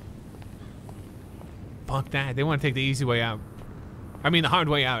hear me. Fuck that. They want to take the easy way out. I mean the hard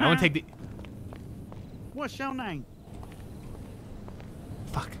way out. I want to take the... What's your name?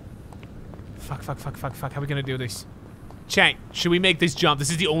 Fuck. Fuck, fuck, fuck, fuck, fuck. How are we gonna do this? Chat, should we make this jump? This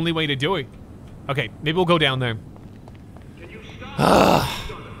is the only way to do it. Okay, maybe we'll go down there.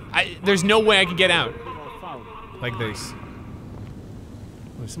 There's no way I can get out. Like this.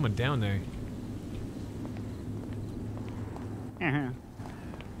 Oh, there's someone down there.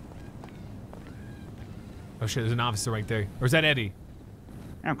 Oh shit, there's an officer right there. Or is that Eddie?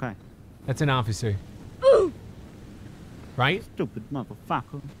 Okay. That's an officer. Right? Stupid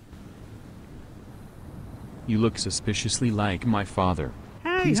motherfucker. You look suspiciously like my father.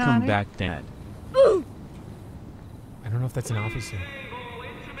 Hey, Please come honey. back, Dad. I don't know if that's an officer.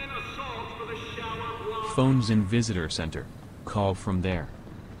 Phone's in visitor center. Call from there.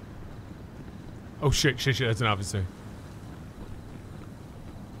 Oh shit, shit, shit, that's an officer.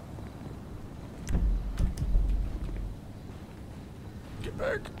 Get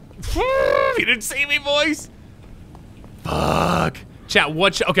back. You didn't see me, boys. Fuck. Chat,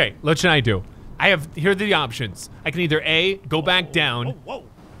 okay, what should I do? Here are the options. I can either A, go back down,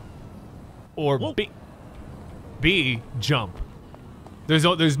 or B, jump.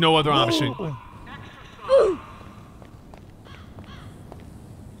 There's no other option.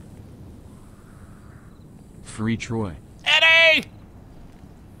 Free Troy. Eddie!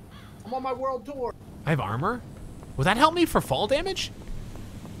 I'm on my world tour. I have armor? Will that help me for fall damage?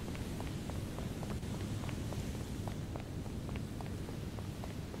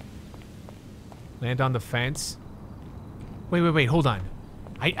 Land on the fence. Wait, hold on.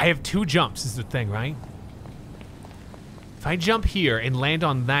 I have 2 jumps is the thing, right? If I jump here and land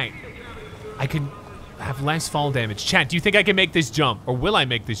on that, I can have less fall damage. Chat, do you think I can make this jump? Or will I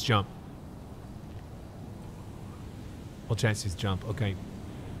make this jump? Well, chances jump, okay.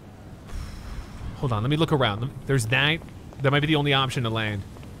 Hold on, let me look around. There's that. That might be the only option to land.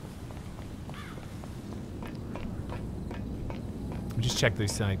 Let me just check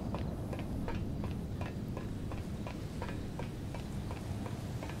this side.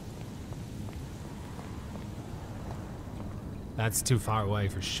 That's too far away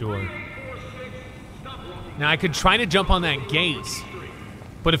for sure. Now I could try to jump on that gate,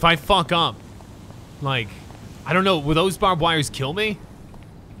 but if I fuck up, like, I don't know, will those barbed wires kill me?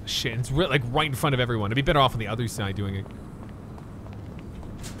 Shit, it's like right in front of everyone. I'd be better off on the other side doing it.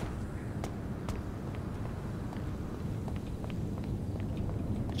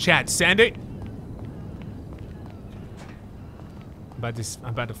 Chat, send it. I'm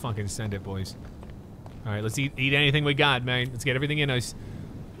about to fucking send it, boys. All right, let's eat anything we got, man. Let's get everything in us.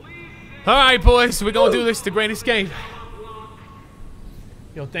 All right, boys, we're gonna do this. The Great Escape.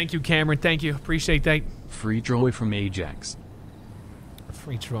 Yo, thank you, Cameron. Thank you. Appreciate that. Free Troy from Ajax.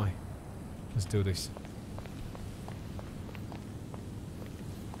 Free Troy. Let's do this.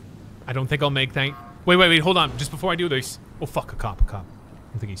 I don't think I'll make that. Wait, hold on. Just before I do this. Oh, fuck, a cop. I don't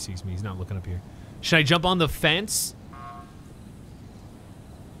think he sees me. He's not looking up here. Should I jump on the fence?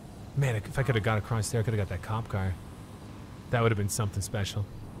 Man, if I could have got across there, I could have got that cop car. That would have been something special.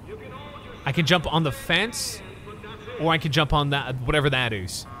 I can jump on the fence, or I can jump on that, whatever that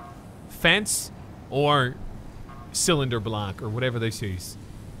is. Fence, or cylinder block, or whatever this is.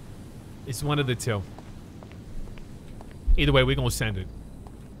 It's one of the two. Either way, we're gonna send it.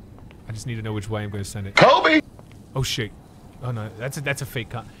 I just need to know which way I'm gonna send it. Kobe! Oh shit. Oh no, that's a fake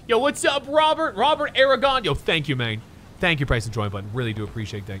cop. Yo, what's up, Robert? Robert Aragon. Yo, thank you, man. Thank you, press the join button. Really do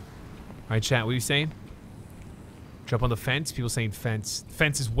appreciate that. All right, chat. What are you saying? Jump on the fence. People saying fence.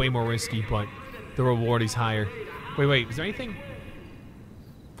 Fence is way more risky, but the reward is higher. Wait. Is there anything?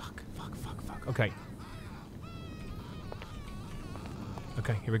 Fuck. Okay.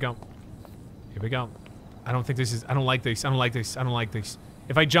 Okay, here we go. Here we go. I don't think this is. I don't like this. I don't like this. I don't like this.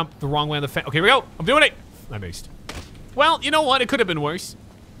 If I jump the wrong way on the fence. Okay, here we go. I'm doing it. I missed. Well, you know what? It could have been worse.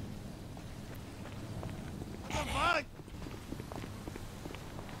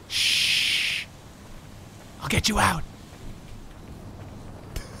 Shh. I'll get you out.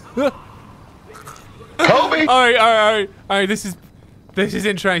 Kobe! All right. This is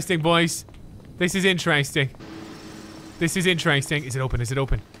interesting, boys. This is interesting. Is it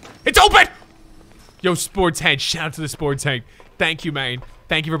open? It's open! Yo, Sports Head. Shout out to the Sports Head. Thank you, man.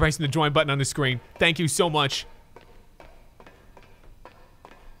 Thank you for pressing the join button on the screen. Thank you so much.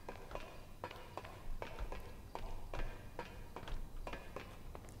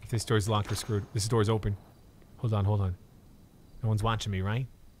 If this door's locked, we're screwed. This door's open. Hold on. No one's watching me, right?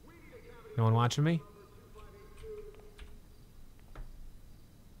 No one watching me?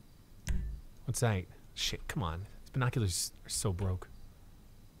 What's that? Shit, come on. These binoculars are so broke.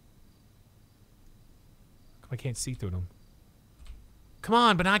 I can't see through them. Come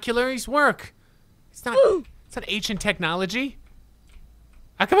on, binoculars, work. It's not ancient technology.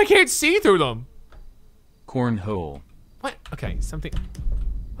 How come I can't see through them? Cornhole. What? Okay, something.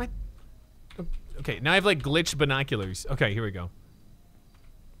 What? Okay, now I have like glitched binoculars. Okay, here we go.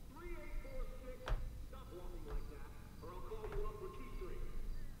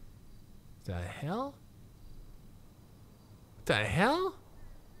 The hell? What the hell?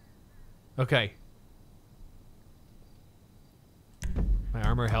 Okay. My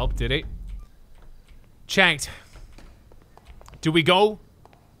armor helped, did it? Chanked. Do we go?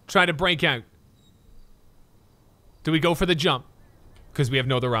 Try to break out. Do we go for the jump? Because we have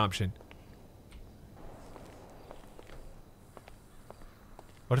no other option.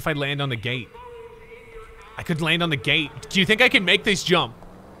 What if I land on the gate? I could land on the gate. Do you think I can make this jump?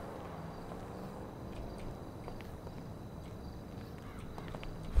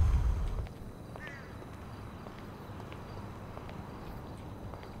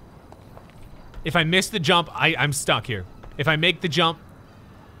 If I miss the jump, I'm stuck here. If I make the jump,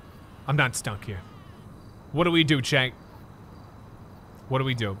 I'm not stuck here. What do we do, Chank? What do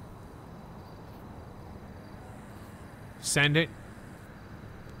we do? Send it?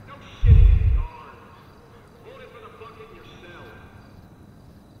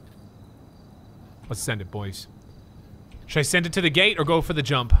 Let's send it, boys. Should I send it to the gate or go for the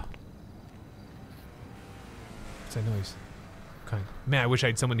jump? What's that noise? Okay. Man, I wish I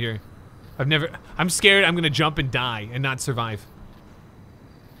had someone here. I'm scared I'm gonna jump and die and not survive.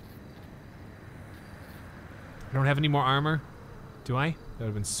 I don't have any more armor. Do I? That would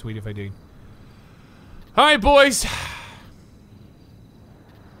have been sweet if I did. Alright, boys.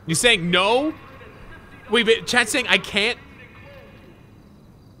 You saying no? Wait, but chat's saying I can't?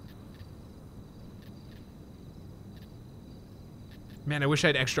 Man, I wish I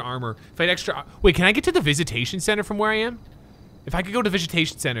had extra armor. If I had extra... Wait, can I get to the visitation center from where I am? If I could go to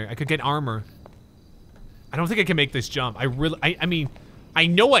Visitation Center, I could get armor. I don't think I can make this jump. I mean, I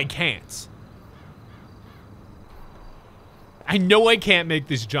know I can't. I know I can't make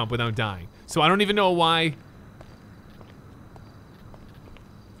this jump without dying. So I don't even know why.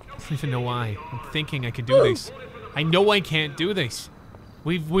 I don't even know why. I'm thinking I could do this. I know I can't do this.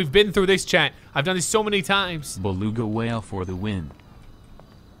 We've been through this, chat. I've done this so many times. Beluga whale for the win.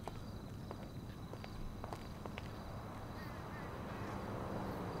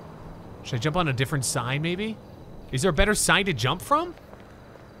 Should I jump on a different side, maybe? Is there a better side to jump from?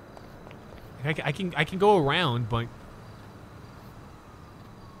 I can go around, but...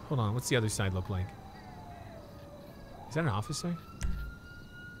 Hold on, what's the other side look like? Is that an officer?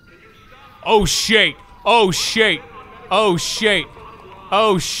 Oh, shit! Oh, shit! Oh, shit!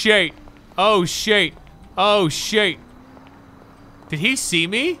 Oh, shit! Oh, shit! Oh, shit! Did he see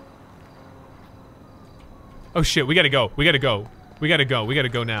me? Oh, shit, we gotta go. We gotta go. We gotta go. We gotta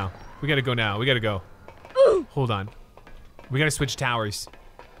go now. We gotta go now. We gotta go. Hold on. We gotta switch towers.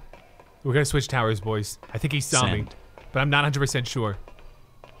 We're gonna switch towers, boys. I think he saw me, but I'm not 100% sure.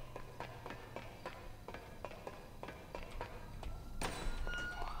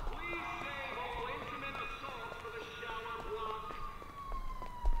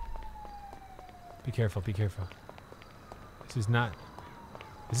 Be careful, be careful. This is not...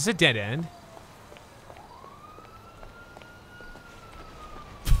 Is this a dead end?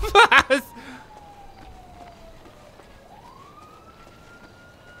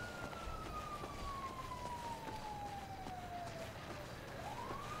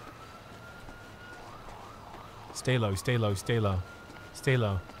 Stay low, stay low, stay low. Stay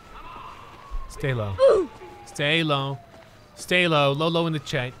low. Stay low. Stay low. Stay low. Low in the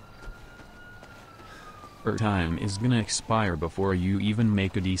chat. Your time is gonna expire before you even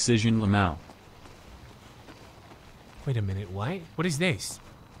make a decision, Lamau. Wait a minute, what? What is this?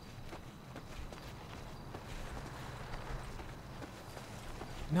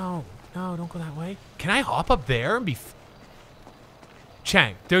 No, don't go that way. Can I hop up there and be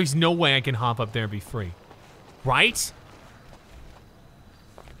Chat, there's no way I can hop up there and be free. Right?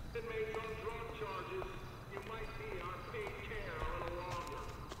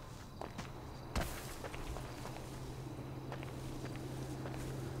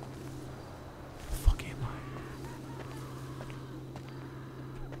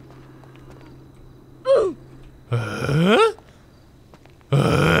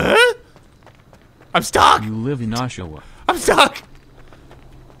 I'm stuck! You live in Oshawa. I'm stuck!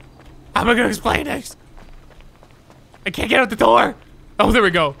 How am I gonna explain this? I can't get out the door! Oh, there we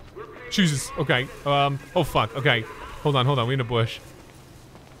go. Jesus, okay. Oh fuck, okay. Hold on, we're in a bush.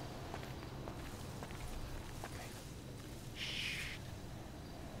 Shh.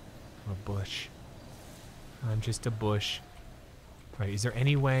 I'm a bush. I'm just a bush. Right, is there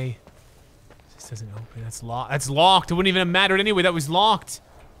any way... This doesn't open, that's locked. That's locked, it wouldn't even have mattered anyway, that was locked.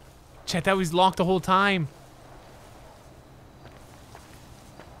 Chat, that was locked the whole time.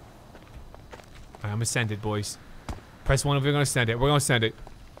 Alright, I'm gonna send it, boys. Press 1 if you're gonna send it. We're gonna send it.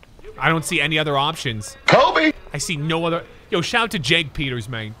 I don't see any other options. Kobe! I see no other... Yo, shout out to Jake Peters,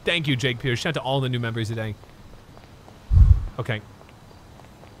 man. Thank you, Jake Peters. Shout out to all the new members today. Okay.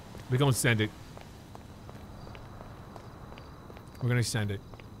 We're gonna send it. We're gonna send it.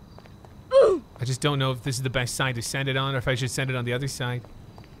 I just don't know if this is the best side to send it on or if I should send it on the other side.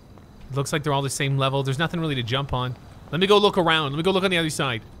 It looks like they're all the same level. There's nothing really to jump on. Let me go look around. Let me go look on the other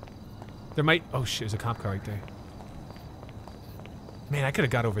side. There might... Oh shit, there's a cop car right there. Man, I could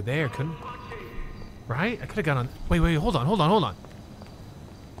have got over there, couldn't... Right? I could have got on... Wait, hold on.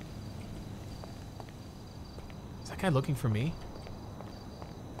 Is that guy looking for me?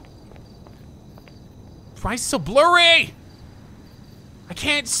 Why is it so blurry? I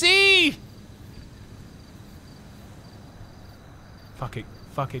can't see! Fuck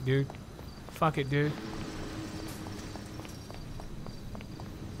it, dude. Fuck it, dude.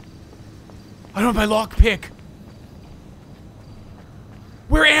 I don't have my lockpick.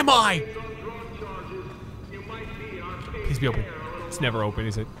 Where am I? Please be open. It's never open,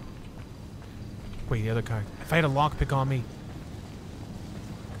 is it? Wait, the other car. If I had a lockpick on me.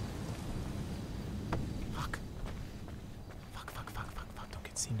 Fuck.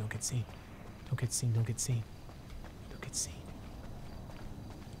 Don't get seen. Don't get seen.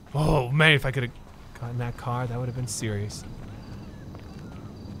 Oh man, if I could have gotten that car, that would have been serious.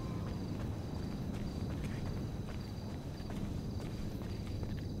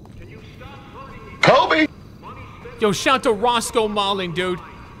 Kobe! Yo, shout to Roscoe Malling, dude.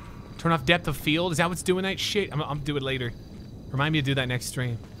 Turn off depth of field. Is that what's doing that shit? I'm do it later. Remind me to do that next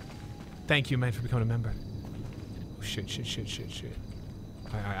stream. Thank you, man, for becoming a member. Oh, shit.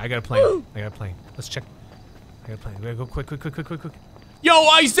 I got a plane. Let's check. I got a plane. We gotta go quick. Yo,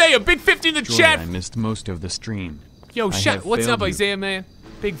 Isaiah, big 50 in the chat. I missed most of the stream. Yo, what's up, Isaiah, man?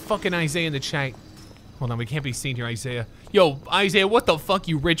 Big fucking Isaiah in the chat. Hold on, we can't be seen here, Isaiah. Yo, Isaiah, what the fuck,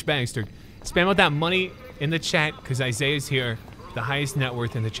 you rich bastard? Spam out that money in the chat, because Isaiah's here. The highest net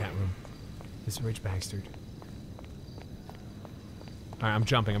worth in the chat room. This rich bastard. Alright, I'm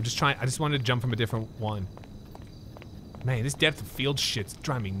jumping. I just wanted to jump from a different one. Man, this depth of field shit's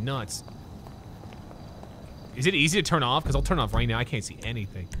driving me nuts. Is it easy to turn off? Because I'll turn off right now. I can't see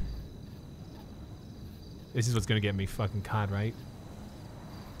anything. This is what's gonna get me fucking caught, right?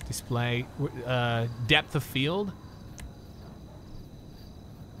 Display. Depth of field?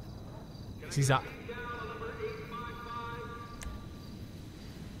 He's up.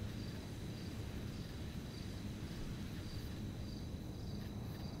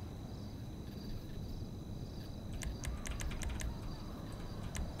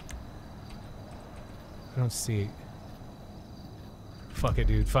 I don't see it. Fuck it,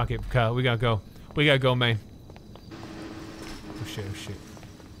 dude. Fuck it, Kyle. We gotta go. We gotta go, man. Oh shit,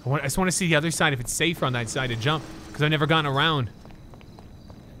 I just want to see the other side, if it's safer on that side to jump, because I've never gotten around.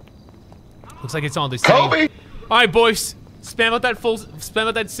 Looks like it's all the same. Kobe! Alright, boys. Spam out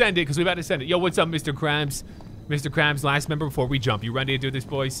that send it, because we're about to send it. Yo, what's up, Mr. Krabs? Mr. Krabs, last member before we jump. You ready to do this,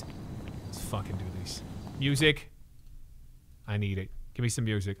 boys? Let's fucking do this. Music. I need it. Give me some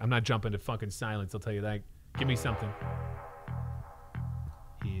music. I'm not jumping to fucking silence, I'll tell you that. Give me something.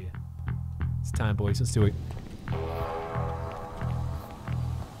 Yeah. It's time, boys. Let's do it.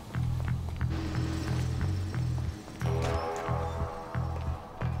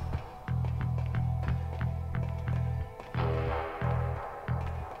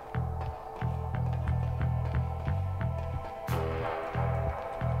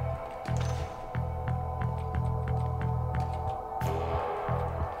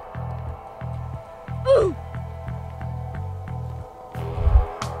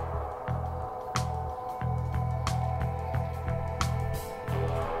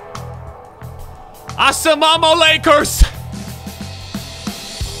 Asamamo Lakers!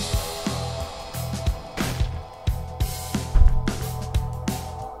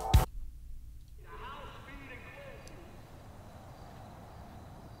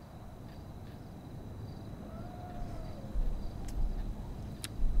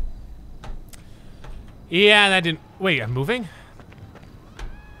 Yeah, that didn't... Wait, I'm moving?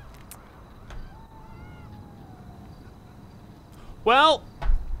 Well,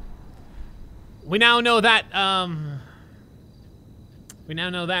 we now know that, we now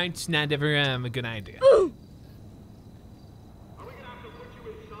know that it's not ever a good idea.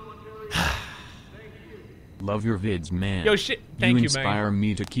 Love your vids, man. Yo, shit. Thank you, man. inspire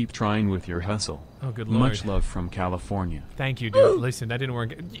me to keep trying with your hustle. Oh, good lord. Much love from California. Thank you, dude. Listen, that didn't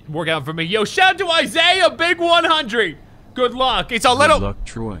work out for me. Yo, shout out to Isaiah, big 100. Good luck. It's a little... Good luck,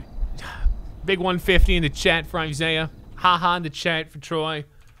 Troy. Big 150 in the chat for Isaiah. Haha in the chat for Troy.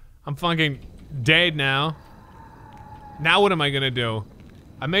 I'm fucking dead now. Now what am I gonna do?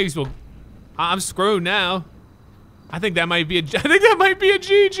 I may as well... I'm screwed now. I think that might be a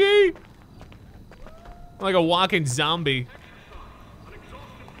GG. I'm like a walking zombie.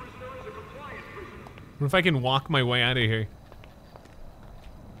 What if I can walk my way out of here?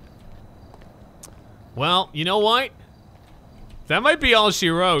 Well, you know what? That might be all she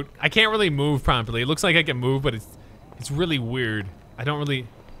wrote. I can't really move properly. It looks like I can move, but it's really weird. I don't really...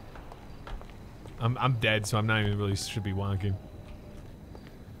 I'm dead, so I'm not even really should be walking.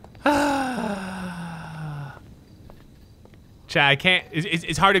 Chat, I can't...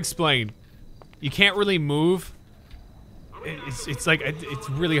 It's hard to explain. You can't really move. It's like it's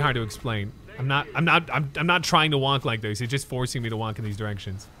really hard to explain. I'm not trying to walk like this. It's just forcing me to walk in these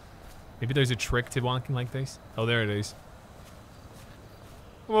directions. Maybe there's a trick to walking like this. Oh, there it is.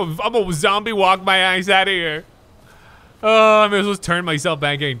 I'm a zombie. Walk my ass out of here. Oh, I may as well turn myself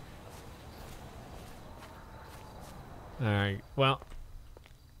back in. All right. Well.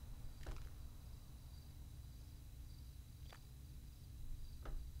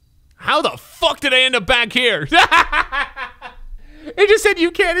 How the fuck did I end up back here? It just said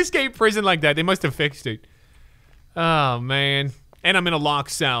you can't escape prison like that. They must have fixed it. Oh, man. And I'm in a locked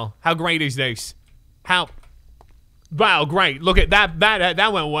cell. How great is this? How... Wow, great. Look at that.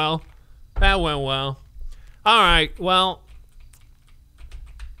 That went well. That went well. All right, well...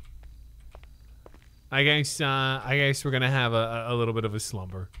 I guess we're gonna have a little bit of a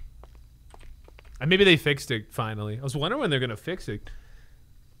slumber. And maybe they fixed it, finally. I was wondering when they're gonna fix it.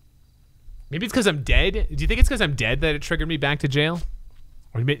 Maybe it's because I'm dead? Do you think it's because I'm dead that it triggered me back to jail?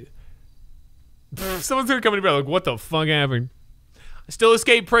 Or someone's gonna come in and be like, what the fuck happened? I still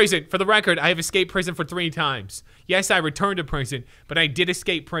escaped prison. For the record, I have escaped prison for 3 times. Yes, I returned to prison, but I did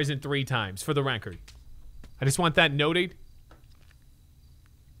escape prison 3 times, for the record. I just want that noted.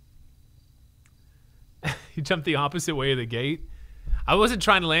 You jumped the opposite way of the gate. I wasn't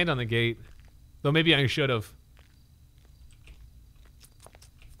trying to land on the gate. Though maybe I should have.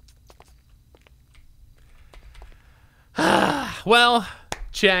 Well,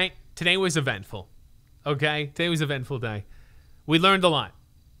 chat, today was eventful. Okay? Today was an eventful day. We learned a lot.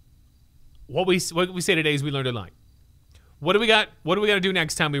 What we say today is we learned a lot. What do we got? What do we got to do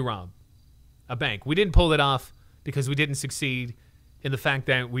next time we rob a bank? We didn't pull it off because we didn't succeed in the fact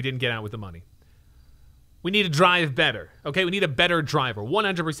that we didn't get out with the money. We need to drive better. Okay? We need a better driver.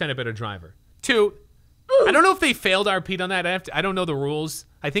 100% a better driver. 2, I don't know if they failed our Pete on that. I don't know the rules.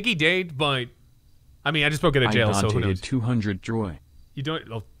 I think he did, but I mean, I just broke out of jail, so who knows? 200 Troy. You don't,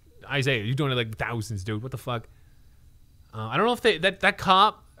 oh, Isaiah, you're doing it like thousands, dude. What the fuck? I don't know if they that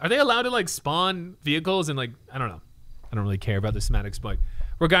cop, are they allowed to like spawn vehicles and like, I don't know. I don't really care about the schematics, but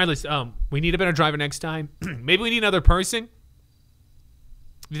regardless, we need a better driver next time. Maybe we need another person. Do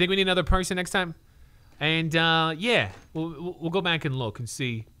you think we need another person next time? And yeah, we'll go back and look and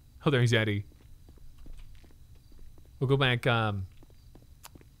see. Oh, there's Eddie. We'll go back. What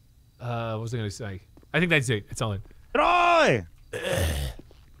was I gonna say? I think that's it. It's all in. Troy!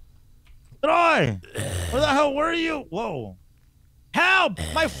 Troy! Where the hell were you? Whoa. Help!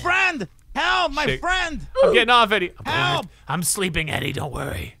 My friend! Help! My friend! I'm getting off, Eddie. Help! I'm sleeping, Eddie. Don't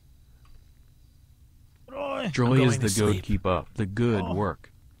worry. Troy is the goat. Keep up the good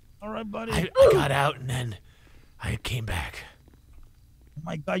work. All right, buddy. I got out and then I came back. Oh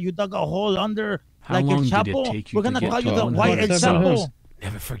my God, you dug a hole under How like El long did it Chapo. take you We're to gonna get call to you the 100? White El Chapo.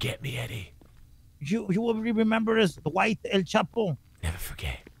 Never forget me, Eddie. You will be remembered as the White El Chapo. Never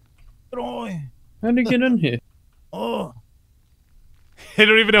forget. Troy. How'd you get in here? Oh. I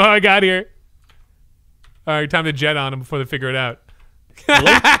don't even know how I got here. All right, time to jet on him before they figure it out. He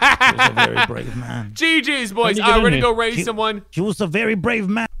was a very brave man. GG's, boys. All right, ready to go raise someone? He was a very brave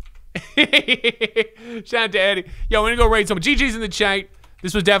man. Shout out to Eddie. Yo, we're gonna go raid someone. GG's in the chat.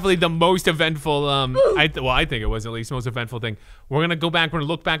 This was definitely the most eventful. I think it was at least the most eventful thing. We're gonna go back. We're gonna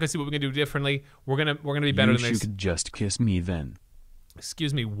look back and see what we can do differently. We're gonna be better than You this. should just kiss me then.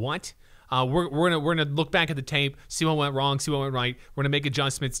 Excuse me, what? We're gonna look back at the tape, see what went wrong, see what went right. We're gonna make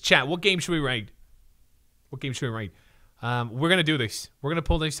adjustments. Chat. What game should we raid? What game should we raid? We're gonna do this. We're gonna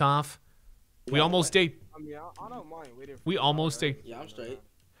pull this off. We almost did. I mean, I don't mind waiting for We almost did. Yeah, I'm straight.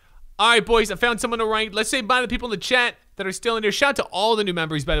 All right, boys. I found someone to rank. Let's say bye to the people in the chat that are still in there. Shout out to all the new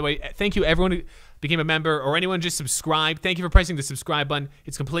members, by the way. Thank you, everyone who became a member or anyone just subscribed. Thank you for pressing the subscribe button.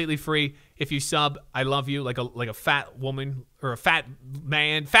 It's completely free. If you sub, I love you. Like a fat woman or a fat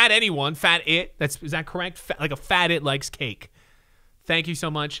man, fat anyone, fat it. Is that correct? Like a fat it likes cake. Thank you so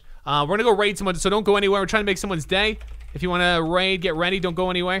much. We're gonna go raid someone, so don't go anywhere. We're trying to make someone's day. If you want to raid, get ready. Don't go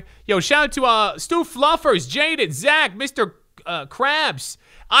anywhere. Yo, shout out to Stu Fluffers, Jaded, Zach, Mr. Krabs,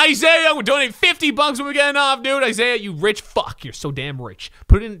 Isaiah. We're donating $50 when we get off, dude. Isaiah, you rich fuck. You're so damn rich.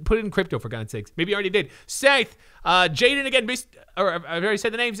 Put it in crypto for God's sakes. Maybe you already did. Seth, Jaden again. I've already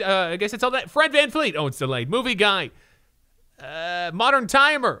said the names. I guess that's all that. Fred Van Fleet. Oh, it's delayed. Movie Guy. Modern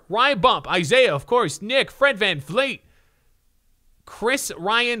Timer. Ryan Bump. Isaiah, of course. Nick. Fred Van Fleet. Chris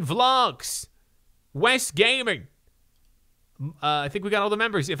Ryan Vlogs. West Gaming. I think we got all the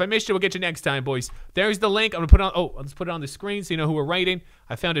members. If I missed you, we'll get you next time, boys. There's the link. I'm gonna put it on. Oh, let's put it on the screen so you know who we're rating.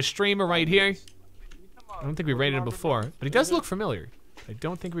 I found a streamer right here. I don't think we rated him before, but he does look familiar. I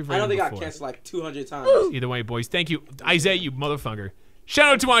don't think we've rated him before. I know they got canceled like 200 times. Either way, boys. Thank you, Isaiah. You motherfucker.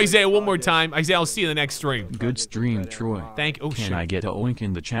 Shout out to Isaiah one more time. Isaiah, I'll see you in the next stream. Good stream, Troy. Oh, Can shit. I get a oink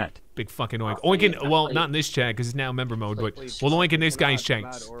in the chat? Big fucking oink. Oink well, not in this chat because it's now member mode, but we'll oink in this guy's chat.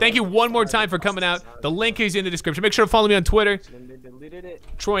 Thank you one more time for coming out. The link is in the description. Make sure to follow me on Twitter.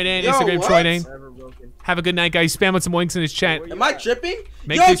 Troy Dan, Instagram, Troy Dan. Have a good night, guys. Spam with some oinks in his chat. Am I tripping?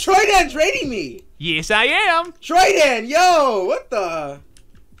 Make Yo, this- Troy Dan's rating me. Yes, I am. Troy Dan, yo, what the?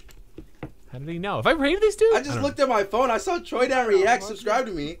 How did he know? Have I rated this dude? I just looked at my phone. I saw Troy Dan react. Subscribe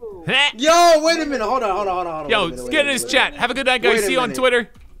to me. Yo, wait a minute. Hold on. Yo, get in his chat. Have a good night, guys. Wait a See you on minute. Twitter.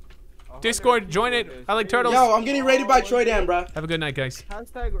 Discord, join it. I like turtles. Yo, I'm getting rated by Troy Dan, bro. Have a good night, guys.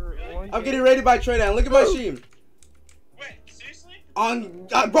 I'm getting rated by Troy Dan. Look at my stream. Wait, seriously? Bro,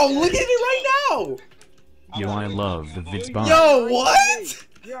 look at it right now. Yo, I love the vids bomb. Yo, what?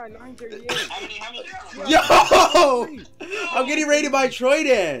 Yo, I'm getting rated by Troy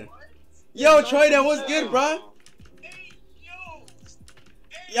Dan. Yo, Troy Dan, what's good, bro?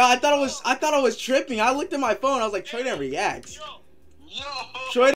 Yo, I thought I was tripping. I looked at my phone. I was like, Troy Dan reacts.